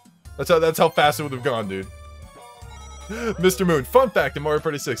 That's how fast it would have gone, dude. Mr. Moon, fun fact in Mario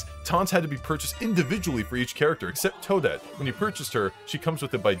Party 6, taunts had to be purchased individually for each character, except Toadette. When you purchased her, she comes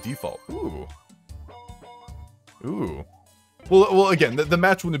with it by default. Ooh. Ooh. Well, again, the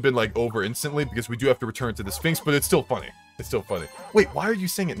match wouldn't have been, like, over instantly, because we do have to return to the Sphinx, but it's still funny. It's still funny. Wait, why are you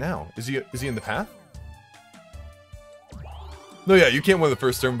saying it now? Is he in the path? No, yeah, you can't win the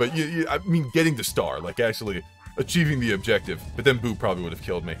first turn, but I mean, getting the star, like, actually achieving the objective. But then Boo probably would have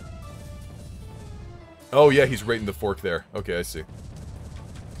killed me. Oh, yeah, he's right in the fork there. Okay, I see.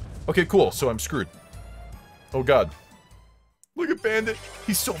 Okay, cool, so I'm screwed. Oh, God. Look at Bandit.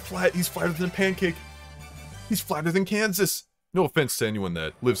 He's so flat. He's flatter than a pancake. He's flatter than Kansas. No offense to anyone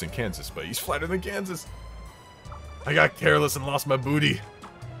that lives in Kansas, but he's flatter than Kansas. I got careless and lost my booty.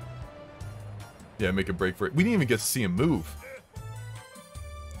 Yeah, make a break for it. We didn't even get to see him move.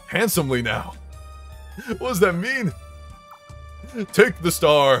 Handsomely now. What does that mean? Take the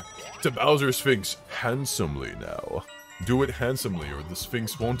star to Bowser Sphinx. Handsomely now. Do it handsomely or the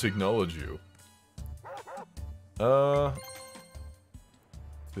Sphinx won't acknowledge you. 2,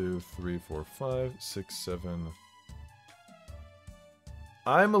 3, 4, 5, 6, 7...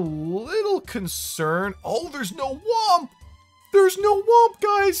 I'm a little concerned. Oh, there's no Womp! There's no Womp,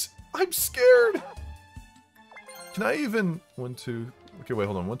 guys! I'm scared! Can I even... 1, 2... Okay, wait,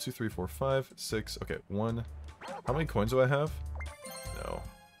 hold on. 1, 2, 3, 4, 5, 6... Okay, 1... How many coins do I have? No.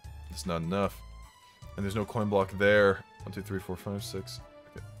 It's not enough. And there's no coin block there. 1, 2, 3, 4, 5, 6...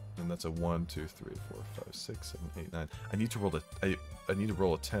 Okay, and that's a 1, 2, 3, 4, 5, 6, 7, 8, 9... I need to roll a... I need to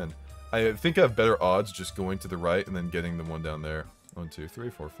roll a 10. I think I have better odds just going to the right and then getting the one down there. 1, 2, 3,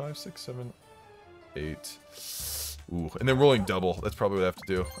 4, 5, 6, 7, 8. Ooh, and then rolling double. That's probably what I have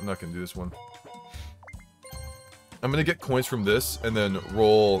to do. I'm not going to do this one. I'm going to get coins from this and then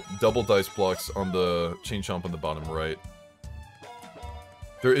roll double dice blocks on the chain chomp on the bottom right.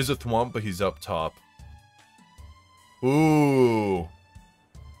 There is a thwomp, but he's up top. Ooh.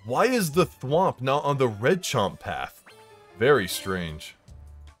 Why is the thwomp not on the red chomp path? Very strange.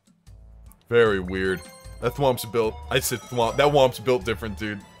 Very weird. That thwomp's built. I said thwomp. That womp's built different,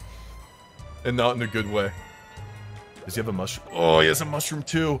 dude. And not in a good way. Does he have a mushroom? Oh, he has a mushroom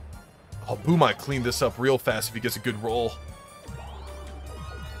too. Oh, Boo might clean this up real fast if he gets a good roll.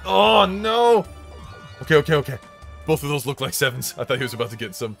 Oh, no. Okay, okay, okay. Both of those look like 7s. I thought he was about to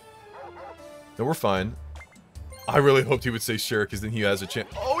get some. No, we're fine. I really hoped he would say sure, because then he has a chance.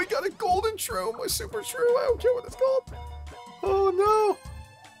 Oh, he got a golden shroom. My super shroom. I don't care what it's called. Oh, no.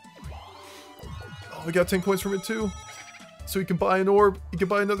 Oh, we got 10 coins from it too. So he can buy an orb. He can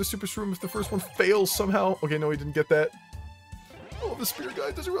buy another super shroom if the first one fails somehow. Okay, no, he didn't get that. Oh, the spear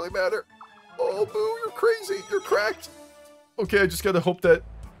guy doesn't really matter. Oh, Boo, you're crazy. You're cracked. Okay, I just gotta hope that...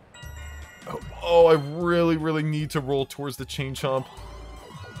 Oh, I really, really need to roll towards the chain chomp.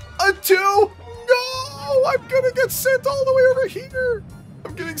 A 2? No! I'm gonna get sent all the way over here.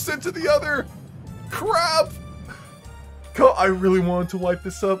 I'm getting sent to the other. Crap. I really wanted to wipe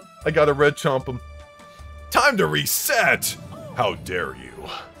this up. I gotta red chomp him. Time to reset! How dare you?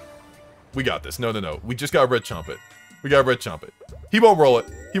 We got this. No, no, no. We just gotta red chomp it. We gotta red chomp it. He won't roll it.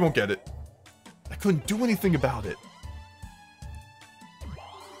 He won't get it. I couldn't do anything about it.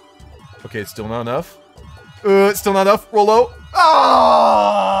 Okay, it's still not enough. It's still not enough. Roll low. Ah,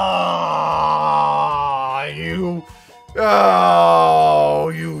 you. Oh,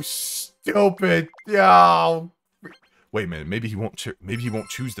 you stupid. Oh. Wait a minute. Maybe he won't. Maybe he won't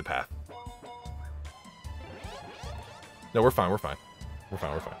choose the path. No, we're fine. We're fine. We're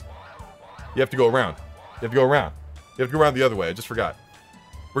fine. We're fine. You have to go around. You have to go around. You have to go around the other way. I just forgot.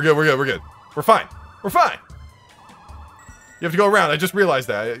 We're good. We're good. We're good. We're fine. We're fine. You have to go around. I just realized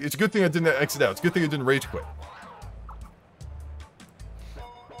that. It's a good thing I didn't exit out. It's a good thing I didn't rage quit.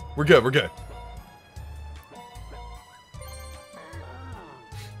 We're good. We're good.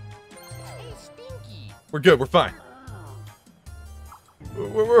 We're good. We're fine.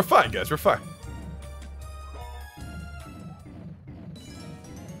 We're fine, guys. We're fine.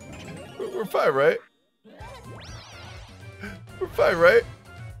 We're fine, right? We're fine, right?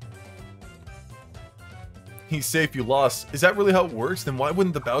 He's safe, you lost. Is that really how it works? Then why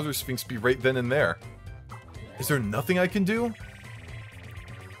wouldn't the Bowser Sphinx be right then and there? Is there nothing I can do?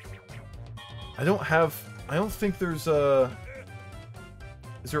 I don't think there's a...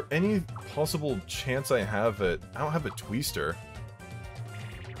 Is there any possible chance I have it? I don't have a Twister.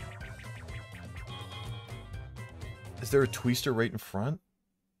 Is there a Twister right in front?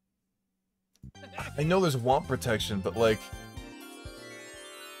 I know there's Womp protection, but like...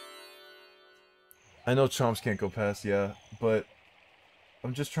 I know Chomps can't go past, yeah, but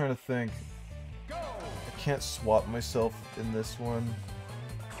I'm just trying to think. I can't swap myself in this one.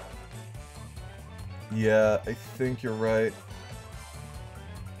 Yeah, I think you're right.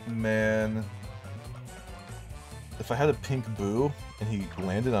 Man. If I had a pink Boo and he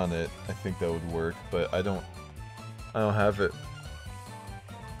landed on it, I think that would work, but I don't have it.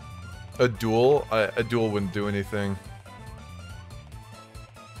 A duel? A duel wouldn't do anything.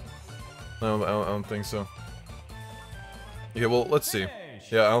 No, I don't think so. Okay, well, let's see.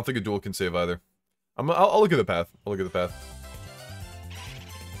 Yeah, I don't think a duel can save either. I'll look at the path. I'll look at the path.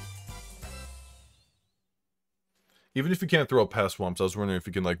 Even if you can't throw up past swamps, I was wondering if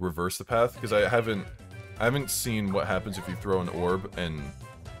you can like reverse the path, because I haven't seen what happens if you throw an orb, and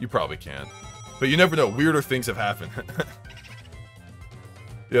you probably can't. But you never know. Weirder things have happened.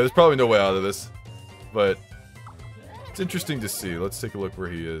 Yeah, there's probably no way out of this, but it's interesting to see. Let's take a look where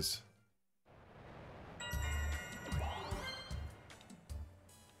he is.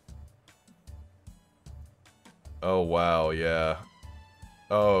 Oh wow, yeah.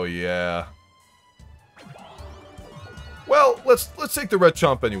 Oh yeah. Well, let's take the red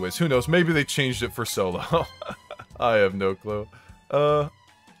chomp anyways. Who knows? Maybe they changed it for solo. I have no clue.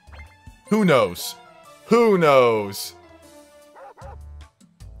 Who knows? Who knows?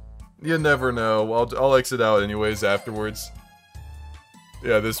 You never know. I'll exit out anyways afterwards.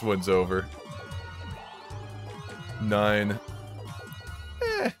 Yeah, this one's over. 9.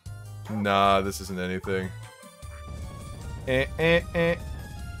 Nah, this isn't anything.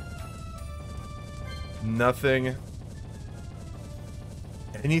 Nothing.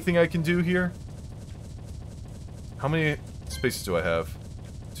 Anything I can do here? How many spaces do I have?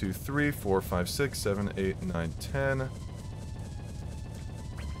 2, 3, 4, 5, 6, 7, 8, 9, 10.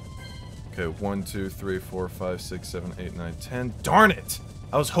 Okay, 1, 2, 3, 4, 5, 6, 7, 8, 9, 10. Darn it!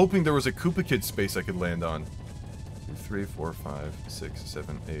 I was hoping there was a Koopa Kid space I could land on. 2, 3, 4, 5, 6,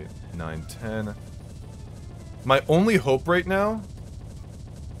 7, 8, 9, 10. My only hope right now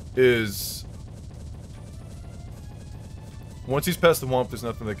is... once he's past the Womp, there's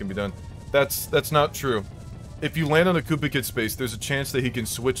nothing that can be done. That's not true. If you land on a Koopa Kid space, there's a chance that he can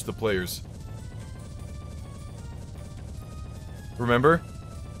switch the players. Remember?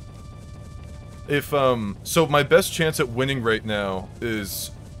 If, so my best chance at winning right now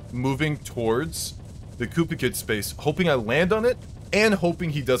is moving towards the Koopa Kid space, hoping I land on it, and hoping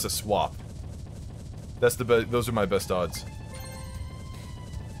he does a swap. That's the best. Those are my best odds.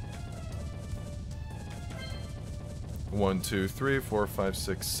 1, 2, 3, 4, 5,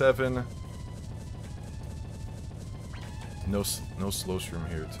 6, 7. No slow shroom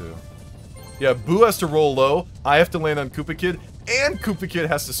here too. Yeah, Boo has to roll low. I have to land on Koopa Kid, and Koopa Kid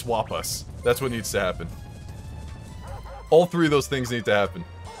has to swap us. That's what needs to happen. All three of those things need to happen.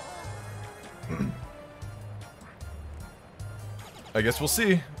 I guess we'll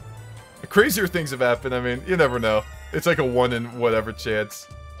see. Crazier things have happened. I mean, you never know. It's like a 1 in whatever chance.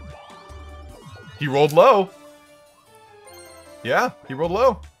 He rolled low. Yeah, he rolled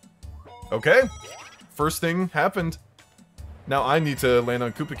low. Okay. First thing happened. Now I need to land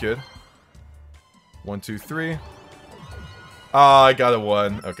on Koopa Kid. 1, 2, 3. Ah, I got a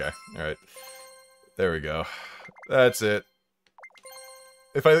 1. Okay, alright. There we go. That's it.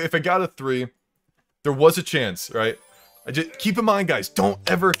 If I got a 3, there was a chance, right? I just keep in mind, guys, don't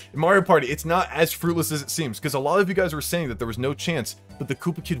ever in Mario Party, it's not as fruitless as it seems, because a lot of you guys were saying that there was no chance, but the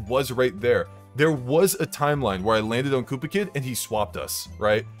Koopa Kid was right there. There was a timeline where I landed on Koopa Kid and he swapped us,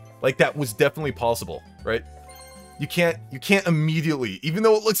 right? Like that was definitely possible, right? You can't immediately, even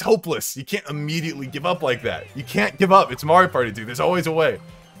though it looks hopeless, you can't immediately give up like that. You can't give up. It's Mario Party, dude. There's always a way.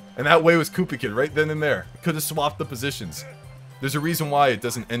 And that way was Koopa Kid right then and there. Could have swapped the positions. There's a reason why it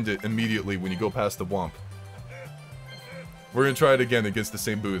doesn't end it immediately when you go past the Womp. We're gonna try it again against the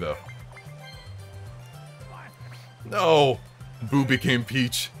same Boo, though. No! Boo became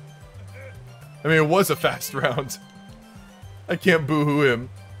Peach. I mean, it was a fast round. I can't boo-hoo him.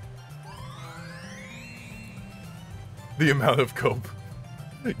 The amount of cope.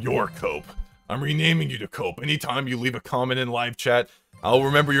 Your cope. I'm renaming you to Cope. Anytime you leave a comment in live chat, I'll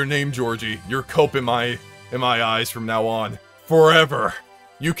remember your name, Georgie. You're Cope in my eyes from now on. Forever.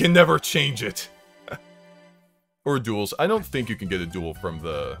 You can never change it. Or duels. I don't think you can get a duel from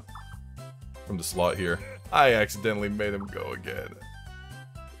the slot here. I accidentally made him go again.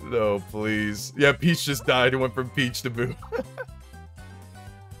 No, please. Yeah, Peach just died and went from Peach to Boo.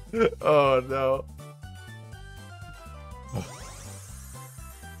 Oh, no.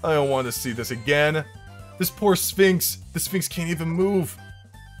 I don't want to see this again. This poor Sphinx. The Sphinx can't even move.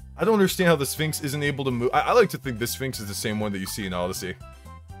 I don't understand how the Sphinx isn't able to move. I like to think the Sphinx is the same one that you see in Odyssey.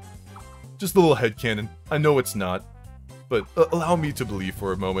 Just a little headcanon. I know it's not. But allow me to believe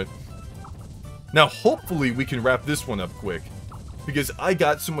for a moment. Now, hopefully we can wrap this one up quick. Because I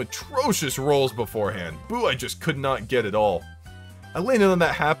got some atrocious rolls beforehand. Boo, I just could not get it all. I landed on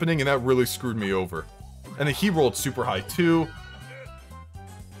that happening and that really screwed me over. And he rolled super high too.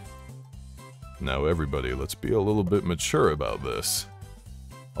 Now everybody, let's be a little bit mature about this.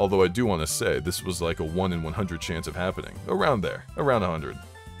 Although I do want to say, this was like a 1 in 100 chance of happening. Around there. Around 100.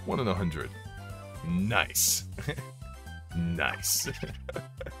 1 in 100. Nice. Nice.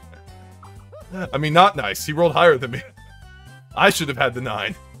 I mean, not nice. He rolled higher than me. I should have had the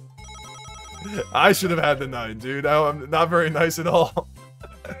 9. I should have had the 9, dude. I'm not very nice at all.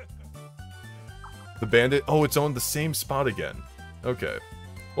 The bandit? Oh, it's on the same spot again. Okay.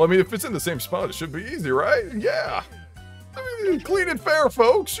 Well, I mean, if it's in the same spot, it should be easy, right? Yeah. I mean, clean and fair,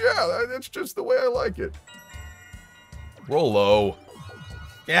 folks. Yeah, that's just the way I like it. Roll low.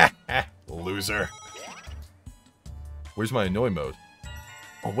 Yeah, loser. Where's my annoy mode?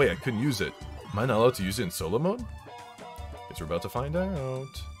 Oh, wait, I couldn't use it. Am I not allowed to use it in solo mode? Guess we're about to find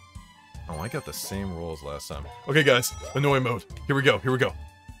out. Oh, I got the same roll as last time. Okay, guys, annoy mode. Here we go, here we go.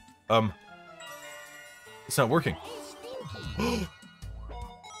 It's not working.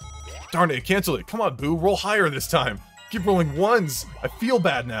 Darn it, cancel it. Come on, Boo, roll higher this time. Keep rolling 1s. I feel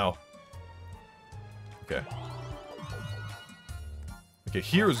bad now. Okay. Okay,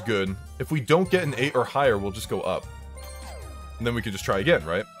 here is good. If we don't get an 8 or higher, we'll just go up. And then we can just try again,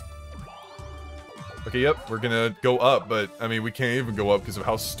 right? Okay, yep, we're gonna go up, but, I mean, we can't even go up because of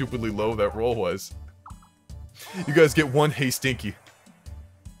how stupidly low that roll was. You guys get 1 Hey Stinky.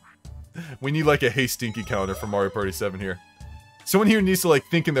 We need, like, a Hey Stinky counter for Mario Party 7 here. Someone here needs to, like,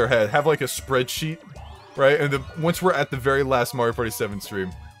 think in their head, have, like, a spreadsheet, right? And once we're at the very last Mario Party 7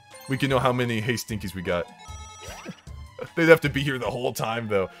 stream, we can know how many Hey Stinkies we got. They'd have to be here the whole time,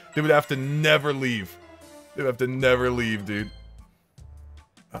 though. They would have to never leave. They'd have to never leave, dude.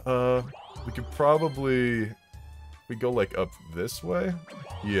 We could probably... we go, like, up this way?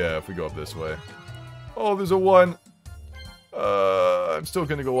 Yeah, if we go up this way. Oh, there's a 1! I'm still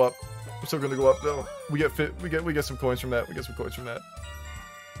gonna go up. I'm still gonna go up, though. We get some coins from that. We get some coins from that.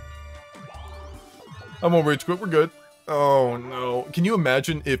 I'm on rage quit. We're good. Oh, no. Can you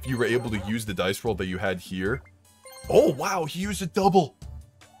imagine if you were able to use the dice roll that you had here? Oh, wow. He used a double.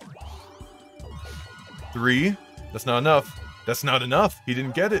 3. That's not enough. That's not enough. He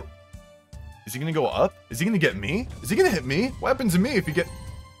didn't get it. Is he gonna go up? Is he gonna get me? Is he gonna hit me? What happens to me if you get...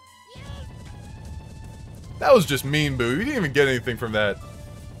 That was just mean, Boo. You didn't even get anything from that.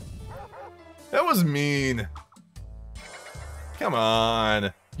 That was mean. Come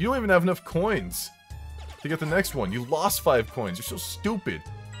on. You don't even have enough coins to get the next one. You lost 5 coins. You're so stupid.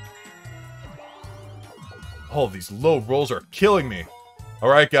 Oh, these low rolls are killing me.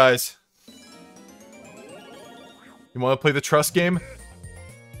 Alright, guys. You want to play the trust game?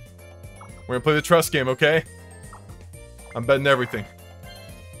 We're gonna play the trust game, okay? I'm betting everything.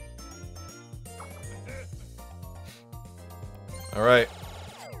 Alright.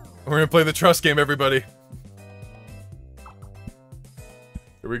 We're gonna play the trust game, everybody.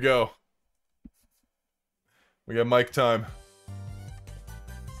 Here we go. We got mic time.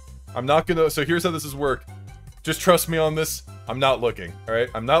 I'm not gonna... So here's how this is work. Just trust me on this. I'm not looking, alright?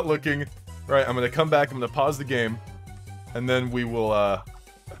 I'm not looking. Right, I'm gonna come back, I'm gonna pause the game. And then we will, I'm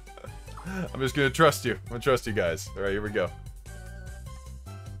just gonna trust you. I'm gonna trust you guys. Alright, here we go.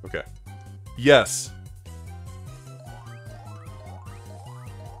 Okay. Yes.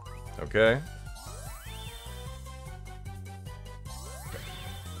 Okay.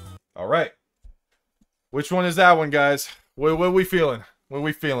 Alright. Which one is that one, guys? What are we feeling? What are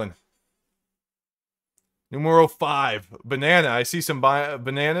we feeling? Numero 5. Banana. I see some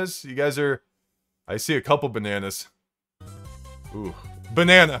bananas. You guys are... I see a couple bananas. Ooh.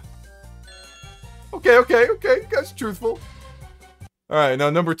 Banana. Okay, okay, okay. That's truthful. Alright, now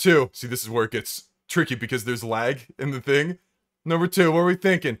number 2. See, this is where it gets tricky because there's lag in the thing. Number 2, what are we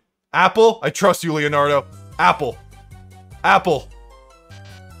thinking? Apple? I trust you, Leonardo. Apple. Apple.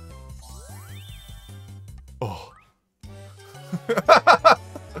 Oh.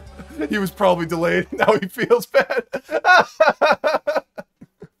 He was probably delayed. Now he feels bad.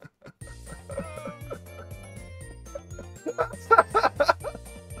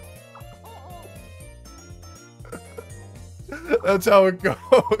 That's how it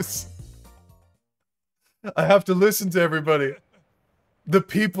goes. I have to listen to everybody. The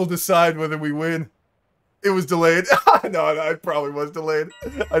people decide whether we win. It was delayed. No, it probably was delayed.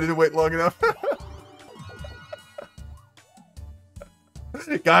 I didn't wait long enough.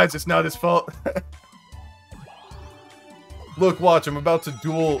 Guys, it's not his fault. Look, watch, I'm about to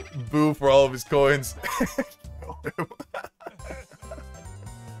duel Boo for all of his coins.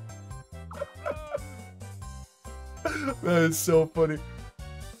 That is so funny.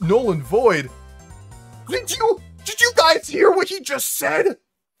 Nolan Void. Did you guys hear what he just said?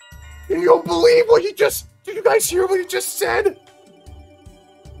 You don't believe what he just... Did you guys hear what he just said?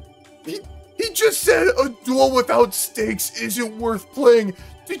 He just said a duel without stakes isn't worth playing.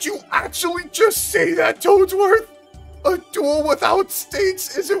 Did you actually just say that, Toadsworth? A duel without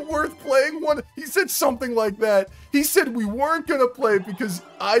stakes isn't worth playing? He said something like that. He said we weren't gonna play because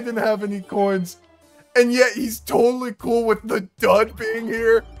I didn't have any coins. And yet he's totally cool with the dud being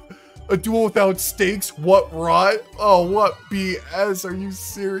here. A duel without stakes? What rot? Oh, what BS? Are you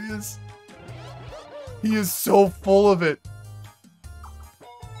serious? He is so full of it.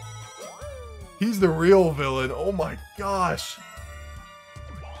 He's the real villain. Oh my gosh.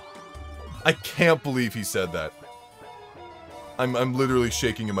 I can't believe he said that. I'm literally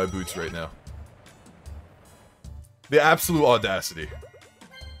shaking in my boots right now. The absolute audacity.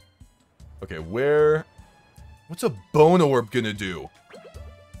 Okay, what's a bone orb gonna do?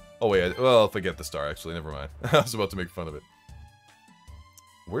 Oh wait, well, I'll forget the star actually, never mind. I was about to make fun of it.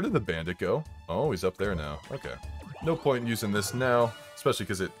 Where did the bandit go? Oh, he's up there now. Okay. No point in using this now, especially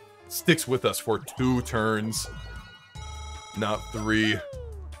because it sticks with us for 2 turns. Not 3.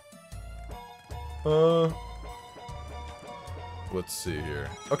 Let's see here.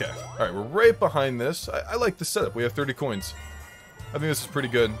 Okay, alright, we're right behind this. I like the setup. We have 30 coins. I think this is pretty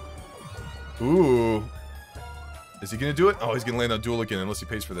good. Ooh. Is he gonna do it? Oh, he's gonna land on duel again unless he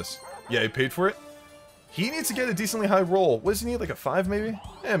pays for this. Yeah, he paid for it. He needs to get a decently high roll. What does he need, like a 5 maybe?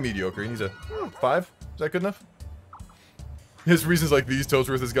 Eh, mediocre. He needs a 5. Is that good enough? His reasons like these,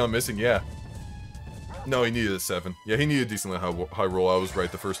 Toadsworth has gone missing, yeah. No, he needed a 7. Yeah, he needed a decently high roll. I was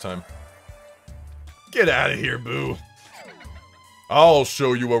right the first time. Get out of here, Boo. I'll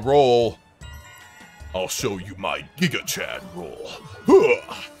show you a roll. I'll show you my Giga Chad roll.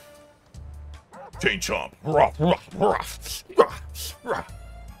 Chain chomp. Ruff, ruff, ruff, ruff, ruff.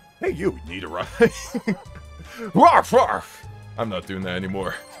 Hey, you need a ruff. Ruff, ruff. I'm not doing that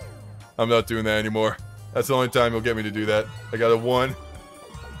anymore. I'm not doing that anymore. That's the only time he'll get me to do that. I got a 1.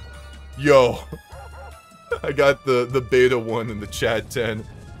 Yo. I got the beta 1 and the Chad 10.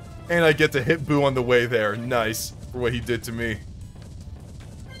 And I get to hit Boo on the way there. Nice. For what he did to me.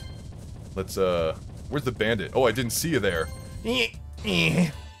 Let's, where's the bandit? Oh, I didn't see you there.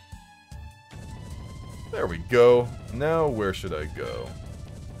 There we go. Now, where should I go?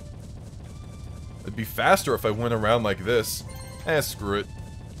 It'd be faster if I went around like this. Eh, screw it.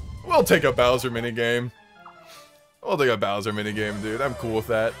 We'll take a Bowser minigame. We'll take a Bowser minigame, dude. I'm cool with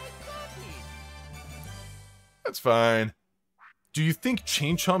that. That's fine. Do you think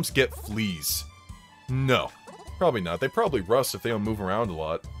Chain Chomps get fleas? No. Probably not. They probably rust if they don't move around a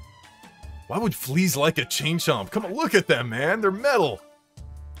lot. Why would fleas like a Chain Chomp? Come on, look at them, man. They're metal.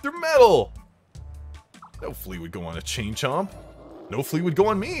 They're metal. No flea would go on a Chain Chomp. No flea would go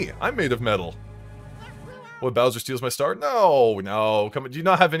on me. I'm made of metal. What, Bowser steals my star? No, no. Come on. Do you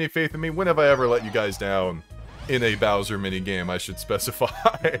not have any faith in me? When have I ever let you guys down? in a Bowser minigame, I should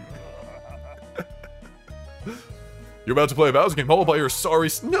specify. You're about to play a Bowser game, all by your sorry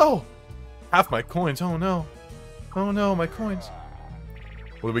no! Half my coins, oh no. Oh no, my coins.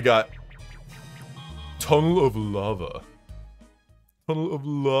 What do we got? Tunnel of lava. Tunnel of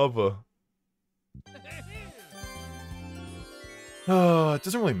lava. It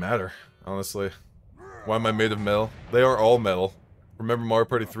doesn't really matter, honestly. Why am I made of metal? They are all metal. Remember Mario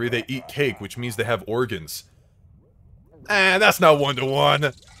Party 3? They eat cake, which means they have organs. That's not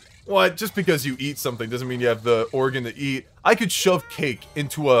one-to-one. What? Just because you eat something doesn't mean you have the organ to eat. I could shove cake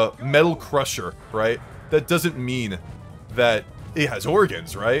into a metal crusher, right? That doesn't mean that it has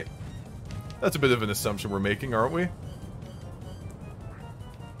organs, right? That's a bit of an assumption we're making, aren't we?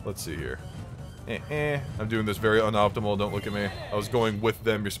 Let's see here. I'm doing this very unoptimal, don't look at me. I was going with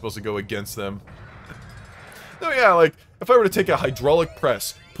them, you're supposed to go against them. No, yeah, like, if I were to take a hydraulic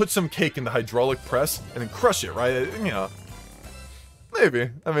press, put some cake in the hydraulic press, and then crush it, right? You know.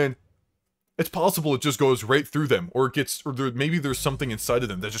 Maybe. I mean, it's possible it just goes right through them, or it gets, or maybe there's something inside of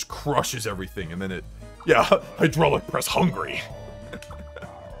them that just crushes everything, and then it, yeah, hydraulic press hungry.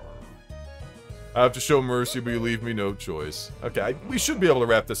 I have to show mercy, but you leave me no choice. Okay, we should be able to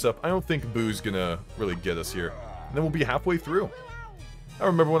wrap this up. I don't think Boo's gonna really get us here. And then we'll be halfway through. I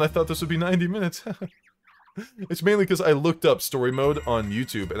remember when I thought this would be 90 minutes. It's mainly because I looked up story mode on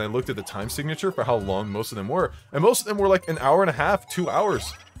YouTube, and I looked at the time signature for how long most of them were. And most of them were like an hour and a half, 2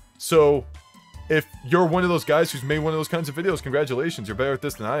 hours. So, if you're one of those guys who's made one of those kinds of videos, congratulations, you're better at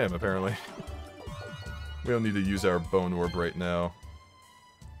this than I am, apparently. We don't need to use our bone orb right now.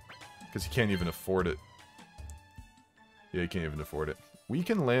 Because he can't even afford it. Yeah, he can't even afford it. We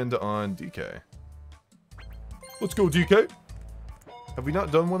can land on DK. Let's go, DK! Have we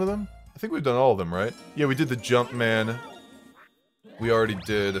not done one of them? I think we've done all of them, right? Yeah, we did the Jump Man. We already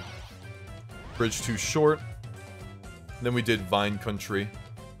did Bridge Too Short. Then we did Vine Country.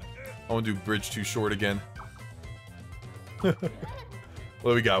 I want to do Bridge Too Short again. What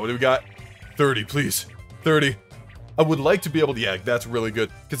do we got? What do we got? 30, please. 30. I would like to be able to, yeah, that's really good.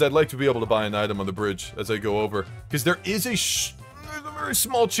 Because I'd like to be able to buy an item on the bridge as I go over. Because there is there's a very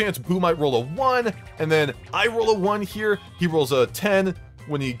small chance Boo might roll a 1, and then I roll a 1 here, he rolls a 10,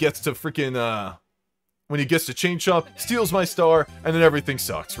 when he gets to freaking, when he gets to Chain Chomp, steals my star, and then everything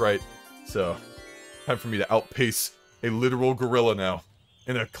sucks, right? So, time for me to outpace a literal gorilla now,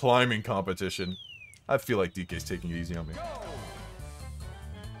 in a climbing competition. I feel like DK's taking it easy on me.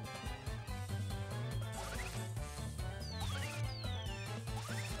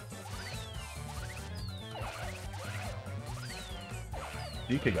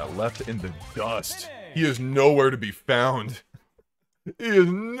 DK got left in the dust. He is nowhere to be found. He is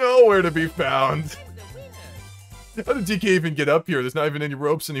nowhere to be found. How did DK even get up here? There's not even any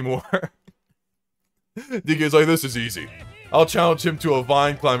ropes anymore. DK's like, this is easy. I'll challenge him to a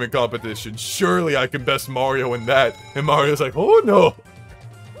vine climbing competition. Surely I can best Mario in that. And Mario's like, oh no.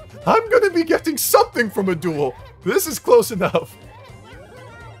 I'm gonna be getting something from a duel. This is close enough.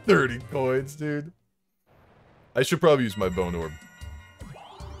 30 coins, dude. I should probably use my bone orb.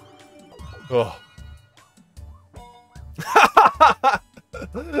 Oh.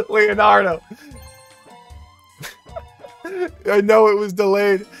 Leonardo. I know it was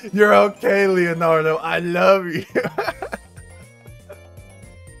delayed. You're okay, Leonardo. I love you.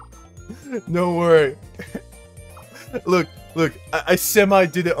 Don't worry. Look, I semi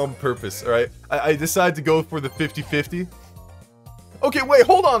did it on purpose, alright? I decided to go for the 50-50. Okay, wait,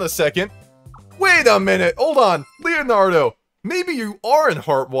 hold on a second. Wait a minute, hold on. Leonardo, maybe you are in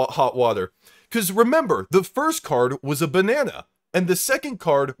hot water. Because remember, the first card was a banana, and the second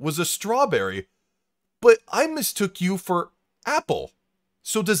card was a strawberry. But I mistook you for apple.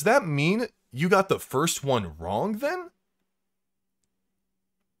 So does that mean you got the first one wrong then?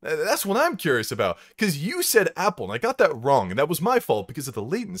 That's what I'm curious about. Because you said apple, and I got that wrong, and that was my fault because of the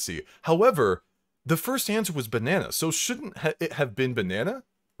latency. However, the first answer was banana, so shouldn't it have been banana?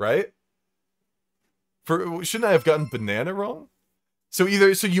 Right? Shouldn't I have gotten banana wrong? So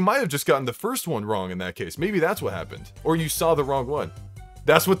you might have just gotten the first one wrong in that case. Maybe that's what happened. Or you saw the wrong one.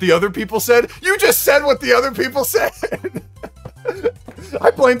 That's what the other people said? You just said what the other people said!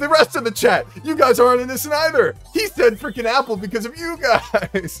 I blame the rest of the chat. You guys aren't innocent either. He said freaking apple because of you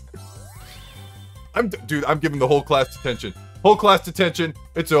guys. Dude, I'm giving the whole class detention. Whole class detention.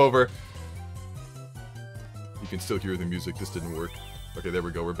 It's over. You can still hear the music. This didn't work. Okay, there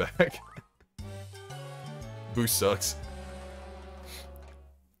we go. We're back. Boo sucks.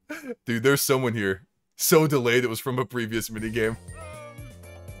 Dude, there's someone here. So delayed it was from a previous minigame.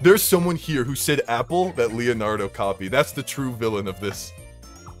 There's someone here who said apple that Leonardo copied. That's the true villain of this.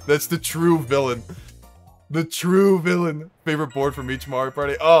 That's the true villain. The true villain. Favorite board from each Mario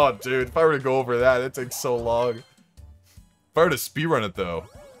Party. Oh, dude, if I were to go over that, it takes so long. If I were to speedrun it, though.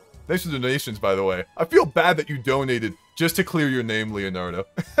 Thanks for the donations, by the way. I feel bad that you donated just to clear your name, Leonardo.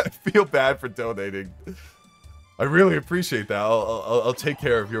 I feel bad for donating. I really appreciate that. I'll take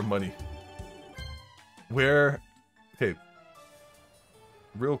care of your money. Where... Okay.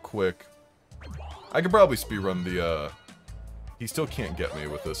 Real quick. I could probably speedrun the, He still can't get me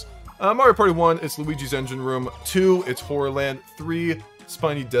with this. Mario Party 1, it's Luigi's Engine Room. 2, it's Horrorland. 3,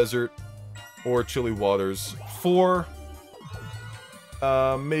 Spiny Desert. Or Chilly Waters. 4...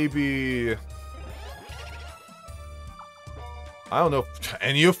 maybe... I don't know.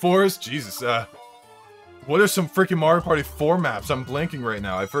 Any of 4s? Jesus, what are some freaking Mario Party 4 maps? I'm blanking right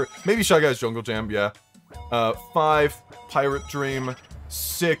now. I've heard... Maybe Shy Guys Jungle Jam, yeah. 5, Pirate Dream.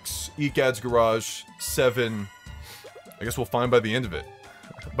 6, EGAD's Garage. 7... I guess we'll find by the end of it.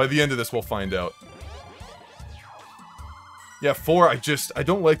 By the end of this, we'll find out. Yeah, 4, I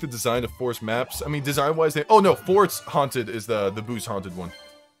don't like the design of 4's maps. I mean, design-wise, they... Oh, no, 4's Haunted is the Boo's Haunted one.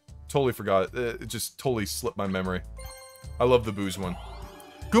 Totally forgot. It just totally slipped my memory. I love the Boo's one.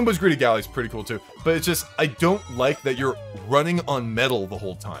 Goomba's Greedy Galley's pretty cool, too. But it's just, I don't like that you're running on metal the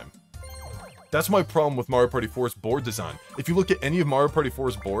whole time. That's my problem with Mario Party 4's board design. If you look at any of Mario Party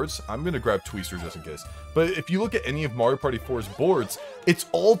 4's boards, I'm gonna grab Twister just in case. But if you look at any of Mario Party 4's boards, it's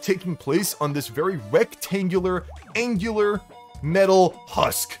all taking place on this very rectangular, angular, metal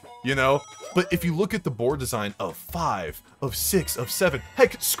husk, you know? But if you look at the board design of 5, of 6, of 7,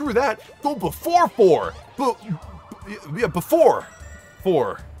 heck, screw that, go before 4! Yeah, before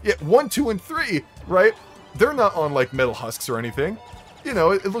 4. Yeah, 1, 2, and 3, right? They're not on, like, metal husks or anything. You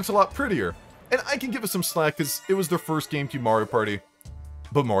know, it looks a lot prettier. And I can give it some slack, because it was their first GameCube Mario Party.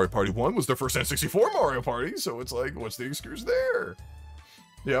 But Mario Party 1 was their first N64 Mario Party, so it's like, what's the excuse there?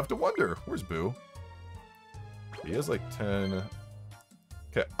 You have to wonder. Where's Boo? He has, like, 10...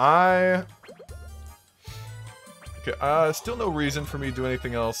 Okay, still no reason for me to do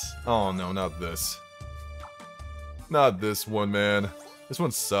anything else. Oh, no, not this. Not this one, man. This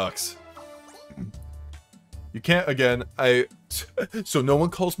one sucks. You can't, again, so no one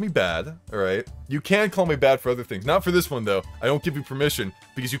calls me bad, alright? You can call me bad for other things. Not for this one, though. I don't give you permission,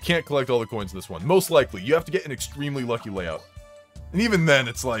 because you can't collect all the coins in this one. Most likely, you have to get an extremely lucky layout. And even then,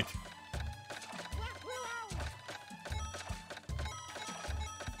 it's like...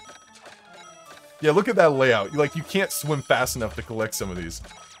 Yeah, look at that layout. Like, you can't swim fast enough to collect some of these.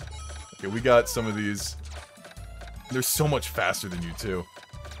 Okay, we got some of these. They're so much faster than you, too.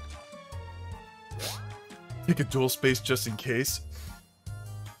 Take a dual space just in case.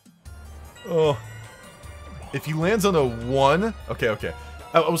 Oh. If he lands on a 1... Okay.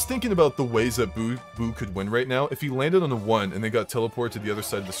 I was thinking about the ways that Boo could win right now. If he landed on a 1 and then got teleported to the other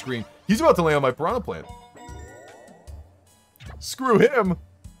side of the screen, he's about to land on my Piranha Plant. Screw him!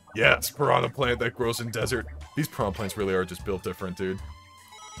 Yeah, it's Piranha Plant that grows in desert. These Piranha Plants really are just built different, dude.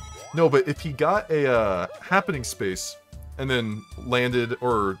 No, but if he got a happening space and then landed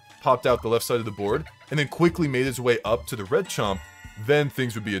or popped out the left side of the board and then quickly made his way up to the red chomp, then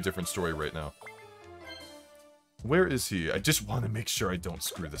things would be a different story right now. Where is he? I just want to make sure I don't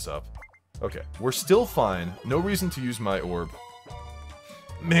screw this up. Okay, we're still fine. No reason to use my orb.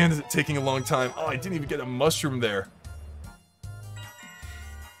 Man, is it taking a long time. Oh, I didn't even get a mushroom there.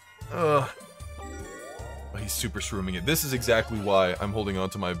 Oh, he's super shrooming it. This is exactly why I'm holding on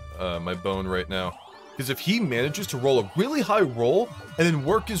to my my bone right now. Because if he manages to roll a really high roll and then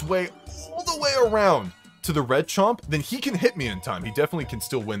work his way all the way around to the red chomp, then he can hit me in time. He definitely can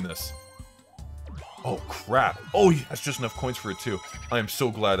still win this. Oh, crap. Oh, he has just enough coins for it, too. I am so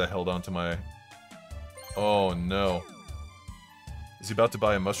glad I held on to my... Oh, no. Is he about to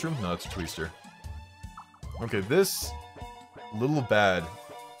buy a mushroom? No, it's a Twister. Okay, this... Little bad.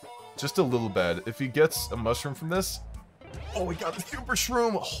 Just a little bad. If he gets a mushroom from this... Oh, we got the super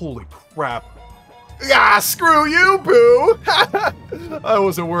shroom! Holy crap. Ah, screw you, Boo! I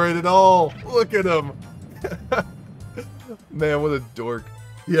wasn't worried at all. Look at him. Man, what a dork.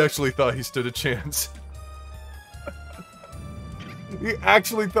 He actually thought he stood a chance. He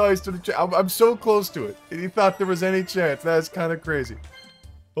actually thought he stood a chance. I'm so close to it. He thought there was any chance. That's kind of crazy.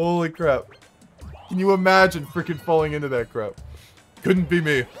 Holy crap. Can you imagine freaking falling into that crap? Couldn't be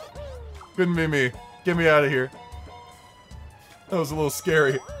me. Couldn't be me. Get me out of here. That was a little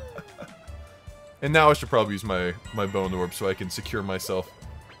scary. And now I should probably use my bone orb so I can secure myself.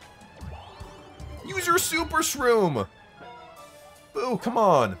 Use your super shroom! Boo, come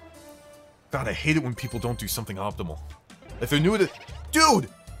on. God, I hate it when people don't do something optimal. If they're new to... Dude!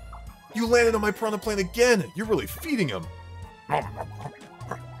 You landed on my Piranha Plant again! You're really feeding him.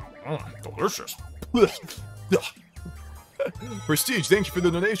 Delicious. Prestige, thank you for the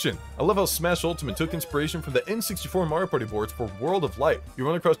donation. I love how Smash Ultimate took inspiration from the N64 Mario Party boards for World of Light. You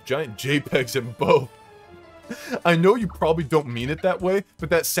run across giant JPEGs in both. I know you probably don't mean it that way, but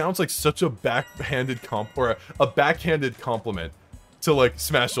that sounds like such a backhanded compliment to like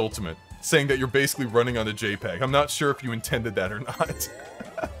Smash Ultimate, saying that you're basically running on a JPEG. I'm not sure if you intended that or not.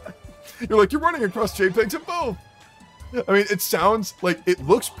 You're like, you're running across JPEGs in both. I mean, it sounds like it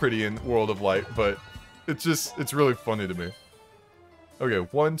looks pretty in World of Light, but it's really funny to me. Okay,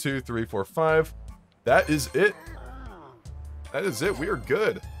 1, 2, 3, 4, 5. That is it. That is it. We are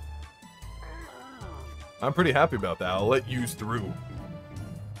good. I'm pretty happy about that. I'll let you through.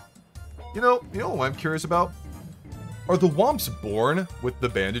 You know what I'm curious about? Are the Womps born with the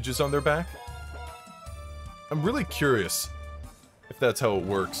bandages on their back? I'm really curious if that's how it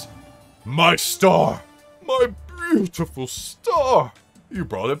works. My star! My beautiful star! You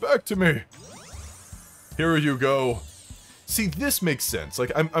brought it back to me. Here you go. See, this makes sense.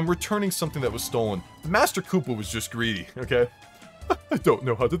 Like, I'm returning something that was stolen. Master Koopa was just greedy, okay? I don't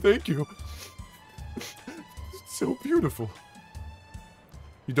know how to thank you. It's so beautiful.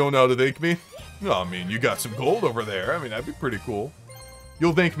 You don't know how to thank me? No, I mean, you got some gold over there. I mean, that'd be pretty cool.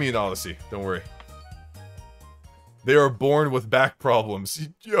 You'll thank me in Odyssey. Don't worry. They are born with back problems.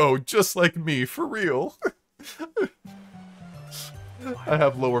 Yo, just like me, for real. I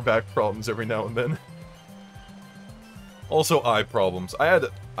have lower back problems every now and then. Also, eye problems. I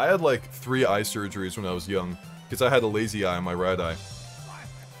had like 3 eye surgeries when I was young, because I had a lazy eye on my right eye.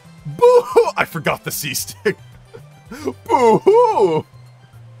 Boo-hoo! I forgot the C-stick. Boo-hoo!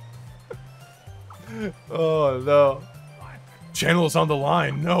 Oh, no. Channel is on the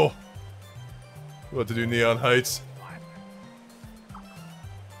line, no. What to do, Neon Heights?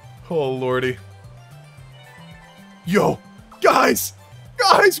 Oh, lordy. Yo! Guys!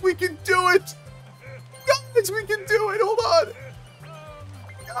 Guys, we can do it! Guys, we can do it! Hold on!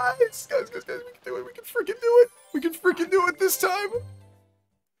 Guys, we can do it! We can freaking do it! We can freaking do it this time!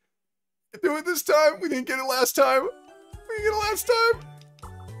 We can do it this time! We didn't get it last time! We didn't get it last time!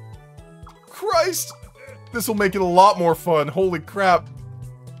 Christ! This will make it a lot more fun, holy crap!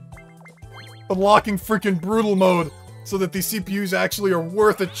 Unlocking freaking brutal mode, so that these CPUs actually are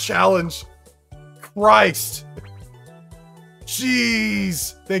worth a challenge! Christ!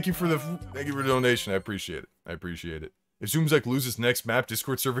 Jeez! Thank you for the donation. I appreciate it. I appreciate it. If Zoomzek loses next map,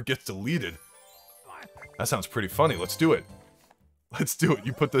 Discord server gets deleted. That sounds pretty funny. Let's do it. Let's do it.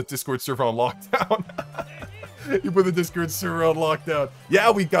 You put the Discord server on lockdown. You put the Discord server on lockdown.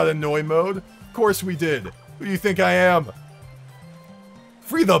 Yeah, we got annoy mode. Of course we did. Who do you think I am?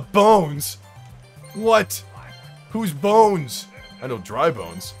 Free the bones? What? Whose bones? I know dry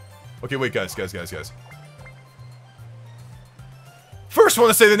bones. Okay, wait, guys. First one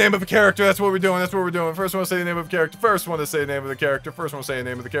to say the name of a character, that's what we're doing, First one to say the name of a character, first one to say the name of the character, first one to say the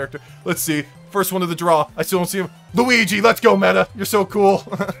name of the character. Let's see, first one to the draw, I still don't see him. Luigi, let's go, Meta, you're so cool.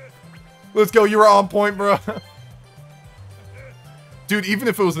 Let's go, you were on point, bro. Dude, even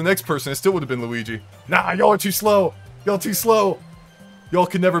if it was the next person, it still would have been Luigi. Nah, y'all are too slow. Y'all too slow. Y'all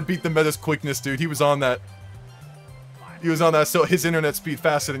could never beat the Meta's quickness, dude. He was on that. He was on that, so his internet speed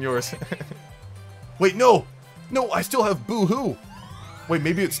faster than yours. Wait, no. No, I still have Boo-hoo. Wait,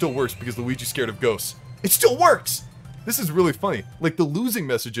 maybe it still works because Luigi's scared of ghosts. It still works! This is really funny. Like, the losing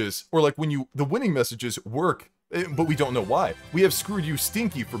messages, or like the winning messages work, but we don't know why. We have screwed you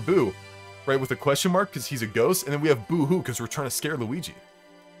stinky for Boo, right, with a question mark because he's a ghost, and then we have Boo-hoo because we're trying to scare Luigi.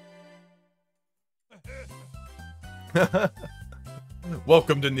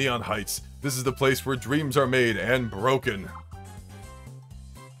 Welcome to Neon Heights. This is the place where dreams are made and broken.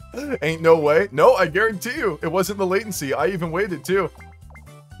 Ain't no way. No, I guarantee you, it wasn't the latency. I even waited too.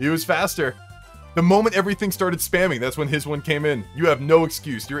 He was faster. The moment everything started spamming, that's when his one came in. You have no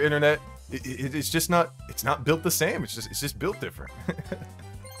excuse. Your internet, it's just not, it's not built the same. It's just built different.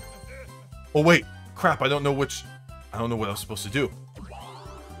 Oh wait, crap, I don't know what I was supposed to do.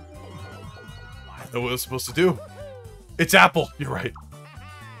 I don't know what I was supposed to do. It's Apple, you're right.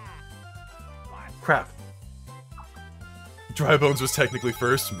 Crap. Dry Bones was technically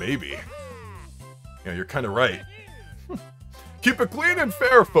first, maybe. Yeah, you're kind of right. Keep it clean and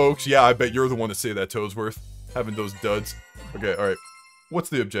fair, folks. Yeah, I bet you're the one to say that, Toesworth. Having those duds. Okay, alright. What's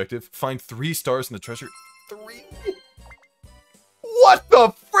the objective? Find 3 stars in the treasure. 3? What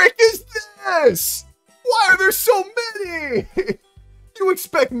the frick is this? Why are there so many? You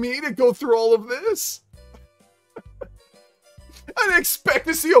expect me to go through all of this? I didn't expect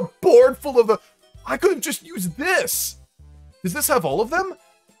to see a board full of the... I could have just used this. Does this have all of them?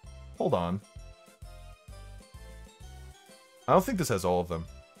 Hold on. I don't think this has all of them.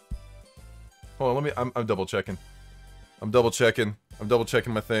 Hold on, I'm double checking. I'm double checking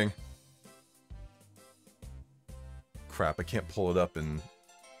my thing. Crap, I can't pull it up and...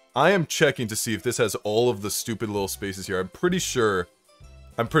 I am checking to see if this has all of the stupid little spaces here. I'm pretty sure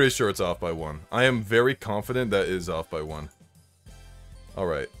it's off by 1. I am very confident that is off by 1.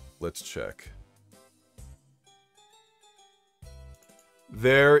 Alright, let's check.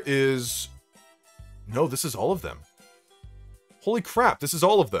 There is... No, this is all of them. Holy crap, this is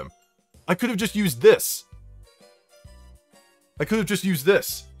all of them. I could have just used this.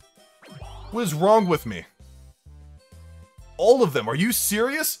 What is wrong with me? All of them, are you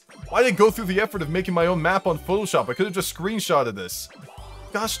serious? Why did I go through the effort of making my own map on Photoshop? I could have just screenshotted this.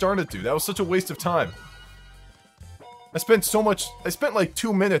 Gosh darn it, dude, that was such a waste of time. I spent like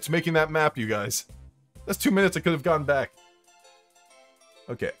 2 minutes making that map, you guys. That's 2 minutes I could have gotten back.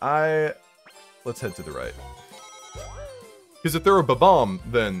 Okay, let's head to the right. Because if they're a Babam,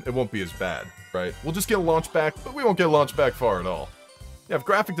 then it won't be as bad, right? We'll just get a launch back, but we won't get a launch back far at all. Yeah, if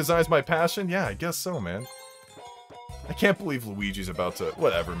graphic design's my passion, yeah, I guess so, man. I can't believe Luigi's about to...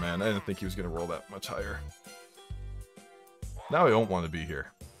 Whatever, man. I didn't think he was going to roll that much higher. Now I don't want to be here.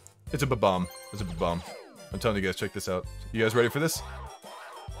 It's a Babam. It's a Babam. I'm telling you guys, check this out. You guys ready for this?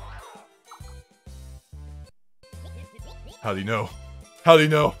 How do you know? How do you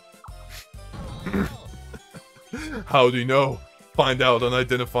know? How do you know? Find out on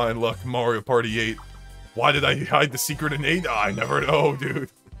Identifying Luck, Mario Party 8. Why did I hide the secret in 8? I never know, dude.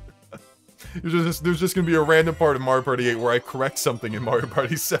 There's just gonna be a random part of Mario Party 8 where I correct something in Mario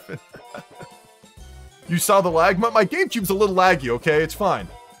Party 7. You saw the lag? My GameCube's a little laggy, okay? It's fine.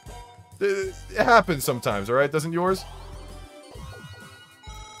 It happens sometimes, alright? Doesn't yours?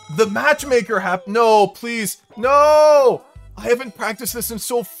 The matchmaker No, please. No! I haven't practiced this in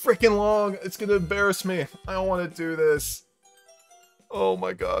so freaking long. It's gonna embarrass me. I don't want to do this. Oh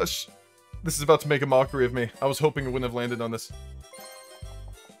my gosh. This is about to make a mockery of me. I was hoping it wouldn't have landed on this.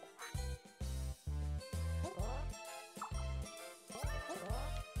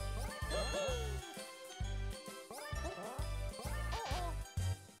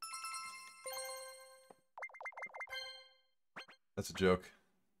 That's a joke.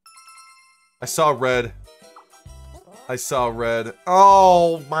 I saw red.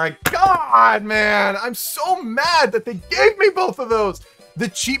 Oh my god, man! I'm so mad that they gave me both of those! The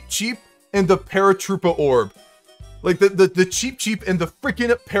Cheep and the Paratroopa orb. Like, the Cheep and the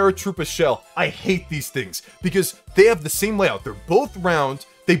freaking Paratroopa shell. I hate these things, because they have the same layout. They're both round,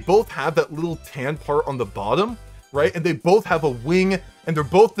 they both have that little tan part on the bottom, right? And they both have a wing, and they're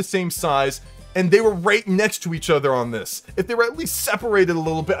both the same size, and they were right next to each other on this. If they were at least separated a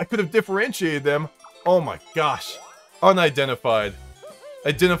little bit, I could have differentiated them. Oh my gosh. Unidentified.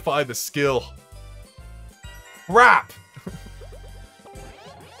 Identify the skill. Crap!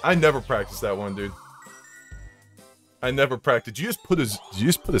 I never practiced that one, dude. I never practiced. Did you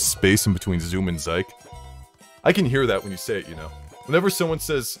just put a space in between Zoom and Zyke? I can hear that when you say it, you know. Whenever someone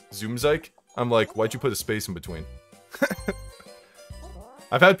says Zoom Zyke, I'm like, why'd you put a space in between?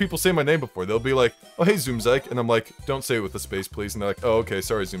 I've had people say my name before. They'll be like, oh, hey, Zoom Zyke. And I'm like, don't say it with a space, please. And they're like, oh, okay,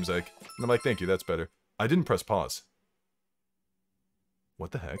 sorry, Zoom Zyke. And I'm like, thank you, that's better. I didn't press pause. What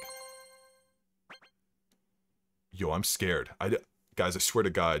the heck? Yo, I'm scared. Guys, I swear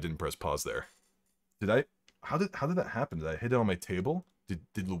to God, I didn't press pause there. Did I? How did that happen? Did I hit it on my table? Did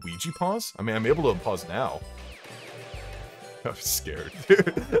Luigi pause? I mean, I'm able to pause now. I'm scared,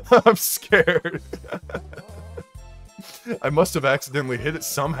 dude. I'm scared. I must have accidentally hit it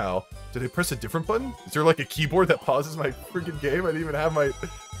somehow. Did I press a different button? Is there like a keyboard that pauses my freaking game? I didn't even have my...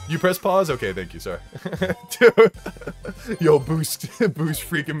 You press pause? Okay, thank you, sorry. Dude. Yo, Boost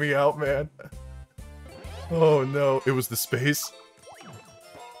freaking me out, man. Oh no, it was the space?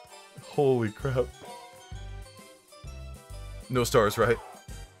 Holy crap. No stars, right?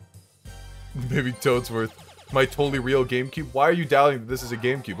 Maybe Toadsworth. My totally real GameCube? Why are you doubting that this is a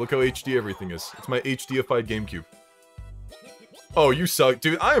GameCube? Look how HD everything is. It's my HDified GameCube. Oh, you suck.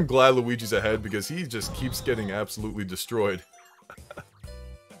 Dude, I am glad Luigi's ahead because he just keeps getting absolutely destroyed.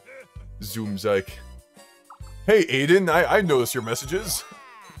 Zoom Zyke. Hey, Aiden, I noticed your messages.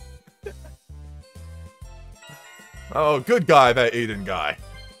 Oh, good guy, that Aiden guy.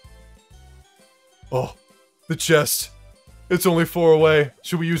 Oh, the chest. It's only 4 away.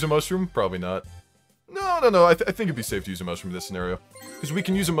 Should we use a mushroom? Probably not. No. I think it'd be safe to use a mushroom in this scenario. Because we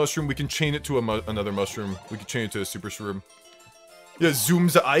can use a mushroom, we can chain it to another mushroom. We can chain it to a super shroom. Yeah, Zoom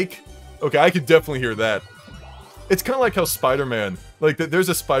Zyke. Okay, I could definitely hear that. It's kind of like how Spider-Man, like, there's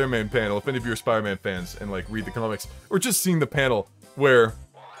a Spider-Man panel, if any of you are Spider-Man fans, and, like, read the comics, or just seeing the panel where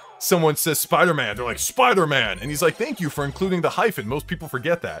someone says Spider-Man, they're like, Spider-Man! And he's like, thank you for including the hyphen. Most people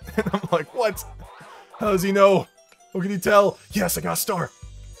forget that. And I'm like, what? How does he know? How can he tell? Yes, I got a star.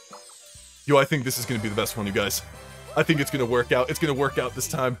 Yo, I think this is gonna be the best one, you guys. I think it's gonna work out. It's gonna work out this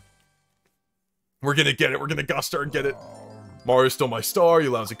time. We're gonna get it. We're gonna Goth Star and get it. Mario stole my star,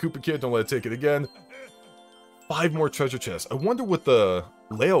 you lousy Koopa kid. Don't let it take it again. 5 more treasure chests. I wonder what the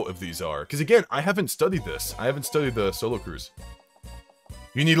layout of these are. Because again, I haven't studied this. I haven't studied the solo cruise.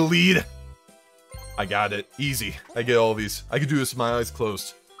 You need a lead. I got it. Easy. I get all these. I can do this with my eyes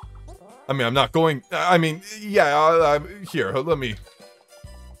closed. I mean, I'm not going... I mean, yeah, here, let me...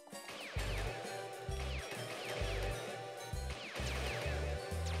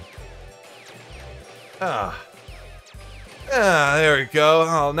 there we go.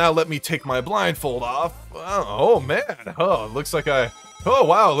 Oh, now let me take my blindfold off. Oh man. Oh, looks like oh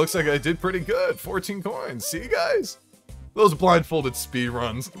wow, looks like I did pretty good. 14 coins. See, guys? Those blindfolded speed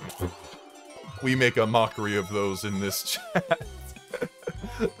runs. We make a mockery of those in this chat.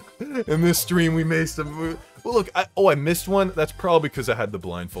 In this stream, we made some... Well, look, I missed one. That's probably because I had the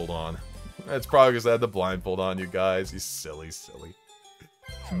blindfold on. That's probably because I had the blindfold on, you guys. You silly, silly.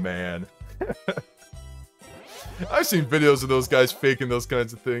 Man. I've seen videos of those guys faking those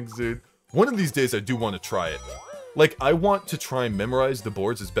kinds of things, dude. One of these days, I do want to try it. Like, I want to try and memorize the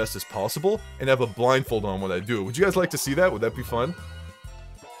boards as best as possible and have a blindfold on when I do it. Would you guys like to see that? Would that be fun?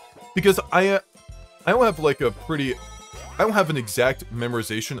 Because I don't have, like, I don't have an exact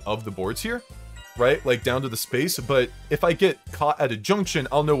memorization of the boards here, right? Like, down to the space, but if I get caught at a junction,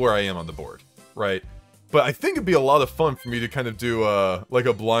 I'll know where I am on the board, right? But I think it'd be a lot of fun for me to kind of do, like,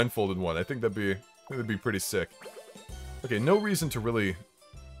 a blindfolded one. I think that'd be pretty sick. Okay, no reason to really...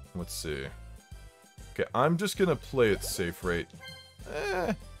 Let's see. Okay, I'm just gonna play it safe rate.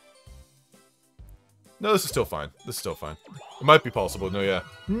 No, this is still fine. This is still fine. It might be possible. No, yeah.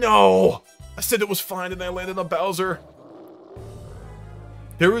 No! I said it was fine and I landed on Bowser.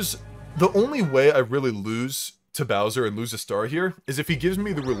 There is... The only way I really lose to Bowser and lose a star here is if he gives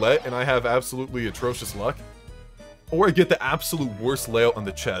me the roulette and I have absolutely atrocious luck. Or I get the absolute worst layout on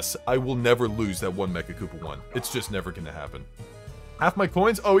the chest. I will never lose that one Mecha Koopa 1. It's just never gonna happen. Half my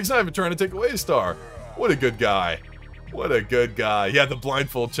coins? Oh, he's not even trying to take away a star. What a good guy. What a good guy. Yeah, the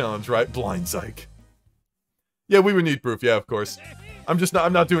blindfold challenge, right? Blind Zyke. Yeah, we would need proof. Yeah, of course. I'm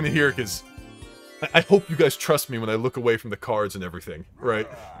not doing it here because I hope you guys trust me when I look away from the cards and everything, right?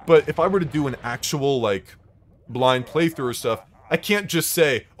 But if I were to do an actual, like, blind playthrough or stuff, I can't just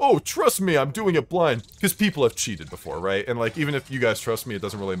say, oh, trust me, I'm doing it blind, because people have cheated before, right? And, like, even if you guys trust me, it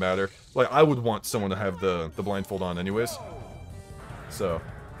doesn't really matter. Like, I would want someone to have the blindfold on anyways. So,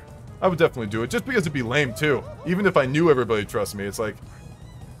 I would definitely do it, just because it'd be lame, too. Even if I knew everybody trusts me, it's like,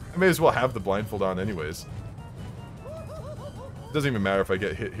 I may as well have the blindfold on anyways. It doesn't even matter if I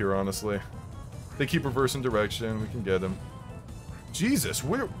get hit here, honestly. They keep reversing direction, we can get them. Jesus,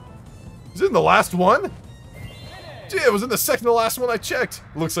 where... Is it in the last one? Gee, it was in the second to last one I checked.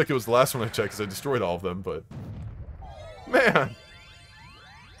 It looks like it was the last one I checked because I destroyed all of them, but... Man.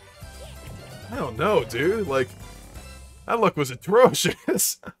 I don't know, dude. Like, that luck was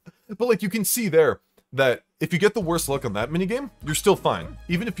atrocious. But, like, you can see there that if you get the worst luck on that minigame, you're still fine.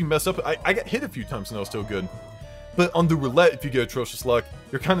 Even if you mess up... I got hit a few times and I was still good. But on the roulette, if you get atrocious luck,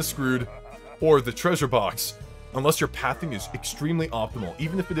 you're kind of screwed. Or the treasure box, unless your pathing is extremely optimal,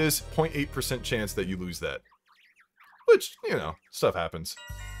 even if it is 0.8% chance that you lose that. Which, you know, stuff happens.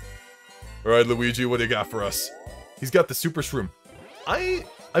 Alright, Luigi, what do you got for us? He's got the Super Shroom.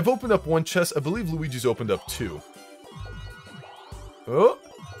 I've opened up one chest. I believe Luigi's opened up 2. Oh!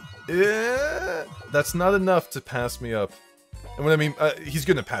 Yeah! That's not enough to pass me up. And when I mean, he's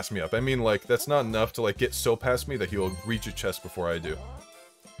gonna pass me up. I mean, like, that's not enough to, like, get so past me that he'll reach a chest before I do.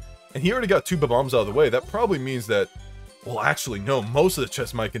 And he already got 2 bombs out of the way. That probably means that... Well, actually, no. Most of the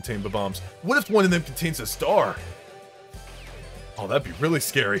chests might contain bombs. What if one of them contains a star? Oh, that'd be really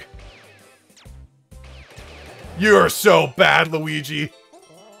scary. You're so bad, Luigi.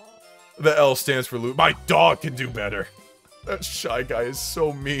 The L stands for Lu. My dog can do better. That Shy Guy is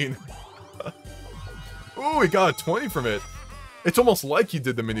so mean. Ooh, he got a 20 from it. It's almost like he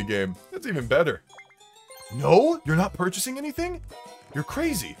did the minigame. That's even better. No? You're not purchasing anything? You're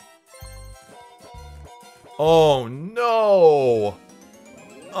crazy. Oh, no.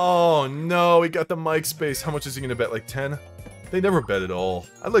 Oh, no. He got the mic space. How much is he gonna bet? Like 10? They never bet at all.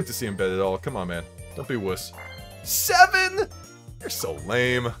 I'd like to see him bet at all. Come on, man. Don't be wuss. 7? You're so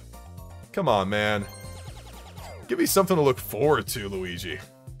lame. Come on, man. Give me something to look forward to, Luigi.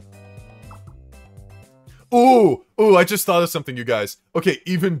 Ooh! Ooh, I just thought of something, you guys. Okay,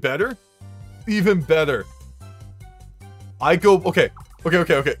 even better? Even better. Okay,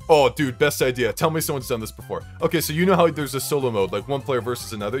 Okay. Oh, dude, best idea. Tell me someone's done this before. Okay, so you know how there's a solo mode, like one player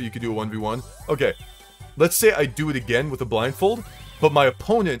versus another. You could do a 1v1. Okay, let's say I do it again with a blindfold, but my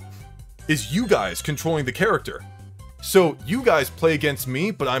opponent is you guys controlling the character. So you guys play against me,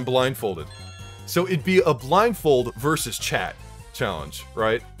 but I'm blindfolded. So it'd be a blindfold versus chat challenge,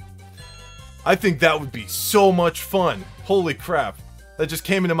 right? I think that would be so much fun. Holy crap. That just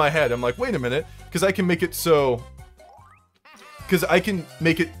came into my head. I'm like, wait a minute, because I can make it so... Because I can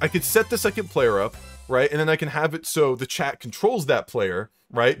make it, I could set the second player up, right? And then I can have it so the chat controls that player,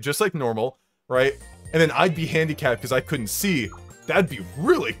 right? Just like normal, right? And then I'd be handicapped because I couldn't see. That'd be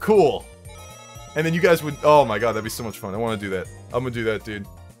really cool. And then you guys would, oh my god, that'd be so much fun. I want to do that. I'm gonna do that, dude.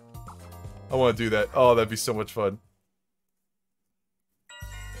 I want to do that. Oh, that'd be so much fun.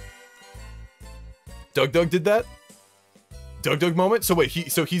 Doug did that? Doug moment? So wait,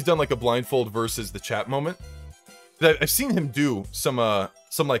 he's done like a blindfold versus the chat moment? I've seen him do some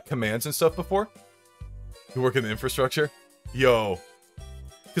like commands and stuff before. You work in the infrastructure? Yo.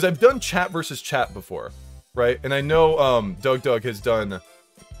 Because I've done chat versus chat before, right? And I know Doug has done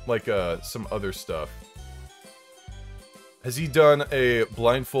like some other stuff. Has he done a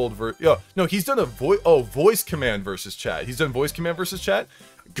blindfold no, he's done a voice command versus chat. He's done voice command versus chat?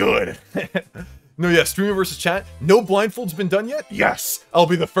 Good. No, yeah, streamer versus chat. No blindfold's been done yet? Yes! I'll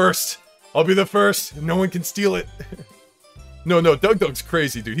be the first. I'll be the first. No one can steal it. No, Doug's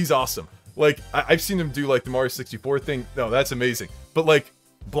crazy, dude. He's awesome. Like, I've seen him do, like, the Mario 64 thing. No, that's amazing. But, like,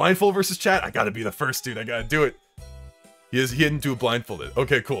 blindfold versus chat, I gotta be the first, dude. I gotta do it. He didn't do it blindfolded.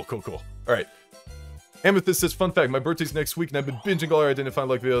 Okay, cool. Alright. Amethyst says, fun fact, my birthday's next week, and I've been binging all our Identify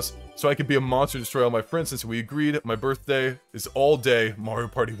Like videos, so I could be a monster to destroy all my friends since we agreed. My birthday is all day, Mario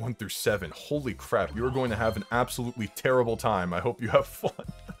Party 1 through 7. Holy crap, you're going to have an absolutely terrible time. I hope you have fun.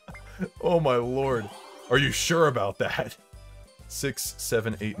 Oh my lord. Are you sure about that? 6,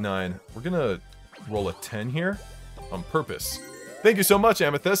 7, 8, 9. We're gonna roll a 10 here on purpose. Thank you so much,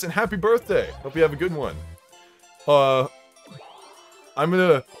 Amethyst, and happy birthday. Hope you have a good one. I'm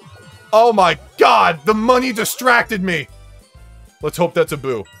gonna... Oh my god! The money distracted me! Let's hope that's a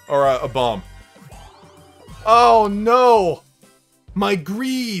boo. Or a bomb. Oh no! My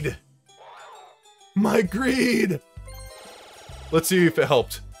greed! My greed! Let's see if it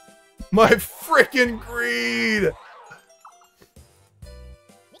helped. My frickin' greed!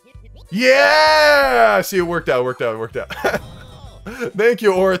 Yeah! See, it worked out. Thank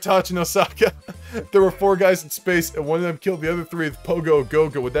you, Oritachi no Saka. There were 4 guys in space, and one of them killed the other 3 with Pogo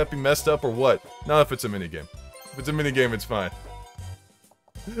Go-Go. Would that be messed up or what? Not if it's a minigame. If it's a minigame, it's fine.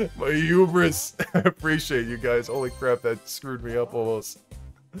 My hubris. I appreciate you guys. Holy crap, that screwed me up almost.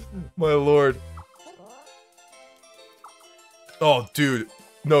 My lord. Oh, dude.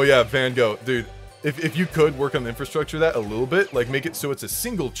 No, yeah, Van Gogh. Dude, if you could work on the infrastructure of that a little bit, like make it so it's a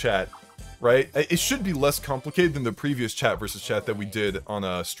single chat, right? It should be less complicated than the previous chat versus chat that we did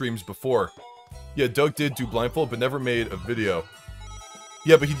on streams before. Yeah, Doug did do blindfold, but never made a video.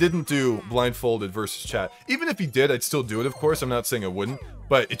 Yeah, but he didn't do blindfolded versus chat. Even if he did, I'd still do it, of course. I'm not saying I wouldn't.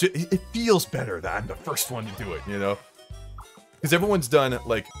 But it feels better that I'm the first one to do it, you know? Because everyone's done,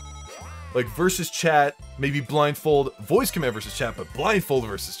 like versus chat, maybe blindfold, voice command versus chat, but blindfold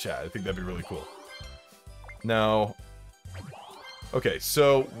versus chat. I think that'd be really cool. Now... Okay,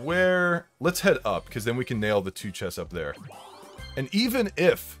 so let's head up, because then we can nail the 2 chests up there. And even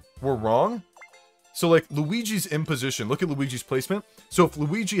if we're wrong... So, like, Luigi's in position. Look at Luigi's placement. So, if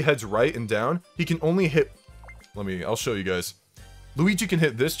Luigi heads right and down, he can only hit... I'll show you guys. Luigi can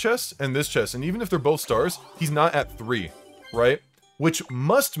hit this chest and this chest. And even if they're both stars, he's not at 3, right? Which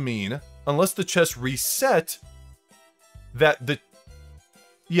must mean, unless the chest reset, that the...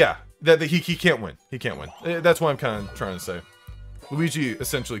 Yeah, that he can't win. He can't win. That's what I'm kind of trying to say. Luigi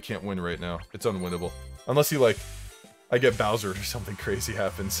essentially can't win right now. It's unwinnable. Unless he, like... I get Bowser or something crazy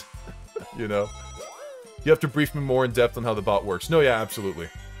happens. You know? You have to brief me more in depth on how the bot works. No, yeah, absolutely.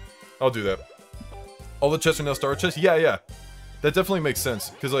 I'll do that. All the chests are now star chests? Yeah. That definitely makes sense.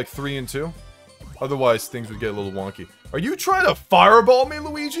 Because, like, 3 and 2? Otherwise, things would get a little wonky. Are you trying to fireball me,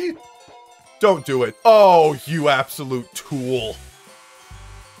 Luigi? Don't do it. Oh, you absolute tool.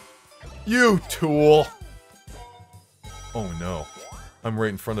 You tool. Oh, no. I'm right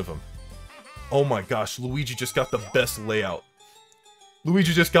in front of him. Oh my gosh, Luigi just got the best layout.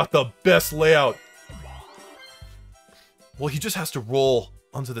 Luigi just got the best layout. Well, he just has to roll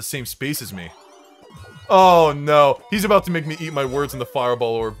onto the same space as me. Oh no, he's about to make me eat my words in the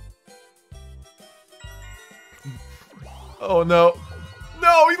fireball orb. Oh no.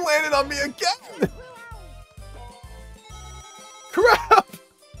 No, he landed on me again! Crap!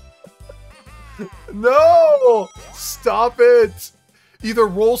 No! Stop it! Either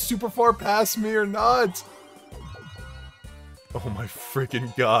roll super far past me or not. Oh my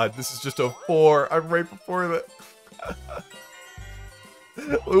freaking god. This is just a 4. I'm right before that.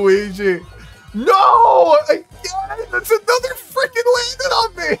 Luigi. No! Again! That's another freaking landed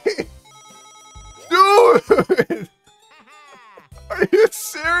on me! Dude! Are you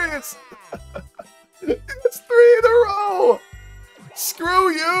serious? It's 3 in a row!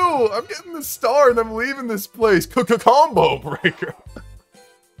 Screw you! I'm getting the star and I'm leaving this place. Combo breaker.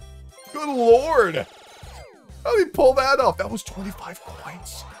 Good lord! How did he pull that off? That was 25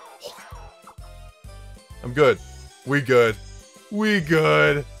 coins. I'm good. We good. We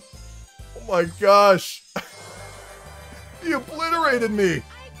good. Oh my gosh. He obliterated me.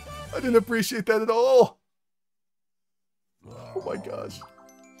 I didn't appreciate that at all. Oh my gosh.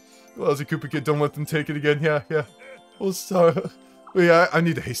 Lousy Koopa Kid, don't let them take it again. Yeah, yeah. Oh, sorry. Wait, I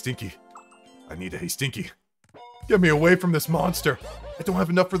need a Hey Stinky. I need a Hey Stinky. Get me away from this monster. I don't have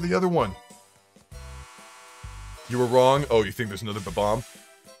enough for the other one. You were wrong. Oh, you think there's another bomb?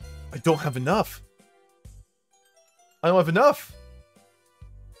 I don't have enough. I don't have enough.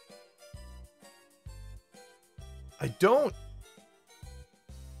 I don't.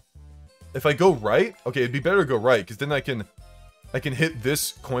 If I go right, okay, it'd be better to go right, because then I can hit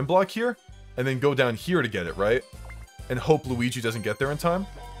this coin block here, and then go down here to get it, right? And hope Luigi doesn't get there in time.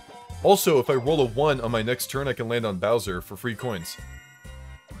 Also, if I roll a 1 on my next turn, I can land on Bowser for free coins.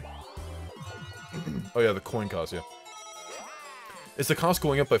 Oh yeah, the coin cost, yeah. Is the cost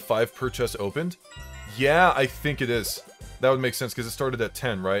going up by 5 per chest opened? Yeah, I think it is. That would make sense, because it started at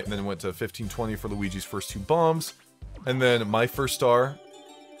 10, right? And then it went to 15, 20 for Luigi's first 2 bombs. And then my first star...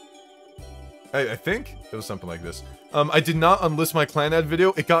 I think? It was something like this. I did not unlist my clan ad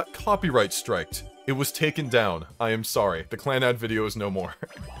video. It got copyright striked. It was taken down. I am sorry. The clan ad video is no more.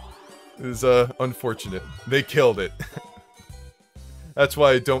 It is, unfortunate. They killed it. That's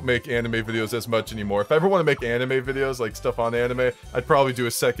why I don't make anime videos as much anymore. If I ever want to make anime videos, like stuff on anime, I'd probably do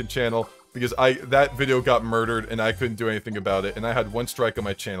a second channel. Because that video got murdered and I couldn't do anything about it. And I had 1 strike on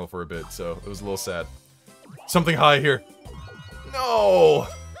my channel for a bit, so it was a little sad. Something high here. No!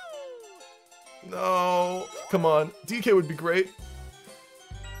 No. Come on. DK would be great.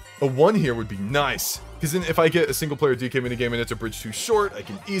 A 1 here would be nice. Because then if I get a single player DK minigame and it's a bridge too short, I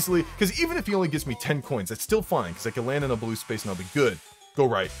can easily... Because even if he only gives me 10 coins, that's still fine. Because I can land in a blue space and I'll be good. Go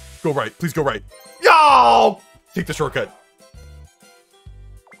right. Go right. Please go right. Yo! Take the shortcut.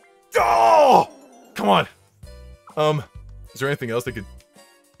 Oh! Come on. Is there anything else that could...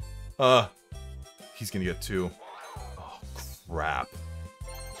 He's gonna get 2. Oh, crap.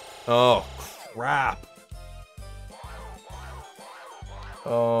 Oh, crap.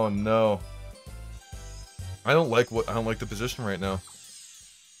 Oh, no. I don't like the position right now.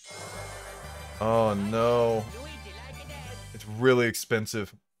 Oh, no. It's really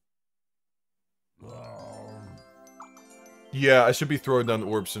expensive. Yeah, I should be throwing down the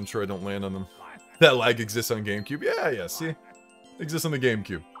orbs to ensure I don't land on them. That lag exists on GameCube. Yeah, see? Exists on the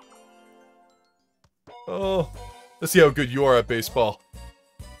GameCube. Oh. Let's see how good you are at baseball.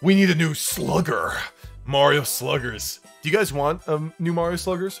 We need a new slugger. Mario Sluggers. Do you guys want new Mario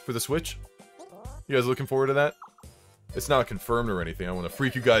Sluggers for the Switch? You guys looking forward to that? It's not confirmed or anything. I want to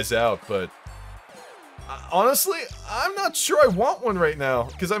freak you guys out, but... honestly, I'm not sure I want one right now.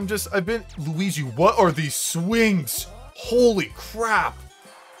 Because I've been... Luigi, what are these swings? Holy crap!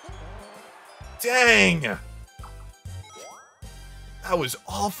 Dang! That was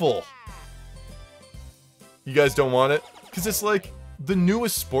awful. You guys don't want it? Because it's like, the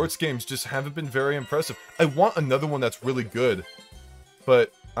newest sports games just haven't been very impressive. I want another one that's really good.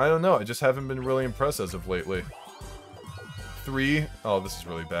 But, I don't know, I just haven't been really impressed as of lately. 3? Oh, this is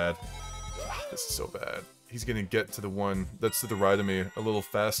really bad. This is so bad. He's gonna get to the one that's to the right of me a little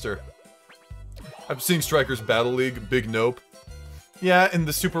faster. I'm seeing Strikers Battle League, big nope. Yeah, and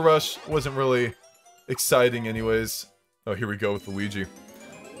the Super Rush wasn't really exciting anyways. Oh, here we go with Luigi.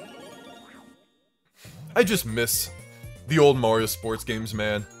 I just miss the old Mario sports games,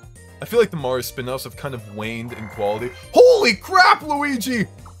 man. I feel like the Mario spin-offs have kind of waned in quality. Holy crap, Luigi!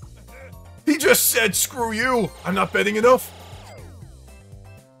 He just said, screw you! I'm not betting enough!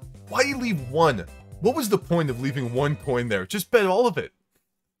 Why do you leave 1? What was the point of leaving 1 coin there? Just bet all of it.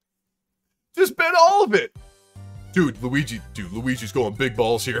 Just bet all of it! Dude, Luigi's going big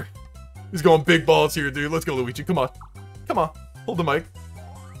balls here. He's going big balls here, dude. Let's go, Luigi. Come on. Come on. Hold the mic.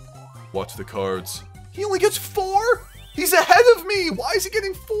 Watch the cards. He only gets 4? He's ahead of me! Why is he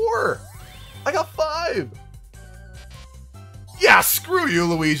getting 4? I got 5! Yeah, screw you,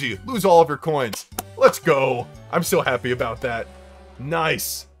 Luigi. Lose all of your coins. Let's go. I'm so happy about that.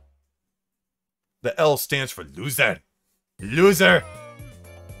 Nice. The L stands for loser. Loser.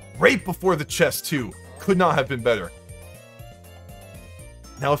 right before the chest, too. Could not have been better.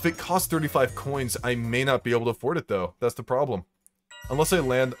 Now, if it costs 35 coins, I may not be able to afford it, though. That's the problem. Unless I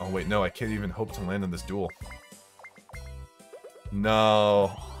land... Oh, wait, no, I can't even hope to land in this duel.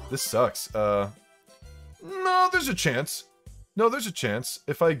 No. This sucks. No, there's a chance. No, there's a chance.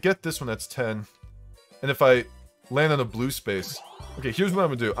 If I get this one, that's 10. And if I land on a blue space... Okay, here's what I'm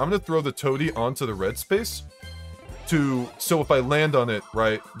gonna do. I'm gonna throw the toady onto the red space. So if I land on it,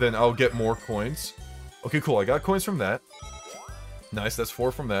 right, then I'll get more coins. Okay, cool. I got coins from that. Nice, that's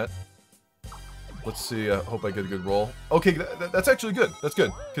 4 from that. Let's see, hope I get a good roll. Okay, that's actually good. That's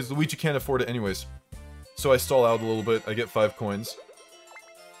good, because Luigi can't afford it anyways. So I stall out a little bit. I get 5 coins.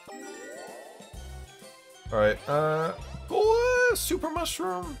 Alright, super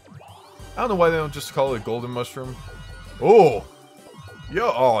mushroom? I don't know why they don't just call it a golden mushroom. Oh!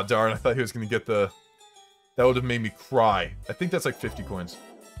 Yo, oh darn, I thought he was gonna get the... That would have made me cry. I think that's like 50 coins.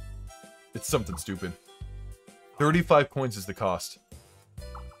 It's something stupid. 35 coins is the cost.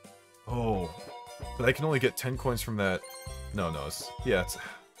 Oh. But I can only get 10 coins from that. No, yeah, it's...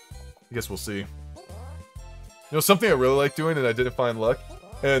 I guess we'll see. You know, something I really like doing and I didn't find luck,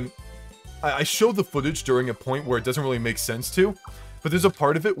 and I showed the footage during a point where it doesn't really make sense to, but there's a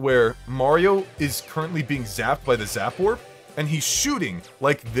part of it where Mario is currently being zapped by the Zap Orb, and he's shooting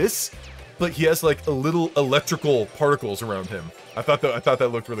like this, but he has like a little electrical particles around him. I thought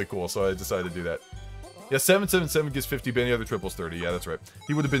that looked really cool, so I decided to do that. Yeah, 777 gives 50, but any other triples 30. Yeah, that's right.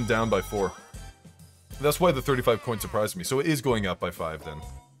 He would have been down by 4. That's why the 35 coins surprised me. So it is going up by 5 then.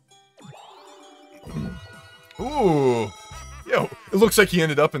 Ooh. Yo, it looks like he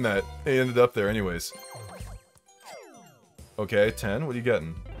ended up in that. He ended up there anyways. Okay, 10. What are you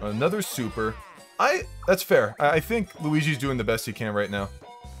getting? Another super. That's fair. I think Luigi's doing the best he can right now.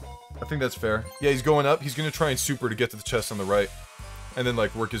 I think that's fair. Yeah, he's going up. He's gonna try and super to get to the chest on the right. And then,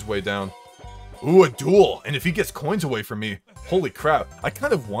 like, work his way down. Ooh, a duel! And if he gets coins away from me, holy crap. I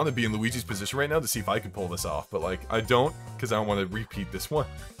kind of want to be in Luigi's position right now to see if I can pull this off. But, like, I don't, because I don't want to repeat this one.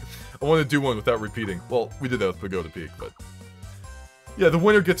 I want to do one without repeating. Well, we did that with Pagoda Peak, but... Yeah, the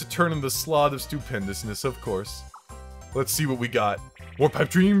winner gets a turn in the slot of stupendousness, of course. Let's see what we got. More pipe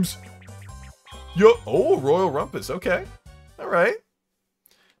dreams! Yo! Oh, Royal Rumpus, okay. Alright.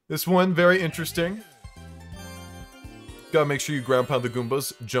 This one, very interesting. Gotta make sure you ground pound the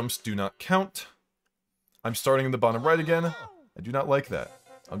Goombas. Jumps do not count. I'm starting in the bottom right again. I do not like that.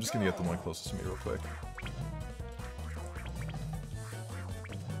 I'm just gonna get the one closest to me real quick.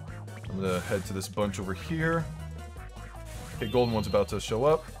 I'm gonna head to this bunch over here. Okay, golden one's about to show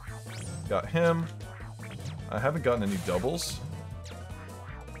up. Got him. I haven't gotten any doubles.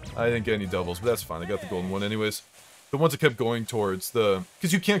 I didn't get any doubles, but that's fine. I got the golden one anyways. The ones I kept going towards,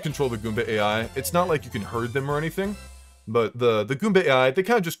 because you can't control the Goomba AI. It's not like you can herd them or anything. But the Goomba AI, they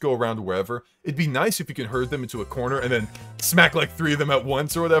kind of just go around wherever. It'd be nice if you can herd them into a corner and then smack like 3 of them at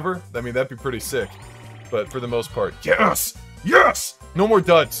once or whatever. I mean, that'd be pretty sick. But for the most part, yes! Yes! No more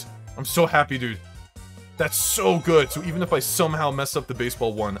duds. I'm so happy, dude. That's so good. So even if I somehow mess up the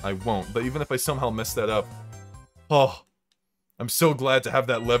baseball one, I won't. But even if I somehow mess that up, oh, I'm so glad to have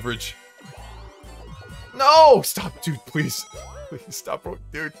that leverage. No! Stop, dude, please. Please stop,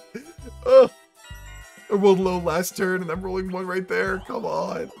 dude. Ugh. I rolled low last turn, and I'm rolling 1 right there. Come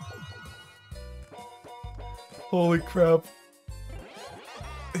on. Holy crap.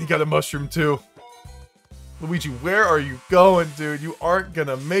 And you got a mushroom, too. Luigi, where are you going, dude? You aren't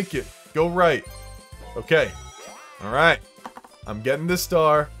gonna make it. Go right. Okay. Alright. I'm getting the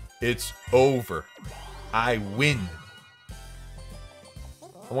star. It's over. I win.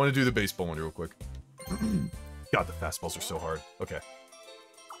 I want to do the baseball one real quick. God, the fastballs are so hard. Okay.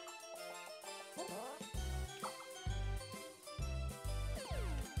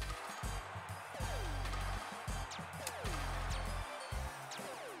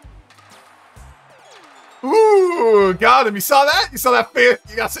 Ooh, got him. You saw that? You saw that fit?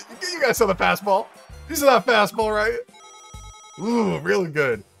 You guys saw the fastball. You saw that fastball, right? Ooh, really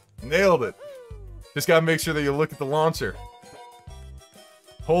good. Nailed it. Just gotta make sure that you look at the launcher.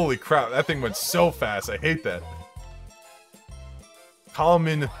 Holy crap, that thing went so fast. I hate that.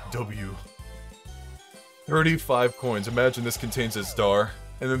 Common W. 35 coins. Imagine this contains a star,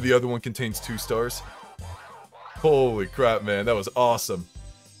 and then the other one contains 2 stars. Holy crap, man. That was awesome.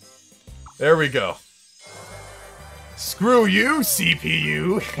 There we go. Screw you,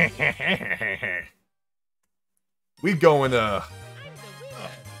 CPU. We going to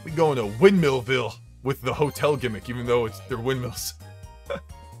Windmillville with the hotel gimmick, even though they're windmills.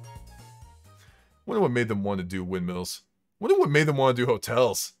 Wonder what made them want to do windmills. Wonder what made them want to do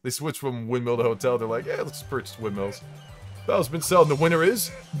hotels. They switched from windmill to hotel. They're like, yeah, let's purchase windmills. Battle's been settled, and the winner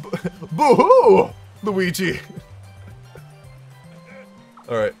is... Boo-hoo! Luigi!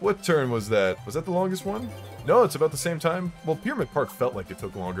 Alright, what turn was that? Was that the longest one? No, it's about the same time. Well, Pyramid Park felt like it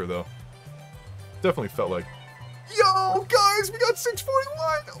took longer, though. Definitely felt like... Yo, guys, we got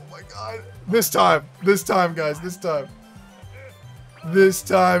 641! Oh my god. This time, guys, this time. This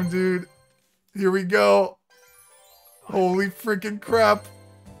time, dude. Here we go. Holy freaking crap.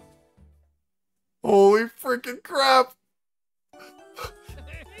 Holy freaking crap.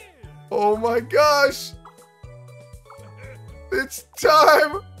 Oh my gosh. It's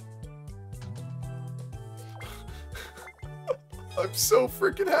time. I'm so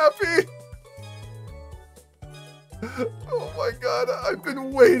freaking happy. Oh my god, I've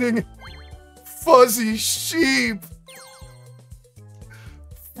been waiting. Fuzzy Sheep.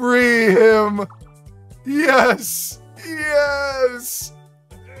 Free him. Yes. Yes.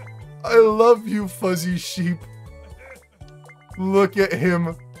 I love you, Fuzzy Sheep. Look at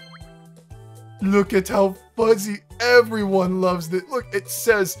him. Look at how fuzzy. Everyone loves it. Look, it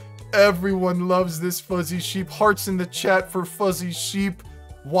says everyone loves this Fuzzy Sheep. Hearts in the chat for Fuzzy Sheep.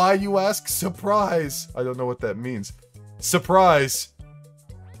 Why, you ask? Surprise. I don't know what that means. Surprise.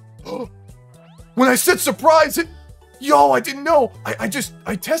 When I said surprise, yo, I didn't know. I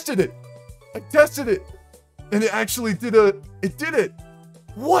tested it. I tested it. And it actually did it.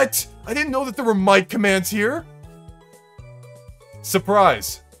 What? I didn't know that there were mic commands here.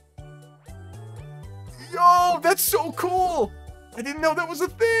 Surprise. Yo, that's so cool. I didn't know that was a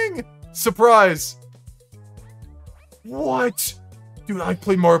thing. Surprise. What? Dude, I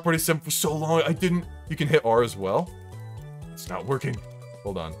played Mario Party 7 for so long, I didn't... You can hit R as well? It's not working.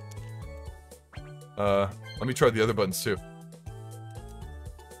 Hold on. Let me try the other buttons too.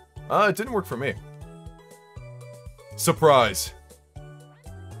 It didn't work for me. Surprise.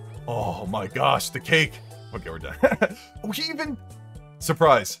 Oh my gosh, the cake. Okay, we're done. Oh, he even...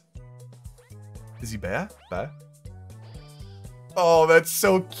 Surprise. Is he bad? Bad? Oh, that's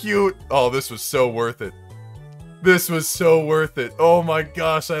so cute. Oh, this was so worth it. This was so worth it. Oh my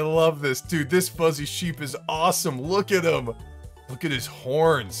gosh, I love this. Dude, this Fuzzy Sheep is awesome. Look at him. Look at his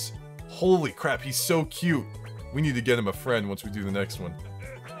horns. Holy crap, he's so cute. We need to get him a friend once we do the next one.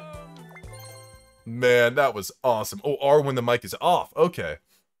 Man, that was awesome. Oh, R when the mic is off. Okay.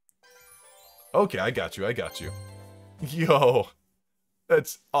 Okay, I got you. Yo.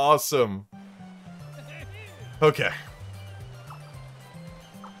 That's awesome. Okay.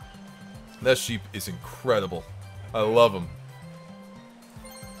 That sheep is incredible. I love him.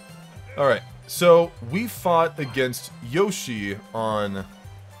 Alright, so we fought against Yoshi on...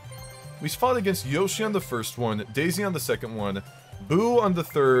 We fought against Yoshi on the first one, Daisy on the second one, Boo on the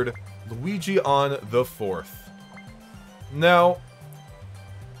third, Luigi on the fourth. Now,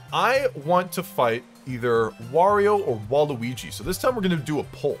 I want to fight either Wario or Waluigi, so this time we're going to do a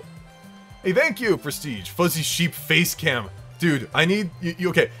poll. Hey, thank you, Prestige. Fuzzy Sheep face cam. Dude, I need...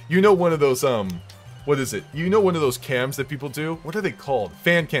 okay, you know one of those, what is it? You know one of those cams that people do? What are they called?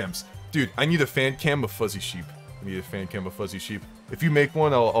 Fan cams. Dude, I need a fan cam of Fuzzy Sheep. I need a fan cam of Fuzzy Sheep. If you make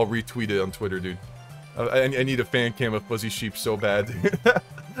one, I'll retweet it on Twitter, dude. I need a fan cam of Fuzzy Sheep so bad, dude.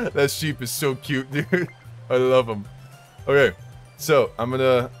 That sheep is so cute, dude. I love him. Okay, so I'm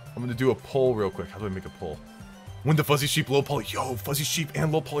gonna do a poll real quick. How do I make a poll? When the Fuzzy Sheep low poly, yo, Fuzzy Sheep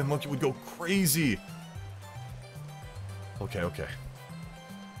and low poly monkey would go crazy. Okay, here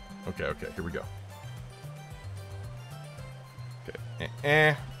we go.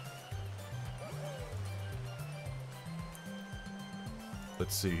 Okay,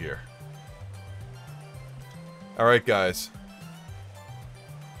 Let's see here. Alright, guys.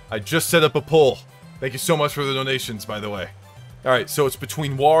 I just set up a poll. Thank you so much for the donations, by the way. Alright, so it's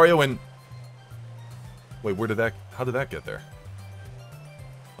between Wario and... Wait, how did that get there?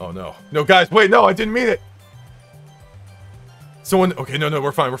 Oh, no. No, guys, wait, no, I didn't mean it! Someone... Okay, no,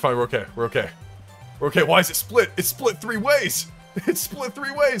 we're fine, we're okay. We're okay, why is it split? It's split 3 ways! It's split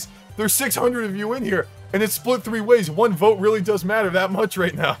 3 ways! There's 600 of you in here, and it's split 3 ways. One vote really does matter that much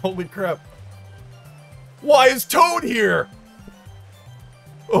right now. Holy crap. Why is Toad here?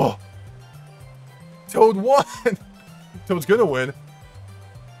 Oh. Toad won! Toad's gonna win.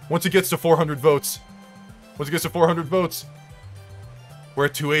 Once it gets to 400 votes. We're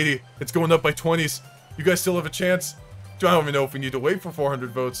at 280. It's going up by 20s. You guys still have a chance. I don't even know if we need to wait for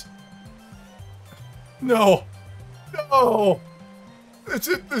 400 votes. No!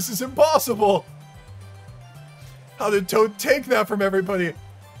 This is impossible! How did Toad take that from everybody?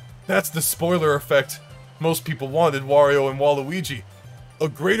 That's the spoiler effect. Most people wanted Wario and Waluigi. A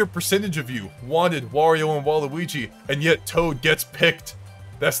greater percentage of you wanted Wario and Waluigi, and yet Toad gets picked.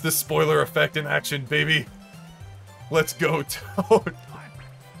 That's the spoiler effect in action, baby. Let's go, Toad.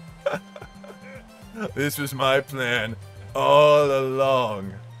 This was my plan all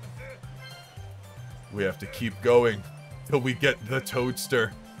along. We have to keep going till we get the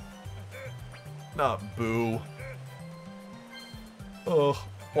Toadster. Not Boo. Oh,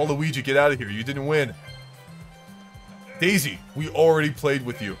 Waluigi, get out of here. You didn't win. Daisy, we already played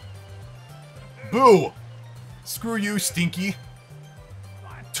with you. Boo! Screw you, Stinky.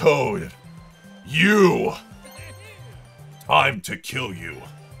 Toad. You! Time to kill you.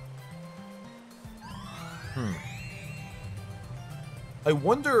 I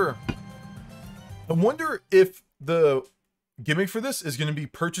wonder if the gimmick for this is going to be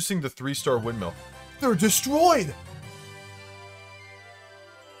purchasing the 3-star windmill. They're destroyed!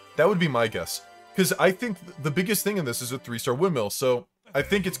 That would be my guess. Because I think the biggest thing in this is a 3-star windmill, so I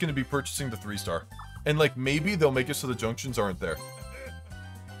think it's going to be purchasing the 3-star. And, like, maybe they'll make it so the junctions aren't there.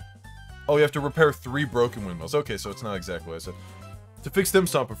 Oh, you have to repair 3 broken windmills. Okay, so it's not exactly what I said. To fix them,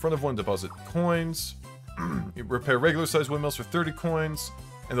 stomp in front of one, deposit coins. You repair regular-sized windmills for 30 coins,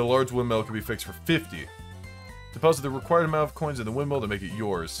 and the large windmill can be fixed for 50. Deposit the required amount of coins in the windmill to make it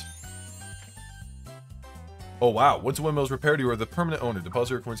yours. Oh, wow. Once a windmill is repaired, you are the permanent owner.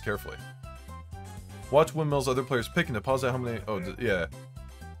 Deposit your coins carefully. Watch windmills other players pick and deposit how many... Oh, yeah.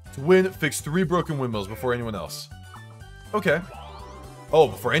 To win, fix 3 broken windmills before anyone else. Okay. Oh,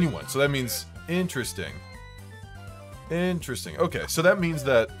 before anyone. So that means... Interesting. Interesting. Okay, so that means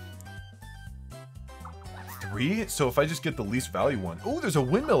that... 3? So if I just get the least value one... Oh, there's a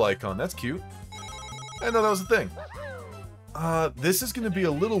windmill icon. That's cute. I didn't know that was a thing. This is going to be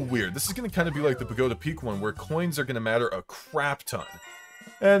a little weird. This is going to kind of be like the Pagoda Peak one, where coins are going to matter a crap ton.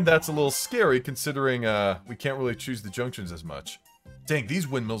 And that's a little scary, considering we can't really choose the junctions as much. Dang, these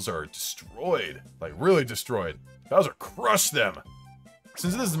windmills are destroyed. Like, really destroyed. Bowser, crush them!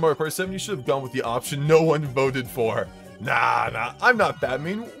 Since this is Mario Party 7, you should have gone with the option no one voted for. Nah, I'm not that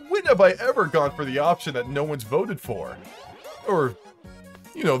mean. When have I ever gone for the option that no one's voted for? Or,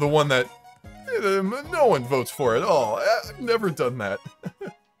 you know, the one that no one votes for at all. I've never done that.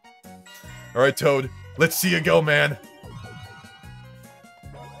 Alright, Toad. Let's see you go, man.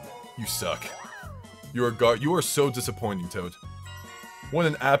 You suck. You are so disappointing, Toad. What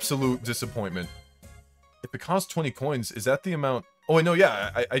an absolute disappointment. If it costs 20 coins, is that the amount... Oh, wait, no,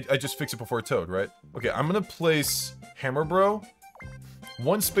 yeah, I just fix it before Toad, right? Okay, I'm gonna place Hammer Bro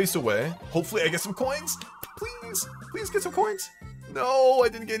 1 space away. Hopefully I get some coins. Please, please get some coins. No, I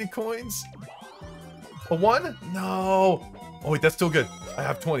didn't get any coins. A 1? No. Oh, wait, that's still good. I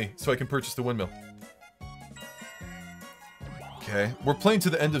have 20, so I can purchase the windmill. Okay, we're playing to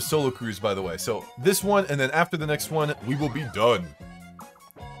the end of Solo Cruise, by the way. So this one, and then after the next one, we will be done.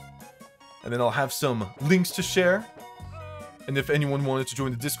 And then I'll have some links to share. And if anyone wanted to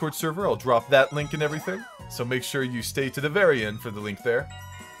join the Discord server, I'll drop that link and everything. So make sure you stay to the very end for the link there.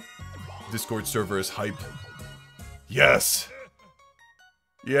 Discord server is hype. Yes!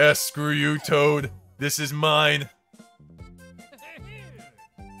 Yes, screw you, Toad. This is mine.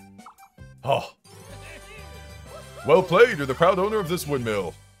 Oh. Well played, you're the proud owner of this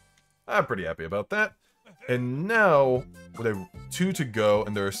windmill. I'm pretty happy about that. And now, with 2 to go,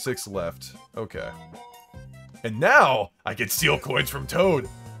 and there are 6 left. Okay. And now, I can steal coins from Toad.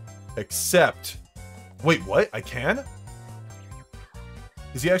 Except... Wait, what? I can?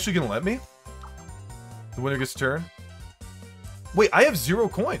 Is he actually gonna let me? The winner gets a turn? Wait, I have 0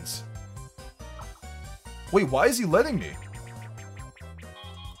 coins. Wait, why is he letting me?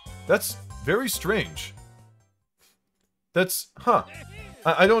 That's very strange. That's... Huh.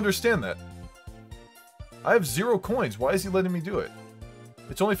 I don't understand that. I have 0 coins. Why is he letting me do it?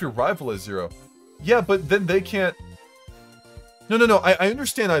 It's only if your rival has 0. Yeah, but then they can't... No. I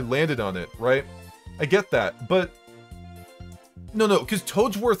understand I landed on it, right? I get that, but... No, because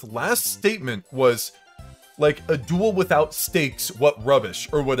Toadsworth's last statement was, like, a duel without stakes, what rubbish,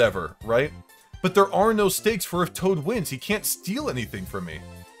 or whatever, right? But there are no stakes for if Toad wins. He can't steal anything from me.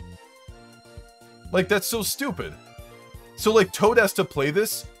 Like, that's so stupid. So, like, Toad has to play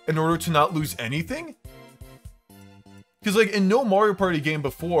this in order to not lose anything? Because, like, in no Mario Party game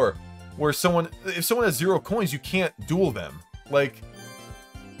before, where if someone has 0 coins, you can't duel them. Like,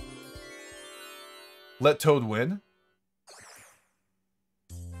 let Toad win?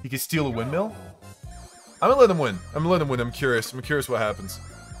 He can steal a windmill? I'm gonna let him win. I'm gonna let him win. I'm curious what happens.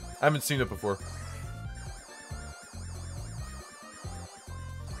 I haven't seen it before.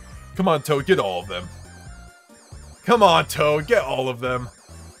 Come on, Toad, get all of them. Come on, Toad, get all of them.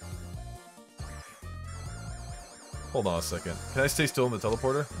 Hold on a second. Can I stay still in the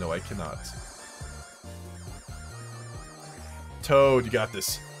teleporter? No, I cannot. Toad, you got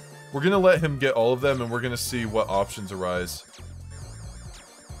this. We're gonna let him get all of them, and we're gonna see what options arise.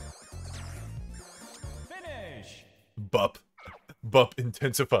 Finish. Bup. Bup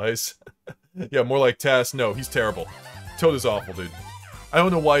intensifies. Yeah, more like Tass. No, he's terrible. Toad is awful, dude. I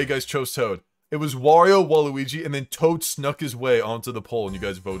don't know why you guys chose Toad. It was Wario, Waluigi, and then Toad snuck his way onto the poll, and you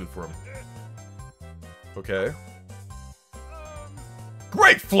guys voted for him. Okay.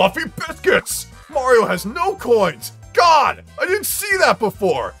 Great fluffy biscuits! Mario has no coins! God! I didn't see that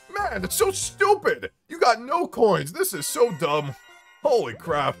before! Man, it's so stupid! You got no coins! This is so dumb! Holy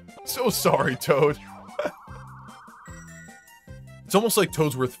crap! So sorry, Toad. It's almost like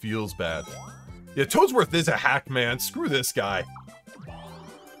Toadsworth feels bad. Yeah, Toadsworth is a hack, man. Screw this guy.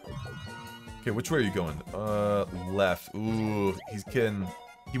 Okay, which way are you going? Left. Ooh,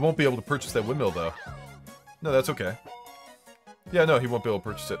 he won't be able to purchase that windmill, though. No, that's okay. Yeah, no, he won't be able to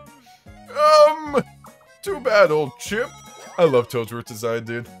purchase it. Too bad, old chip. I love Toadsworth's design,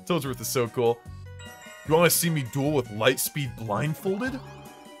 dude. Toadsworth is so cool. You want to see me duel with Lightspeed blindfolded?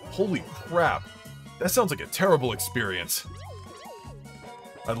 Holy crap. That sounds like a terrible experience.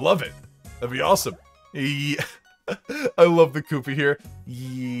 I love it. That'd be awesome. Yeah. I love the Koopa here.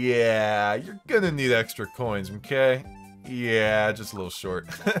 Yeah, you're gonna need extra coins, okay? Yeah, just a little short.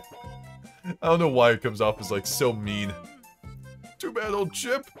 I don't know why it comes off as, like, so mean. Too bad, old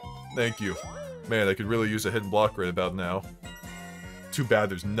chip. Thank you. Man, I could really use a hidden block right about now. Too bad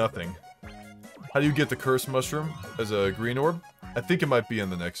there's nothing. How do you get the Curse Mushroom as a green orb? I think it might be in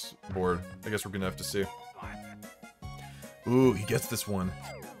the next board. I guess we're gonna have to see. Ooh, he gets this one.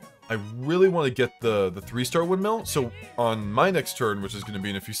 I really want to get the 3-star windmill, so on my next turn, which is going to be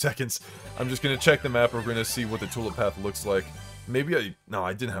in a few seconds, I'm just going to check the map. We're going to see what the tulip path looks like. Maybe no,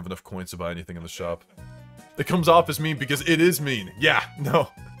 I didn't have enough coins to buy anything in the shop. It comes off as mean because it is mean. Yeah, no,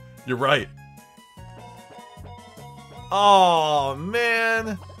 you're right. Oh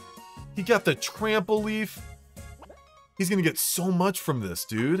man, he got the trample leaf. He's going to get so much from this,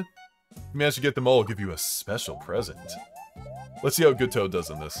 dude. If you manage to get them all, I'll give you a special present. Let's see how good Toad does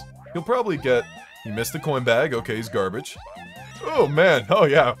on this. He'll probably get... He missed the coin bag. Okay, he's garbage. Oh, man. Oh,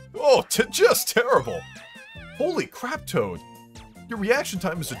 yeah. Oh, just terrible. Holy crap, Toad. Your reaction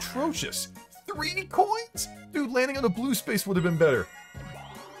time is atrocious. 3 coins? Dude, landing on a blue space would have been better.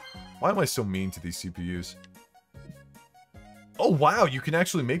 Why am I so mean to these CPUs? Oh, wow. You can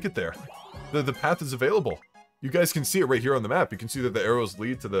actually make it there. The path is available. You guys can see it right here on the map. You can see that the arrows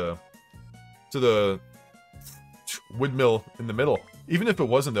lead to the windmill in the middle. Even if it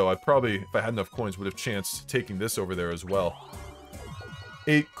wasn't, though, I'd probably, if I had enough coins, would have chanced taking this over there as well.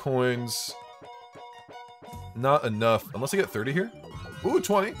 8 coins. Not enough. Unless I get 30 here. Ooh,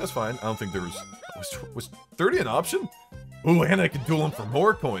 20. That's fine. I don't think there was... Was 30 an option? Ooh, and I can duel him for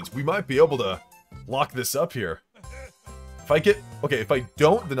more coins. We might be able to lock this up here. If I get... Okay, if I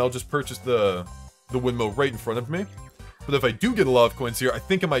don't, then I'll just purchase the windmill right in front of me. But if I do get a lot of coins here, I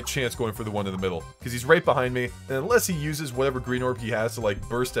think I might chance going for the one in the middle. Because he's right behind me, and unless he uses whatever green orb he has to, like,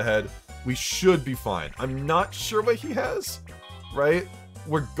 burst ahead, we should be fine. I'm not sure what he has, right?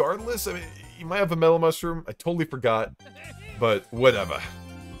 Regardless, I mean, he might have a metal mushroom. I totally forgot, but whatever.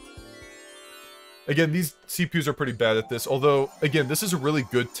 Again, these CPUs are pretty bad at this, although, again, this is a really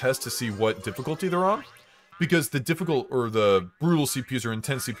good test to see what difficulty they're on. Because the difficult, or the brutal CPUs or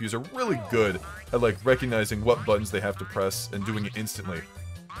intense CPUs are really good at, like, recognizing what buttons they have to press and doing it instantly.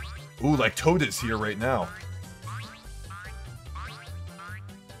 Ooh, like Toad is here right now.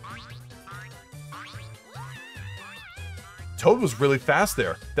 Toad was really fast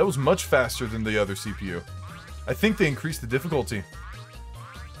there. That was much faster than the other CPU. I think they increased the difficulty.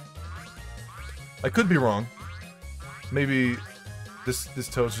 I could be wrong. Maybe this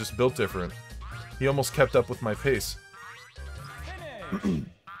Toad's just built different. He almost kept up with my pace.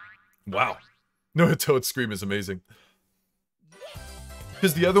 Wow. No, Toad's scream is amazing.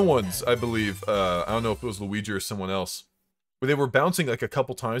 Because the other ones, I believe, I don't know if it was Luigi or someone else, where they were bouncing like a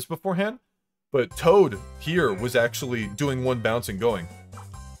couple times beforehand, but Toad here was actually doing one bounce and going.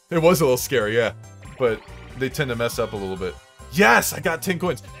 It was a little scary, yeah, but they tend to mess up a little bit. Yes, I got 10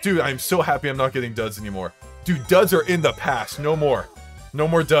 coins. Dude, I'm so happy I'm not getting duds anymore. Dude, duds are in the past. No more. No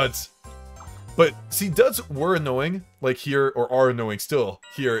more duds. But, see, duds were annoying, like here, or are annoying still,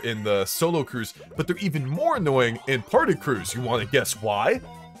 here in the solo cruise, but they're even more annoying in party cruise. You want to guess why?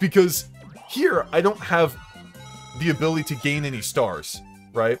 Because here, I don't have the ability to gain any stars,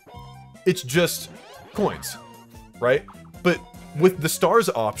 right? It's just coins, right? But with the stars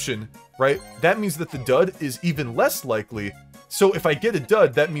option, right, that means that the dud is even less likely. So if I get a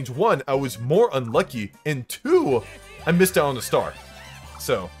dud, that means 1, I was more unlucky, and 2, I missed out on a star.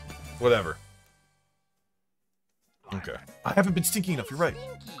 So, whatever. Okay. I haven't been stinky enough, you're right.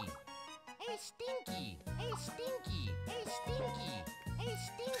 Stinky! Hey, Stinky! Hey, Stinky! Hey,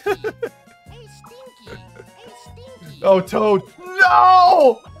 Stinky! Hey, Stinky! Hey, Stinky! Oh, Toad.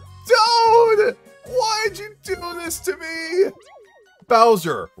 No! Toad! Why'd you do this to me?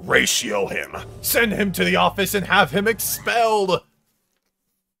 Bowser, ratio him. Send him to the office and have him expelled.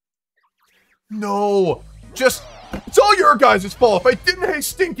 No. Just, it's all your guys' fault. If I didn't hate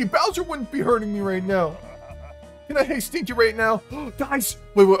Stinky, Bowser wouldn't be hurting me right now. Can I hate Stinky right now? Guys,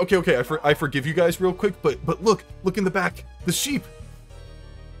 wait, okay, I forgive you guys real quick, but look in the back. The sheep.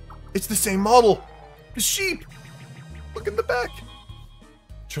 It's the same model. The sheep. Look in the back.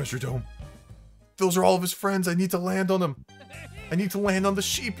 Treasure Dome. Those are all of his friends. I need to land on them. I need to land on the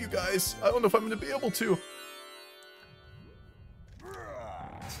sheep, you guys. I don't know if I'm going to be able to.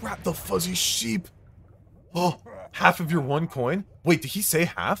 Crap, the fuzzy sheep. Oh, half of your 1 coin? Wait, did he say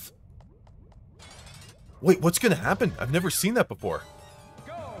half? Wait, what's going to happen? I've never seen that before.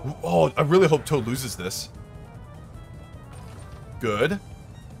 Oh, I really hope Toad loses this. Good.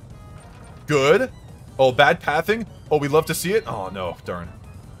 Good. Oh, bad pathing. Oh, we love to see it. Oh, no. Darn.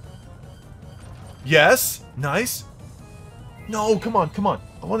 Yes. Nice. No, come on, come on.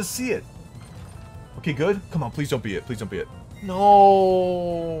 I want to see it. Okay, good. Come on, please don't be it. Please don't be it.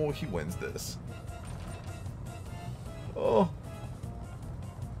 No, he wins this. Oh.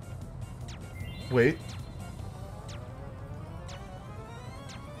 Wait.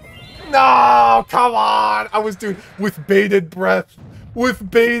 No, come on. I was doing with bated breath. With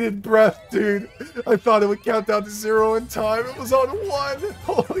bated breath, dude. I thought it would count down to 0 in time. It was on 1.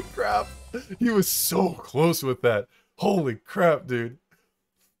 Holy crap. He was so close with that. Holy crap, dude.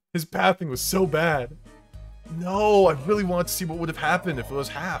 His pathing was so bad. No, I really want to see what would have happened if it was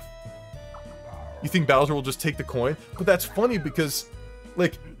half. You think Bowser will just take the coin? But that's funny because,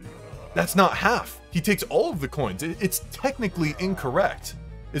 like, that's not half. He takes all of the coins. It's technically incorrect,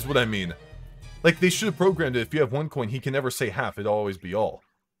 is what I mean. Like, they should have programmed it, if you have 1 coin, he can never say half, it'll always be all.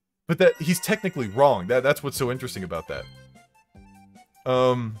 But that, he's technically wrong. That's what's so interesting about that.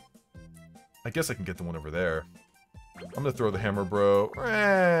 I guess I can get the one over there. I'm gonna throw the hammer, bro.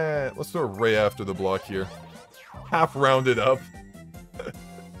 Let's throw it right after the block here. Half rounded up.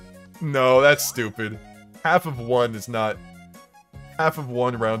 No, that's stupid. Half of 1 is not... Half of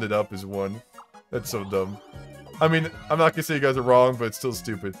 1 rounded up is 1. That's so dumb. I mean, I'm not gonna say you guys are wrong, but it's still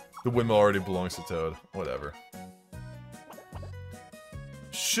stupid. The windmill already belongs to Toad. Whatever.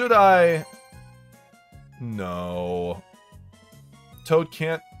 Should I... No. Toad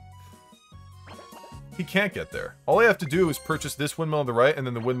can't... He can't get there. All I have to do is purchase this windmill on the right and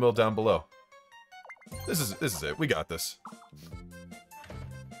then the windmill down below. This is it. We got this.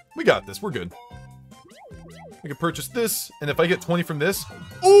 We got this. We're good. We can purchase this, and if I get 20 from this...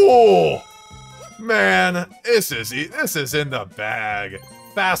 Oh! Man, this is in the bag.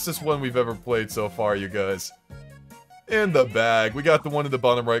 Fastest one we've ever played so far, you guys. In the bag. We got the one in the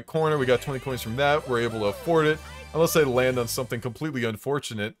bottom right corner. We got 20 coins from that. We're able to afford it. Unless I land on something completely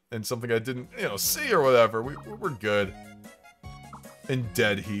unfortunate and something I didn't, you know, see or whatever. We're good. And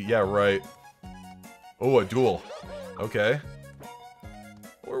dead heat. Yeah, right. Oh, a duel. Okay.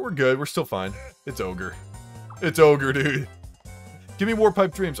 We're good. We're still fine. It's Ogre. It's Ogre, dude. Give me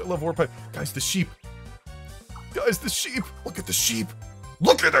Warpipe Dreams. I love Warpipe. Guys, the sheep. Guys, the sheep. Look at the sheep.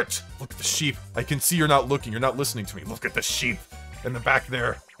 Look at it. Look at the sheep. I can see you're not looking. You're not listening to me. Look at the sheep. In the back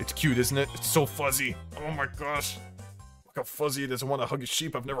there. It's cute, isn't it? It's so fuzzy. Oh my gosh. Look how fuzzy it is. I want to hug a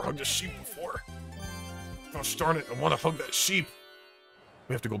sheep. I've never hugged a sheep before. Gosh darn it. I want to hug that sheep.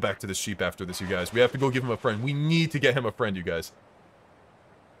 We have to go back to the sheep after this, you guys. We have to go give him a friend. We need to get him a friend, you guys.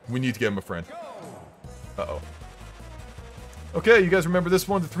 We need to get him a friend. Uh-oh. Okay, you guys remember this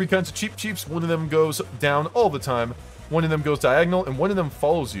one? The 3 kinds of cheeps. One of them goes down all the time. One of them goes diagonal, and one of them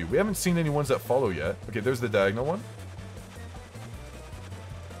follows you. We haven't seen any ones that follow yet. Okay, there's the diagonal one.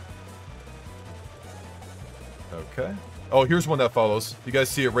 Okay. Oh, here's one that follows. You guys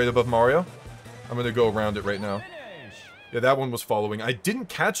see it right above Mario? I'm gonna go around it right now. Yeah, that one was following. I didn't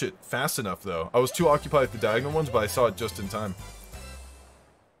catch it fast enough, though. I was too occupied with the diagonal ones, but I saw it just in time.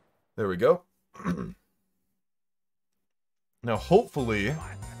 There we go. Now, hopefully,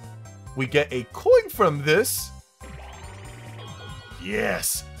 we get a coin from this.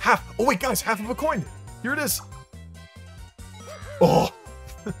 Yes! Half! Oh, wait, guys, half of a coin! Here it is! Oh!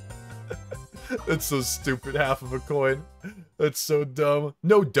 That's so stupid, half of a coin. That's so dumb.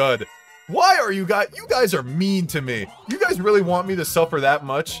 No dud. Why are you guys... You guys are mean to me. You guys really want me to suffer that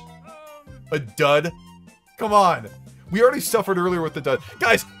much? A dud? Come on. We already suffered earlier with the dud.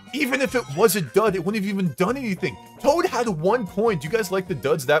 Guys, even if it was a dud, it wouldn't have even done anything. Toad had 1 coin. Do you guys like the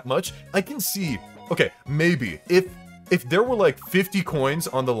duds that much? I can see... Okay, maybe. If if there were like 50 coins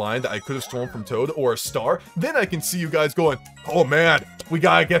on the line that I could have stolen from Toad, or a star, then I can see you guys going, oh man, we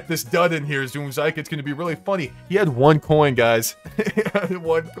gotta get this dud in here, Zoomzyke. It's gonna be really funny. He had 1 coin, guys. He had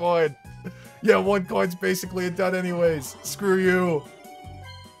 1 coin. Yeah, 1 coin's basically a dud anyways. Screw you.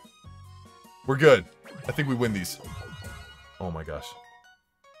 We're good. I think we win these. Oh my gosh.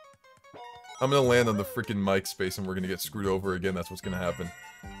 I'm gonna land on the freaking mic space and we're gonna get screwed over again. That's what's gonna happen.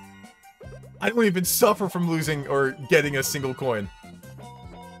 I don't even suffer from losing or getting a single coin.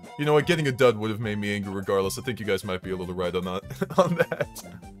 You know what? Getting a dud would have made me angry regardless. I think you guys might be a little right on that. On that.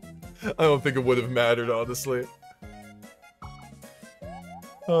 I don't think it would have mattered, honestly.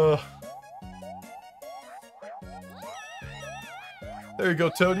 There you go,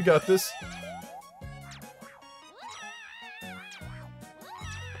 Toad. You got this.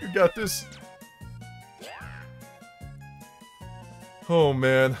 You got this. Oh,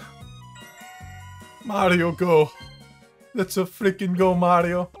 man. Mario, go. Let's a freaking go,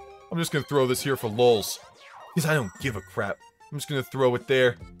 Mario. I'm just gonna throw this here for lols. Because I don't give a crap. I'm just gonna throw it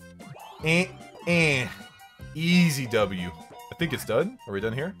there. Easy W. I think it's done. Are we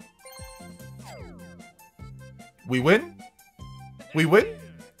done here? We win? We win?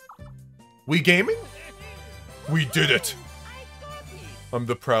 We gaming? We did it! I'm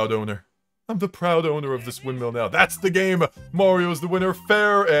the proud owner. I'm the proud owner of this windmill now. That's the game! Mario's the winner.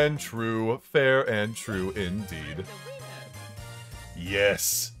 Fair and true. Fair and true indeed.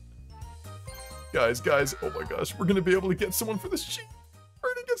 Yes. Guys, oh my gosh. We're gonna be able to get someone for the sheep.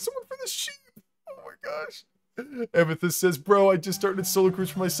 We're gonna get someone for the sheep. Oh my gosh. Amethyst says, bro, I just started Solo Cruise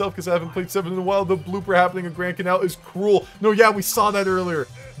for myself because I haven't played 7 in a while. The blooper happening in Grand Canal is cruel. No, yeah, we saw that earlier.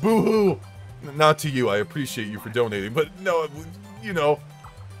 Boo-hoo. Not to you. I appreciate you for donating, but no, you know.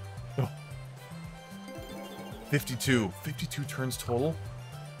 52 turns total.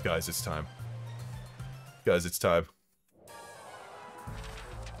 Guys, it's time. Guys, it's time.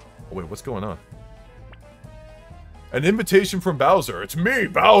 Oh, wait, what's going on? An invitation from Bowser. It's me,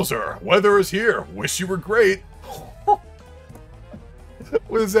 Bowser. Weather is here. Wish you were great.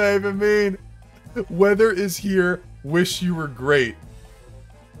 What does that even mean? Weather is here. Wish you were great.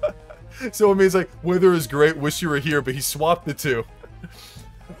 So it means like, weather is great. Wish you were here, but he swapped the two.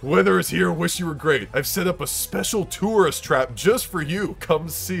 Weather is here. Wish you were great. I've set up a special tourist trap just for you. Come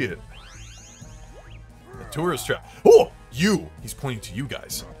see it. A tourist trap. Oh, you. He's pointing to you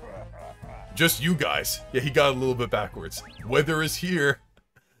guys. Just you guys. Yeah, he got a little bit backwards. Weather is here.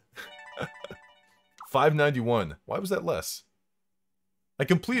 591. Why was that less? I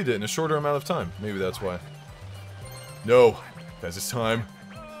completed it in a shorter amount of time. Maybe that's why. No. Guys, it's time.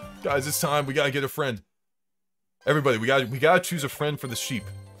 Guys, it's time. We gotta get a friend. Everybody, we gotta choose a friend for the sheep.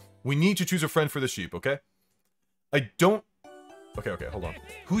 We need to choose a friend for the sheep, okay? I don't... Okay, hold on.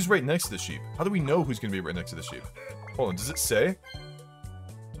 Who's right next to the sheep? How do we know who's gonna be right next to the sheep? Hold on, does it say?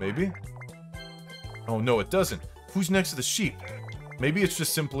 Maybe? Oh, no, it doesn't. Who's next to the sheep? Maybe it's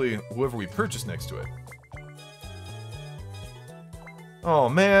just simply whoever we purchase next to it. Oh,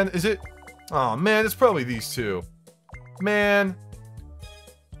 man, is it? Oh, man, it's probably these two. Man.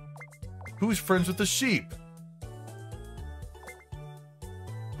 Who's friends with the sheep?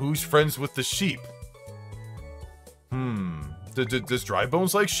 Who's friends with the sheep? Does Dry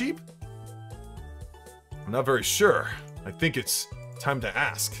Bones like sheep? I'm not very sure. I think it's time to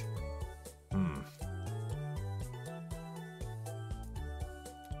ask.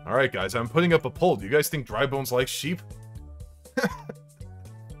 Alright, guys, I'm putting up a poll. Do you guys think Dry Bones likes sheep?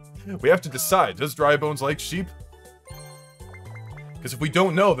 We have to decide. Does Dry Bones like sheep? Because if we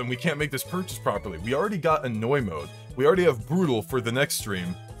don't know, then we can't make this purchase properly. We already got Annoy mode. We already have Brutal for the next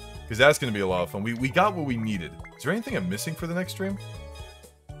stream. Because that's going to be a lot of fun. We got what we needed. Is there anything I'm missing for the next stream?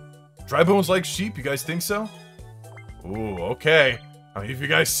 Dry Bones like sheep? You guys think so? Ooh, okay. I mean, if you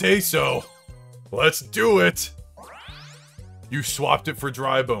guys say so, let's do it! You swapped it for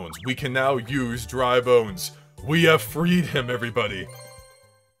Dry Bones. We can now use Dry Bones. We have freed him, everybody.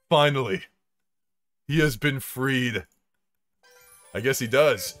 Finally. He has been freed. I guess he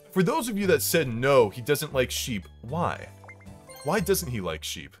does. For those of you that said no, he doesn't like sheep, why? Why doesn't he like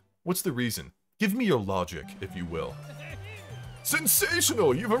sheep? What's the reason? Give me your logic, if you will.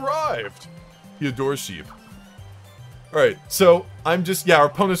 Sensational! You've arrived! He adores sheep. Alright, so I'm just... Yeah, our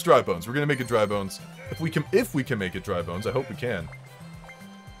opponent's Dry Bones. We're gonna make it Dry Bones. If we can make it Dry Bones, I hope we can.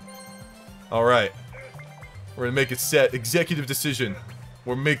 Alright. We're gonna make it set. Executive decision.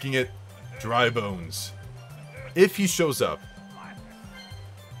 We're making it Dry Bones. If he shows up.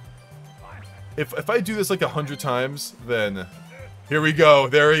 If I do this like 100 times, then... Here we go.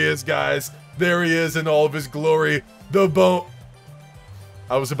 There he is, guys. There he is in all of his glory. The bone...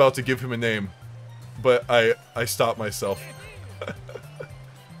 I was about to give him a name. But I I stopped myself.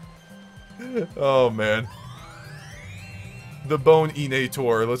 Oh, man. The Bone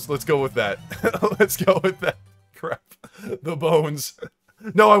Enator. Let's go with that. Let's go with that. Crap. The bones.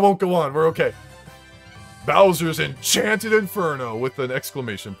 No, I won't go on. We're okay. Bowser's Enchanted Inferno with an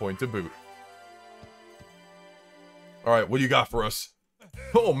exclamation point to boot. Alright, what do you got for us?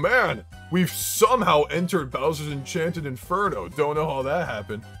 Oh man, we've somehow entered Bowser's Enchanted Inferno. Don't know how that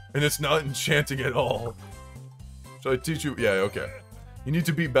happened. And it's not enchanting at all. Should I teach you? Yeah, okay. You need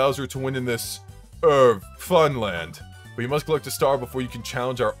to beat Bowser to win in this, fun land. But you must collect a star before you can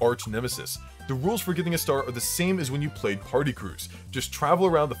challenge our arch nemesis. The rules for getting a star are the same as when you played Party Cruise. Just travel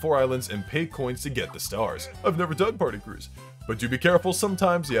around the 4 islands and pay coins to get the stars. I've never done Party Cruise. But do be careful,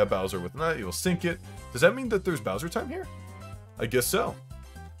 sometimes, yeah, Bowser with that, you'll sink it. Does that mean that there's Bowser time here? I guess so.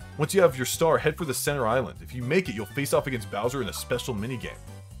 Once you have your star, head for the center island. If you make it, you'll face off against Bowser in a special minigame.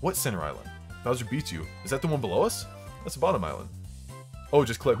 What center island? Bowser beats you. Is that the one below us? That's the bottom island. Oh,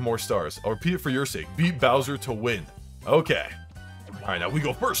 just collect more stars. I'll repeat it for your sake. Beat Bowser to win. Okay. Alright, now we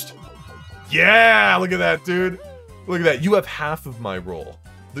go first. Yeah! Look at that, dude. Look at that. You have half of my roll.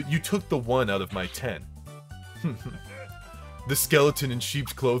 You took the 1 out of my 10. The skeleton in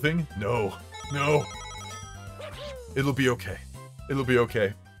sheep's clothing? No. No. It'll be okay. It'll be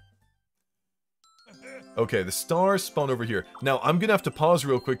okay. Okay, the stars spawn over here. Now, I'm gonna have to pause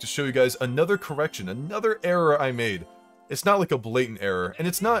real quick to show you guys another correction, another error I made. It's not like a blatant error, and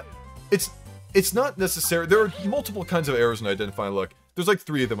it's not necessary. There are multiple kinds of errors in identifying luck. There's like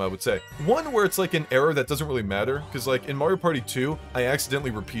 3 of them, I would say. One where it's like an error that doesn't really matter, because like in Mario Party 2, I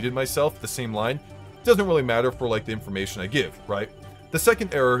accidentally repeated myself, the same line. It doesn't really matter for like the information I give, right? The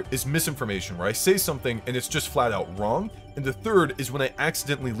second error is misinformation, where I say something and it's just flat out wrong. And the third is when I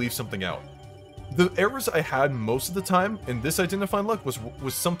accidentally leave something out. The errors I had most of the time in this identifying luck was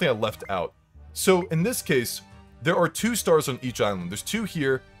something I left out. So in this case, there are 2 stars on each island. There's 2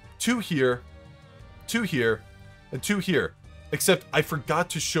 here, 2 here, 2 here, and 2 here. Except I forgot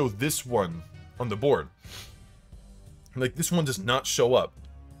to show this one on the board. Like, this one does not show up.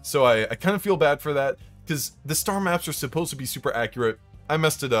 So I kind of feel bad for that, because the star maps are supposed to be super accurate. I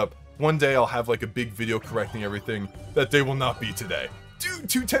messed it up. One day I'll have like a big video correcting everything. That day will not be today. Dude,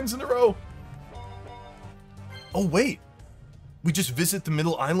 2 10s in a row! Oh wait! We just visit the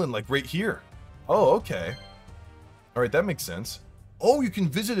middle island like right here. Oh, okay. Alright, that makes sense. Oh, you can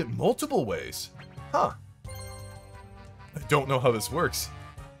visit it multiple ways. Huh. I don't know how this works.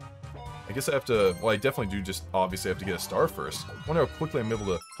 I guess I have to, well, I definitely do just obviously have to get a star first. I wonder how quickly I'm able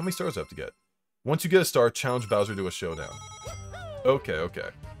to, how many stars do I have to get? Once you get a star, challenge Bowser to a showdown. Okay, okay.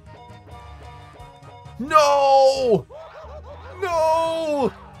 No!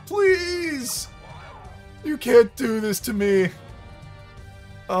 No! Please! You can't do this to me.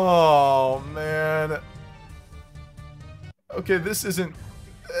 Oh, man. Okay, this isn't,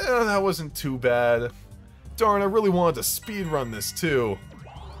 that wasn't too bad. Darn, I really wanted to speedrun this too.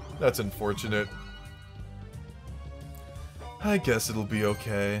 That's unfortunate. I guess it'll be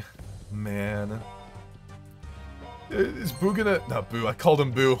okay. Man. Is Boo gonna... Not Boo, I called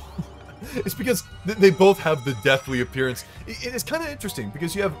him Boo. It's because they both have the deathly appearance. It is kind of interesting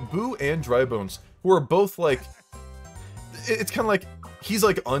because you have Boo and Drybones, who are both like... It's kind of like, he's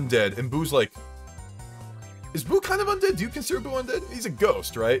like undead, and Boo's like... Is Boo kind of undead? Do you consider Boo undead? He's a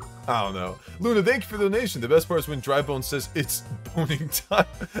ghost, right? I don't know. Luna, thank you for the donation. The best part is when Drybones says it's boning time,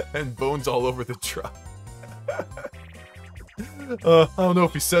 and bones all over the truck. I don't know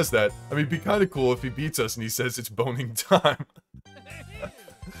if he says that. I mean, it'd be kind of cool if he beats us and he says it's boning time.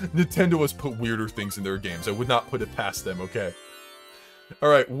 Nintendo has put weirder things in their games. I would not put it past them, okay?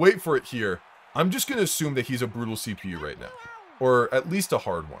 Alright, wait for it here. I'm just gonna assume that he's a brutal CPU right now. Or at least a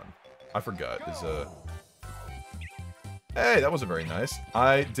hard one. I forgot. Hey, that wasn't very nice.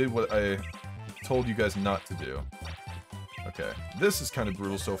 I did what I told you guys not to do. Okay, this is kind of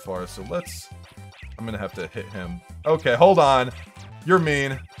brutal so far, so let's... I'm gonna have to hit him. Okay, hold on. You're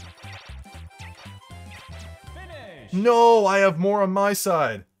mean. Finish. No, I have more on my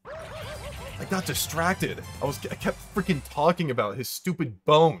side. I got distracted. I kept freaking talking about his stupid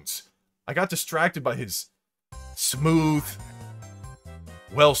bones. I got distracted by his smooth,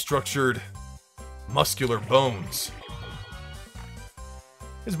 well-structured, muscular bones.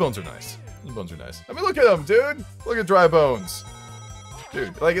 His bones are nice. His bones are nice. I mean, look at him, dude. Look at Drybones.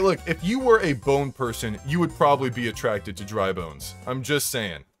 Dude, like, look, if you were a bone person, you would probably be attracted to Drybones. I'm just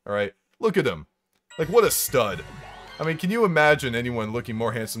saying, alright? Look at him. Like, what a stud. I mean, can you imagine anyone looking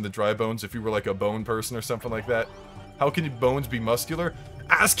more handsome than Drybones if you were like a bone person or something like that? How can bones be muscular?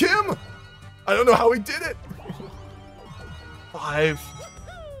 Ask him! I don't know how he did it! 5.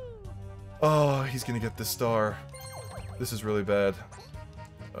 Oh, he's gonna get this star. This is really bad.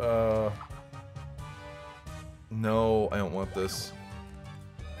 No, I don't want this.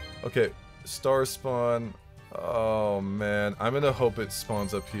 Okay, star spawn. Oh, man. I'm gonna hope it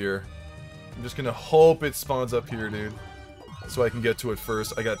spawns up here. I'm just gonna hope it spawns up here, dude. So I can get to it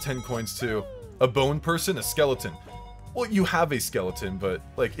first. I got 10 coins, too. A bone person? A skeleton. Well, you have a skeleton, but,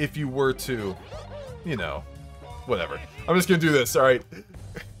 like, if you were to... You know. Whatever. I'm just gonna do this, alright?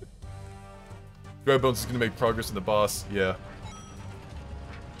 Dry Bones is gonna make progress in the boss. Yeah.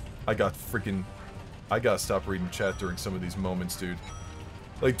 I gotta stop reading chat during some of these moments, dude.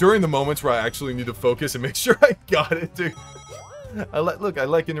 Like, during the moments where I actually need to focus and make sure I got it, dude. Look, I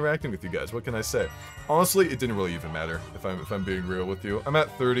like interacting with you guys. What can I say? Honestly, it didn't really even matter, if I'm being real with you. I'm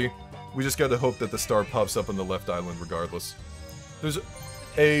at 30. We just gotta hope that the star pops up on the left island regardless. There's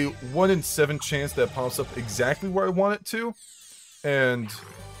a 1 in 7 chance that pops up exactly where I want it to. And,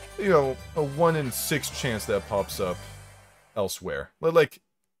 you know, a 1 in 6 chance that pops up elsewhere. Like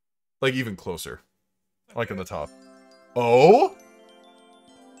even closer. Like on the top. Oh?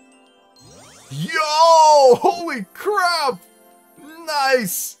 Yo! Holy crap!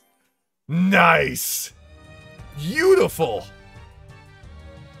 Nice! Nice! Beautiful!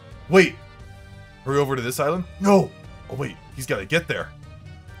 Wait. Hurry over to this island? No! Oh wait, he's gotta get there.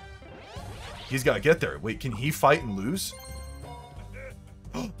 He's gotta get there. Wait, can he fight and lose?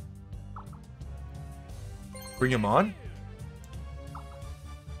 Bring him on?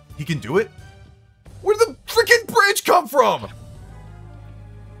 He can do it? Where did the freaking bridge come from?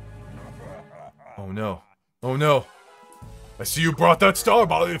 Oh no. Oh no. I see you brought that star,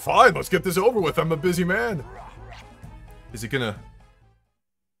 Molly. Fine, let's get this over with. I'm a busy man. Is it gonna...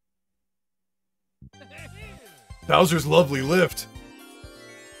 Bowser's lovely lift.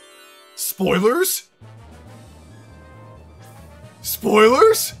 Spoilers?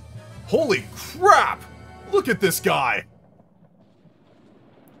 Spoilers? Holy crap! Look at this guy.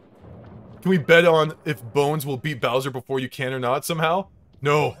 Can we bet on if Bones will beat Bowser before you can or not somehow?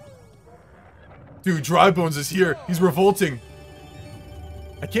 No. Dude, Dry Bones is here. He's revolting.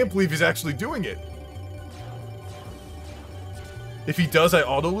 I can't believe he's actually doing it. If he does, I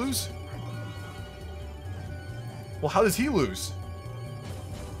auto-lose? Well, how does he lose?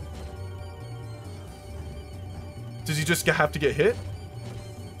 Does he just have to get hit?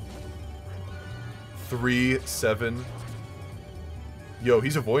 3, 7... Yo,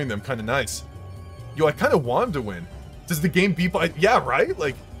 he's avoiding them kind of nice. Yo, I kind of want him to win. Does the game beat by... Yeah, right?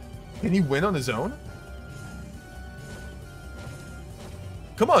 Like, can he win on his own?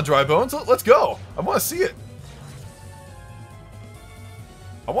 Come on, Dry Bones. Let's go. I want to see it.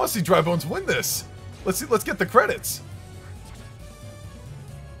 I want to see Dry Bones win this. Let's get the credits.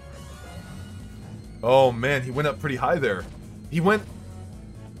 Oh, man. He went up pretty high there. He went...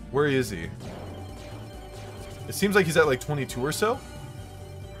 Where is he? It seems like he's at like 22 or so.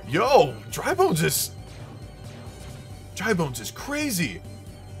 Yo, Dry Bones is crazy.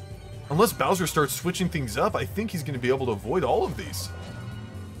 Unless Bowser starts switching things up, I think he's going to be able to avoid all of these.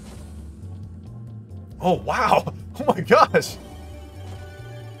 Oh, wow. Oh my gosh.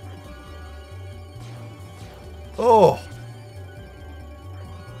 Oh.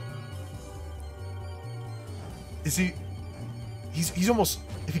 Is he... He's almost...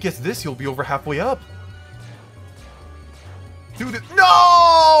 If he gets this, he'll be over halfway up. Dude,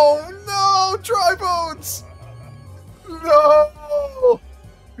 no! No! Dry Bones! No!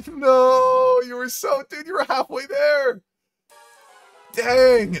 No! You were so... Dude, you were halfway there!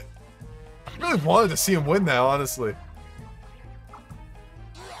 Dang! I really wanted to see him win now, honestly.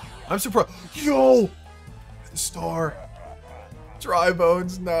 I'm surprised. Yo! Star. Dry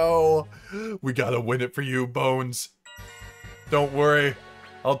Bones, no. We gotta win it for you, Bones. Don't worry.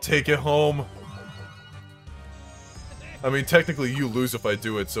 I'll take it home. I mean, technically you lose if I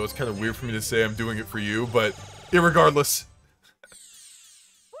do it, so it's kind of weird for me to say I'm doing it for you, but irregardless.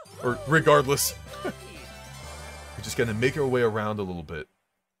 Or regardless. We're just gonna make our way around a little bit.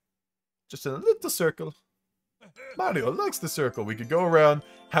 Just in a little circle. Mario likes the circle. We could go around,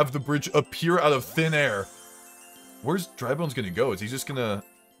 have the bridge appear out of thin air. Where's Dry Bones gonna go? Is he just gonna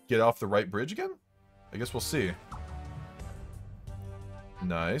get off the right bridge again? I guess we'll see.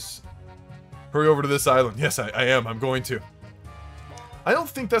 Nice. Hurry over to this island. Yes, I am. I'm going to. I don't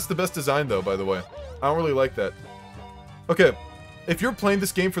think that's the best design, though, by the way. I don't really like that. Okay. If you're playing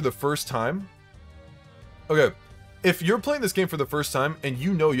this game for the first time... Okay. If you're playing this game for the first time, and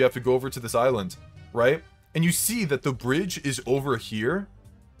you know you have to go over to this island, right? And you see that the bridge is over here,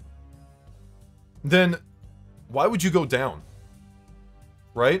 then why would you go down?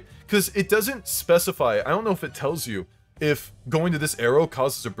 Right? Because it doesn't specify. I don't know if it tells you if going to this arrow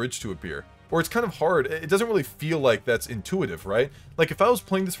causes a bridge to appear. or it's kind of hard. It doesn't really feel like that's intuitive, right? Like, if I was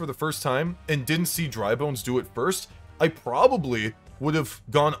playing this for the first time and didn't see Dry Bones do it first, I probably would have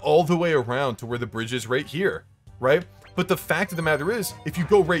gone all the way around to where the bridge is right here, right? But the fact of the matter is, if you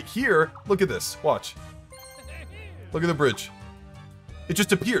go right here, look at this, watch. Look at the bridge. It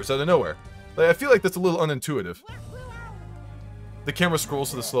just appears out of nowhere. Like, I feel like that's a little unintuitive. The camera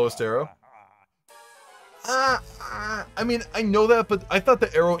scrolls to the slowest arrow. I mean, I know that, but I thought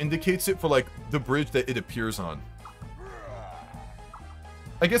the arrow indicates it for, like, the bridge that it appears on.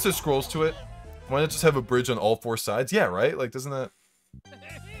 I guess it scrolls to it. Why not just have a bridge on all 4 sides? Yeah, right? Like, doesn't that...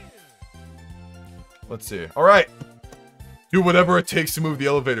 Let's see. Alright! Do whatever it takes to move the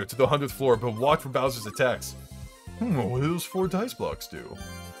elevator to the 100th floor, but watch for Bowser's attacks. What do those 4 dice blocks do?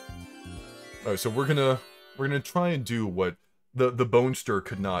 Alright, so we're gonna try and do what the Bone Stir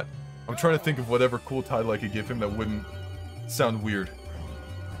could not. I'm trying to think of whatever cool title I could give him that wouldn't sound weird.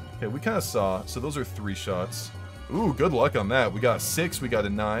 Okay, we kind of saw. So those are 3 shots. Ooh, good luck on that. We got a 6, we got a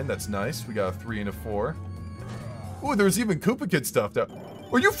 9. That's nice. We got a 3 and a 4. Ooh, there's even Koopa Kid stuff out.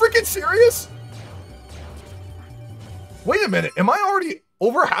 Are you freaking serious? Wait a minute. Am I already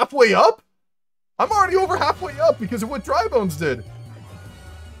over halfway up? I'm already over halfway up because of what Dry Bones did.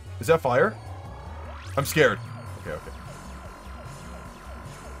 Is that fire? I'm scared. Okay, okay.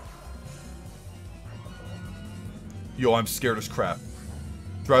 Yo, I'm scared as crap.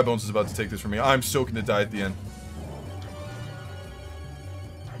 Dry Bones is about to take this from me. I'm so gonna die at the end.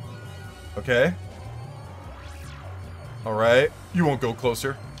 Okay. Alright. You won't go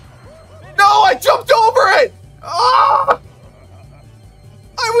closer. No, I jumped over it! Ah!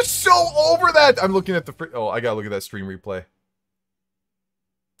 I was so over that! I'm looking at the... Oh, I gotta look at that stream replay.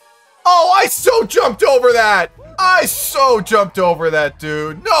 Oh, I so jumped over that! I so jumped over that,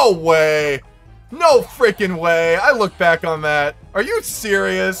 dude. No way! No freaking way! I look back on that. Are you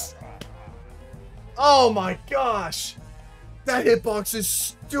serious? Oh my gosh! That hitbox is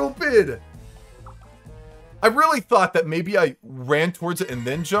stupid! I really thought that maybe I ran towards it and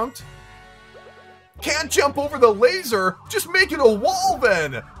then jumped. Can't jump over the laser! Just make it a wall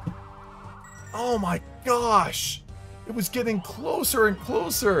then! Oh my gosh! It was getting closer and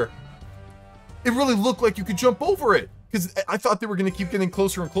closer. It really looked like you could jump over it. Because I thought they were going to keep getting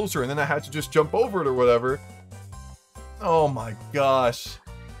closer and closer, and then I had to just jump over it or whatever. Oh my gosh.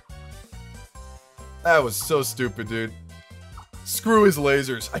 That was so stupid, dude. Screw his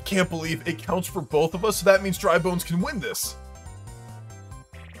lasers. I can't believe it counts for both of us, so that means Dry Bones can win this.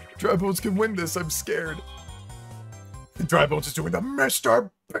 Dry Bones can win this, I'm scared. Dry Bones is doing the Mr.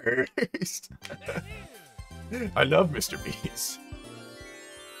 Beast. I love Mr. Beast.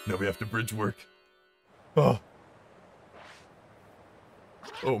 Now we have to bridge work. Oh.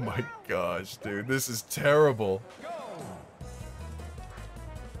 Oh my gosh, dude. This is terrible.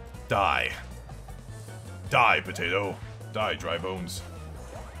 Die. Die, potato. Die, Dry Bones.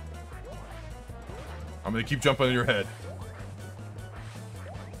 I'm gonna keep jumping on your head.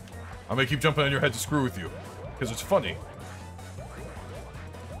 I'm gonna keep jumping on your head to screw with you. Because it's funny.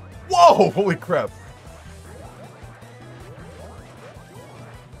 Whoa! Holy crap.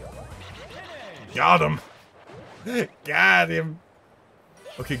 Got him. Got him.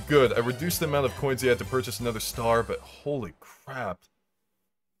 Okay, good. I reduced the amount of coins he had to purchase another star, but holy crap.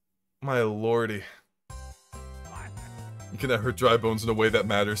 My lordy. You cannot hurt Dry Bones in a way that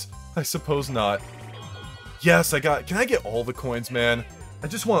matters. I suppose not. Yes, I got... Can I get all the coins, man? I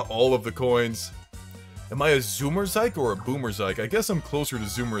just want all of the coins. Am I a Zoomer Zyke or a Boomer Zyke? I guess I'm closer to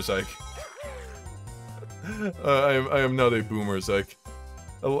Zoomer Zyke. I am not a Boomer Zyke.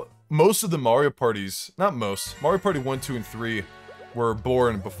 Most of the Mario parties... Not most. Mario Party 1, 2, and 3 were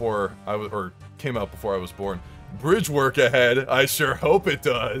born before I was... Or came out before I was born. Bridge work ahead. I sure hope it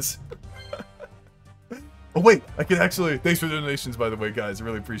does. Oh wait, I can actually... Thanks for the donations, by the way, guys. I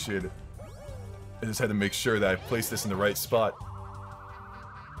really appreciate it. I just had to make sure that I placed this in the right spot.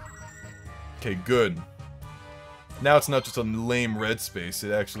 Okay, good. Now it's not just a lame red space.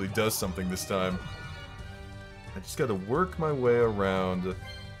 It actually does something this time. I just gotta work my way around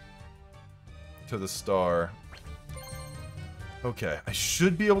to the star. Okay, I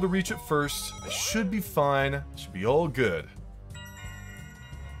should be able to reach it first. I should be fine. It should be all good.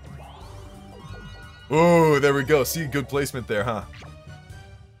 Oh, there we go. See, good placement there, huh?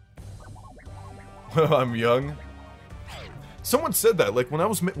 Well, I'm young. Someone said that, like,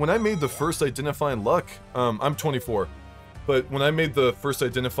 when I made the first Identifying Luck, I'm 24, but when I made the first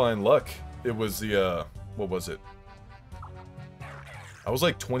Identifying Luck, it was the, what was it? I was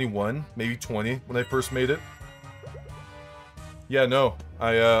like 21, maybe 20 when I first made it. Yeah, no,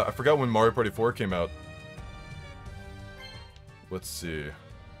 I forgot when Mario Party 4 came out. Let's see.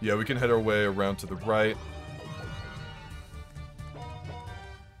 Yeah, we can head our way around to the right.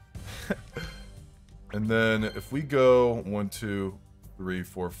 And then if we go 1, 2, 3,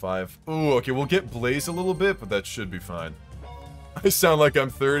 4, 5. Ooh, okay, we'll get Blaze a little bit, but that should be fine. I sound like I'm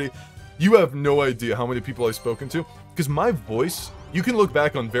 30. You have no idea how many people I've spoken to. Because my voice, you can look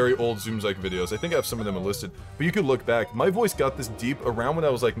back on very old Zoomzyke videos. I think I have some of them enlisted. But you can look back. My voice got this deep around when I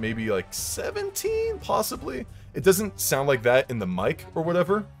was like maybe like 17, possibly. It doesn't sound like that in the mic or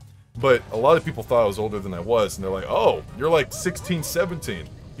whatever. But a lot of people thought I was older than I was. And they're like, oh, you're like 16, 17.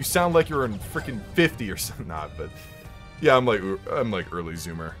 You sound like you're in freaking 50 or something. Not, but yeah, I'm like early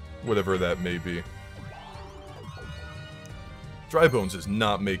Zoomer. Whatever that may be. Drybones is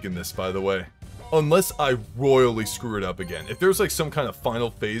not making this, by the way. Unless I royally screw it up again. If there's like some kind of final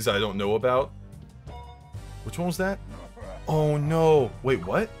phase I don't know about. Which one was that? Oh no. Wait,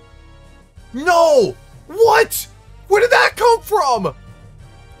 what? No! What? Where did that come from?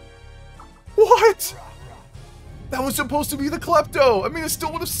 What? That was supposed to be the Klepto. I mean, it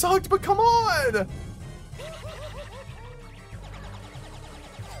still would have sucked, but come on.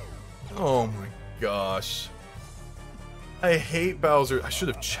 Oh my gosh. I hate Bowser. I should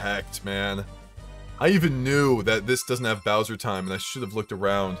have checked, man. I even knew that this doesn't have Bowser time, and I should have looked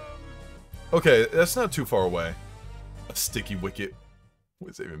around. Okay, that's not too far away. A sticky wicket. What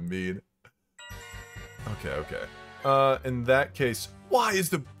does that even mean? Okay. In that case, why is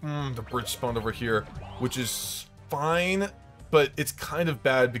the bridge spawned over here? Which is fine, but it's kind of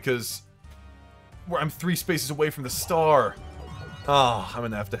bad because I'm 3 spaces away from the star. Ah, I'm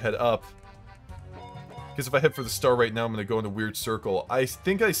gonna have to head up. Because if I head for the star right now, I'm going to go in a weird circle. I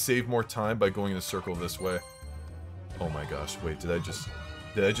think I save more time by going in a circle this way. Oh my gosh, wait, did I just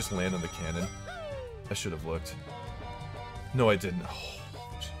land on the cannon? I should have looked. No, I didn't.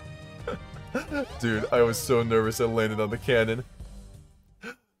 Oh, dude, I was so nervous I landed on the cannon.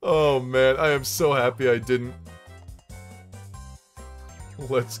 Oh man, I am so happy I didn't.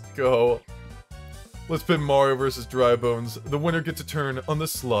 Let's go. Let's play Mario vs. Drybones. The winner gets a turn on the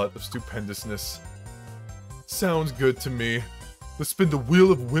slot of stupendousness. Sounds good to me. Let's spin the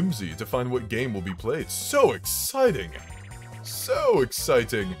wheel of whimsy to find what game will be played. So exciting! So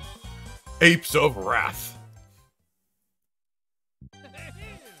exciting! Apes of Wrath.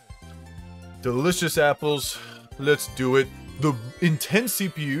 Delicious apples. Let's do it. The intense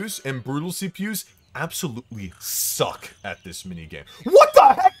CPUs and brutal CPUs absolutely suck at this minigame. What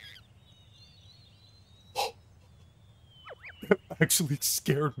the heck?! That actually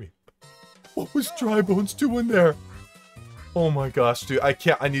scared me. What was Drybones doing there? Oh my gosh, dude. I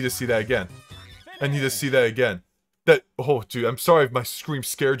need to see that again. I need to see that again. Oh, dude, I'm sorry if my scream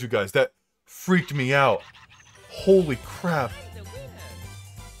scared you guys. That freaked me out. Holy crap.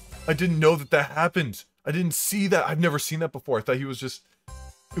 I didn't know that happened. I didn't see that. I've never seen that before. I thought he was just...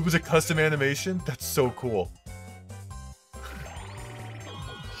 It was a custom animation? That's so cool.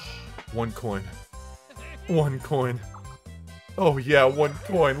 1 coin. 1 coin. Oh yeah, 1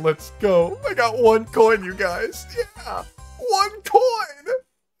 coin. Let's go. I got 1 coin, you guys. Yeah. 1 coin!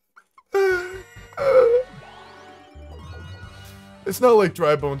 It's not like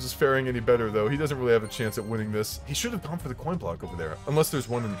Drybones is faring any better, though. He doesn't really have a chance at winning this. He should have gone for the coin block over there. Unless there's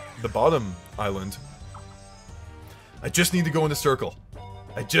one in the bottom island. I just need to go in a circle.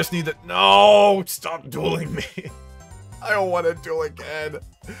 I just need to... No! Stop dueling me. I don't want to duel again.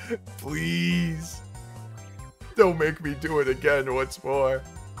 Please. Don't make me do it again once more.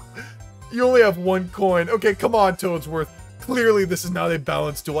 You only have 1 coin. Okay, come on, Toadsworth. Clearly, this is not a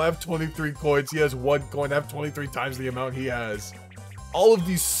balanced duel. I have 23 coins. He has 1 coin. I have 23 times the amount he has. All of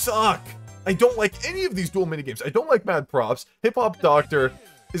these suck. I don't like any of these duel minigames. I don't like Mad Props. Hip Hop Doctor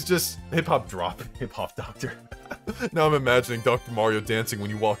is just... Hip Hop Drop. Hip Hop Doctor. Now I'm imagining Dr. Mario dancing when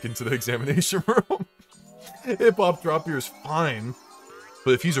you walk into the examination room. Hip Hop Drop here is fine.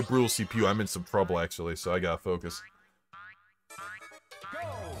 But if he's a brutal CPU, I'm in some trouble, actually, so I gotta focus.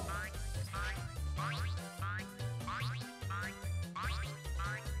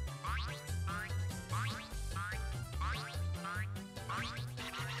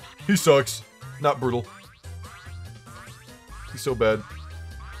 He sucks. Not brutal. He's so bad.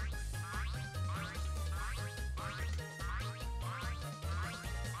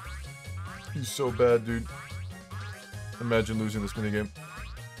 He's so bad, dude. Imagine losing this minigame.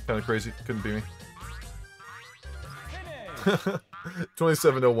 Kinda crazy. Couldn't be me.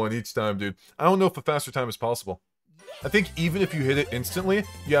 27:01 each time, dude. I don't know if a faster time is possible. I think even if you hit it instantly,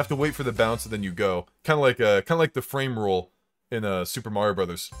 you have to wait for the bounce and then you go. Kind of like the frame rule in Super Mario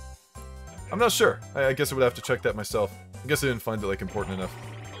Brothers. I'm not sure. I guess I would have to check that myself. I guess I didn't find it like important enough.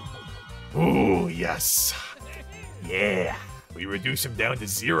 Ooh, yes. Yeah. We reduce him down to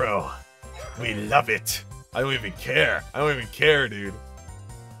 0. We love it. I don't even care. I don't even care, dude.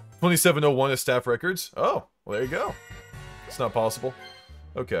 2701 is staff records. Oh, well, there you go. It's not possible.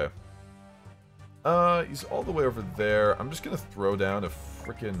 Okay. He's all the way over there. I'm just gonna throw down a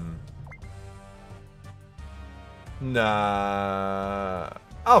frickin'... Nah.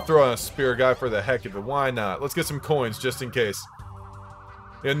 I'll throw on a spear guy for the heck of it. Why not? Let's get some coins just in case.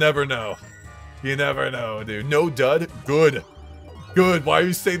 You never know. You never know, dude. No dud? Good. Good. Why are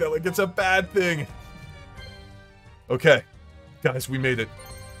you saying that like it's a bad thing? Okay. Guys, we made it.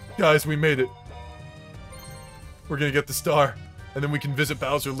 Guys, we made it. We're gonna get the star. And then we can visit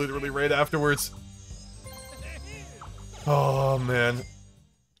Bowser literally right afterwards. Oh, man.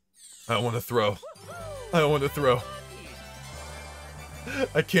 I don't want to throw. I don't want to throw.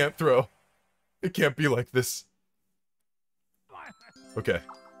 I can't throw. It can't be like this. Okay.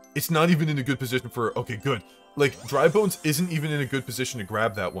 It's not even in a good position for... Okay, good. Like, Dry Bones isn't even in a good position to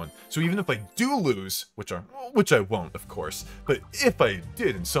grab that one. So even if I do lose, which I won't, of course, but if I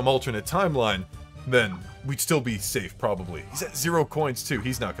did in some alternate timeline, then we'd still be safe, probably. He's at 0 coins, too.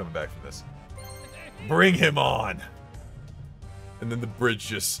 He's not coming back from this. Bring him on! And then the bridge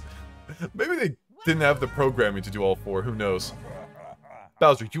just... Maybe they didn't have the programming to do all 4. Who knows?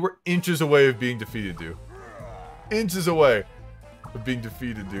 Bowser, you were inches away of being defeated, dude. Inches away of being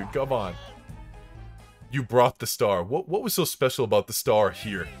defeated, dude. Come on. You brought the star. What was so special about the star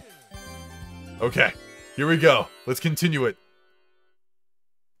here? Okay. Here we go. Let's continue it.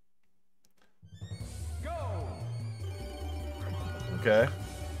 Okay.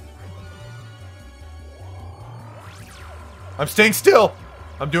 I'm staying still!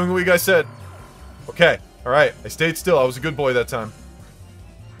 I'm doing what you guys said. Okay. Alright. I stayed still. I was a good boy that time.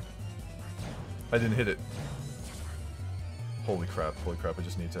 I didn't hit it. Holy crap. Holy crap. I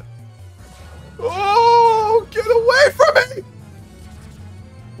just need to... Oh! Get away from me!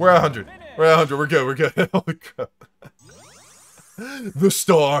 We're at 100. We're at 100. We're good. We're good. Holy crap. The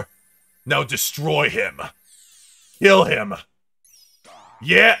star. Now destroy him. Kill him.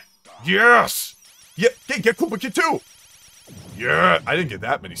 Yeah. Yes. Yeah. Get Koopa Kid too. Yeah. I didn't get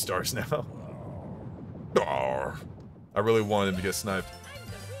that many stars now. Oh, I really wanted him to get sniped.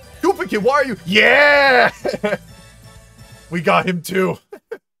 Koopa Kid, why are you? Yeah. We got him too.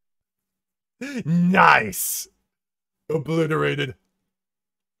 Nice. Obliterated.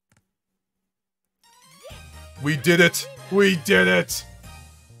 We did it. We did it.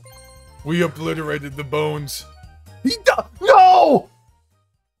 We obliterated the bones. He died. No!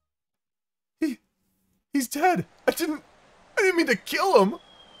 He's dead. I didn't mean to kill him.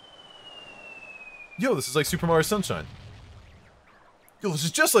 Yo, this is like Super Mario Sunshine. Yo, this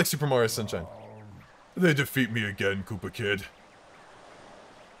is just like Super Mario Sunshine. They defeat me again, Koopa Kid.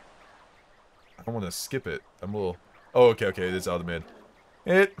 I don't want to skip it. I'm a little... Oh, okay, okay, it is automated.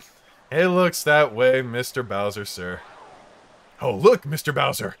 It looks that way, Mr. Bowser, sir. Oh, look, Mr.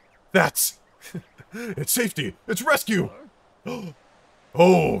 Bowser. That's... It's safety. It's rescue.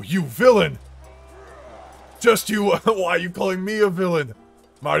 Oh, you villain. Just you. Why are you calling me a villain?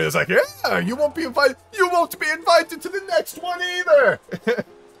 Mario's like, yeah, you won't be invited. You won't be invited to the next one either.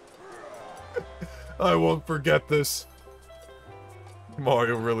 I won't forget this.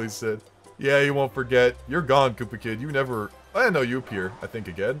 Mario really said. Yeah, you won't forget. You're gone, Koopa Kid. You never... I know you appear, I think,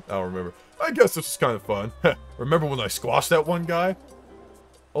 again. I don't remember. I guess this was kind of fun. Remember when I squashed that one guy?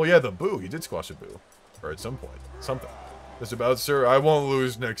 Oh, yeah, the Boo. He did squash a Boo. Or at some point. Something. Mr. Bowser, I won't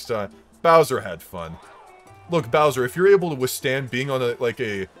lose next time. Bowser had fun. Look, Bowser, if you're able to withstand being on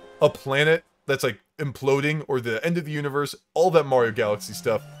a planet that's, like, imploding, or the end of the universe, all that Mario Galaxy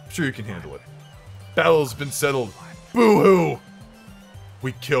stuff, I'm sure you can handle it. Battle's been settled. Boo-hoo!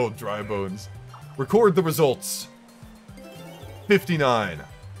 We killed Dry Bones. Record the results. 59.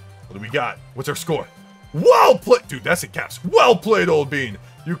 What do we got? What's our score? Well played! Dude, that's in caps. Well played, Old Bean.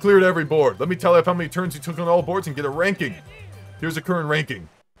 You cleared every board. Let me tally up how many turns you took on all boards and get a ranking. Here's a current ranking.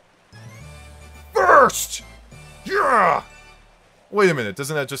 First! Yeah! Wait a minute,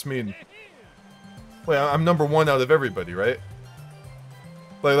 doesn't that just mean... Wait, I'm number 1 out of everybody, right?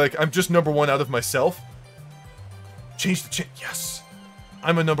 Like, I'm just number 1 out of myself? Change the chin. Yes!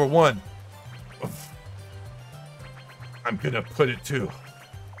 I'm a number 1. I'm gonna put it to...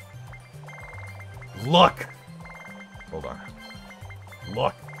 Luck! Hold on.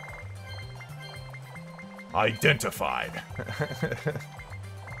 Luck. Identified.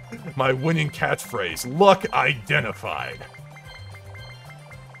 My winning catchphrase. Luck identified.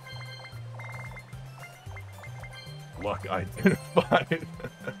 Luck identified.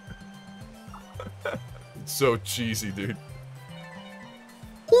 It's so cheesy, dude.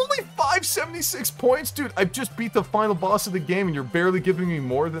 Only 576 points? Dude, I've just beat the final boss of the game and you're barely giving me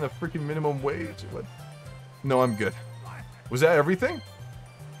more than a freaking minimum wage. What? No, I'm good. Was that everything?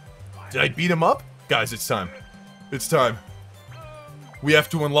 Did I beat him up? Guys, it's time. It's time. We have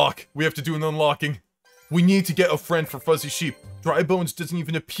to unlock. We have to do an unlocking. We need to get a friend for Fuzzy Sheep. Dry Bones doesn't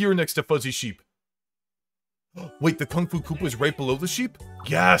even appear next to Fuzzy Sheep. Wait, the Kung Fu Koopa is right below the sheep?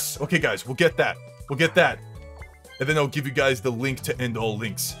 Yes! Okay, guys, we'll get that. We'll get that. And then I'll give you guys the link to end all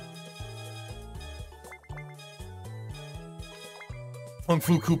links. Kung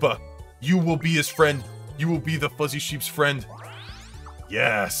Fu Koopa, you will be his friend. You will be the Fuzzy Sheep's friend.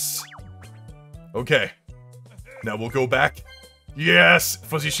 Yes! Okay. Now we'll go back. Yes!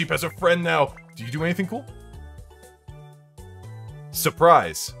 Fuzzy Sheep has a friend now. Do you do anything cool?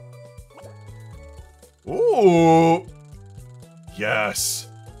 Surprise. Ooh! Yes!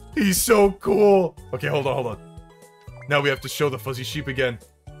 He's so cool! Okay, hold on, hold on. Now we have to show the Fuzzy Sheep again.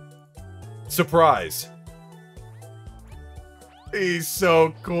 Surprise! He's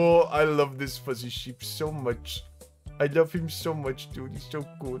so cool! I love this Fuzzy Sheep so much. I love him so much, dude. He's so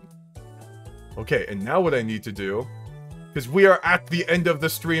cool. Okay, and now what I need to do... Because we are at the end of the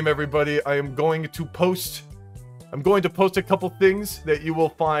stream, everybody. I am going to post... I'm going to post a couple things that you will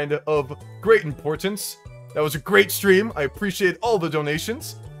find of great importance. That was a great stream. I appreciate all the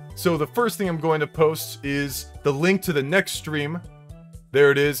donations. So the first thing I'm going to post is the link to the next stream.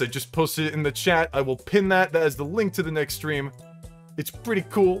 There it is. I just posted it in the chat. I will pin that. That is the link to the next stream. It's pretty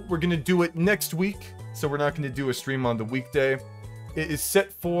cool. We're going to do it next week. So we're not going to do a stream on the weekday. It is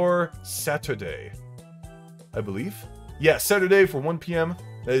set for Saturday, I believe. Yeah, Saturday for 1 p.m.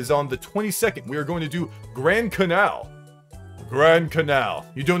 That is on the 22nd. We are going to do Grand Canal. Grand Canal.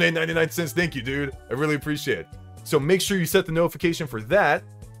 You donate 99 cents. Thank you, dude. I really appreciate it. So make sure you set the notification for that.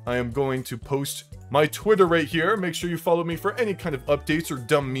 I am going to post my Twitter right here. Make sure you follow me for any kind of updates or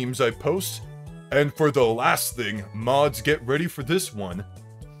dumb memes I post. And for the last thing, mods, get ready for this one.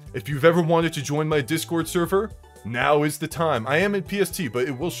 If you've ever wanted to join my Discord server, now is the time. I am in PST, but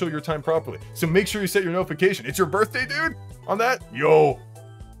it will show your time properly. So make sure you set your notification. It's your birthday, dude? On that? Yo.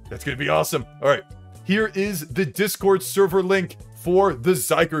 That's gonna be awesome. Alright. Here is the Discord server link for the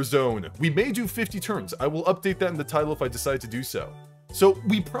Zyger Zone. We may do 50 turns. I will update that in the title if I decide to do so. So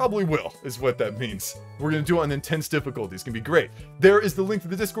we probably will, is what that means. We're gonna do it on intense difficulty. It's gonna be great. There is the link to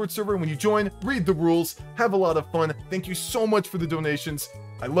the Discord server. When you join, read the rules, have a lot of fun. Thank you so much for the donations.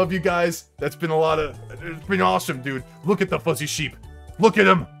 I love you guys. That's been it's been awesome, dude. Look at the Fuzzy Sheep. Look at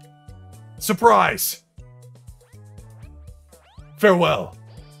him. Surprise. Farewell.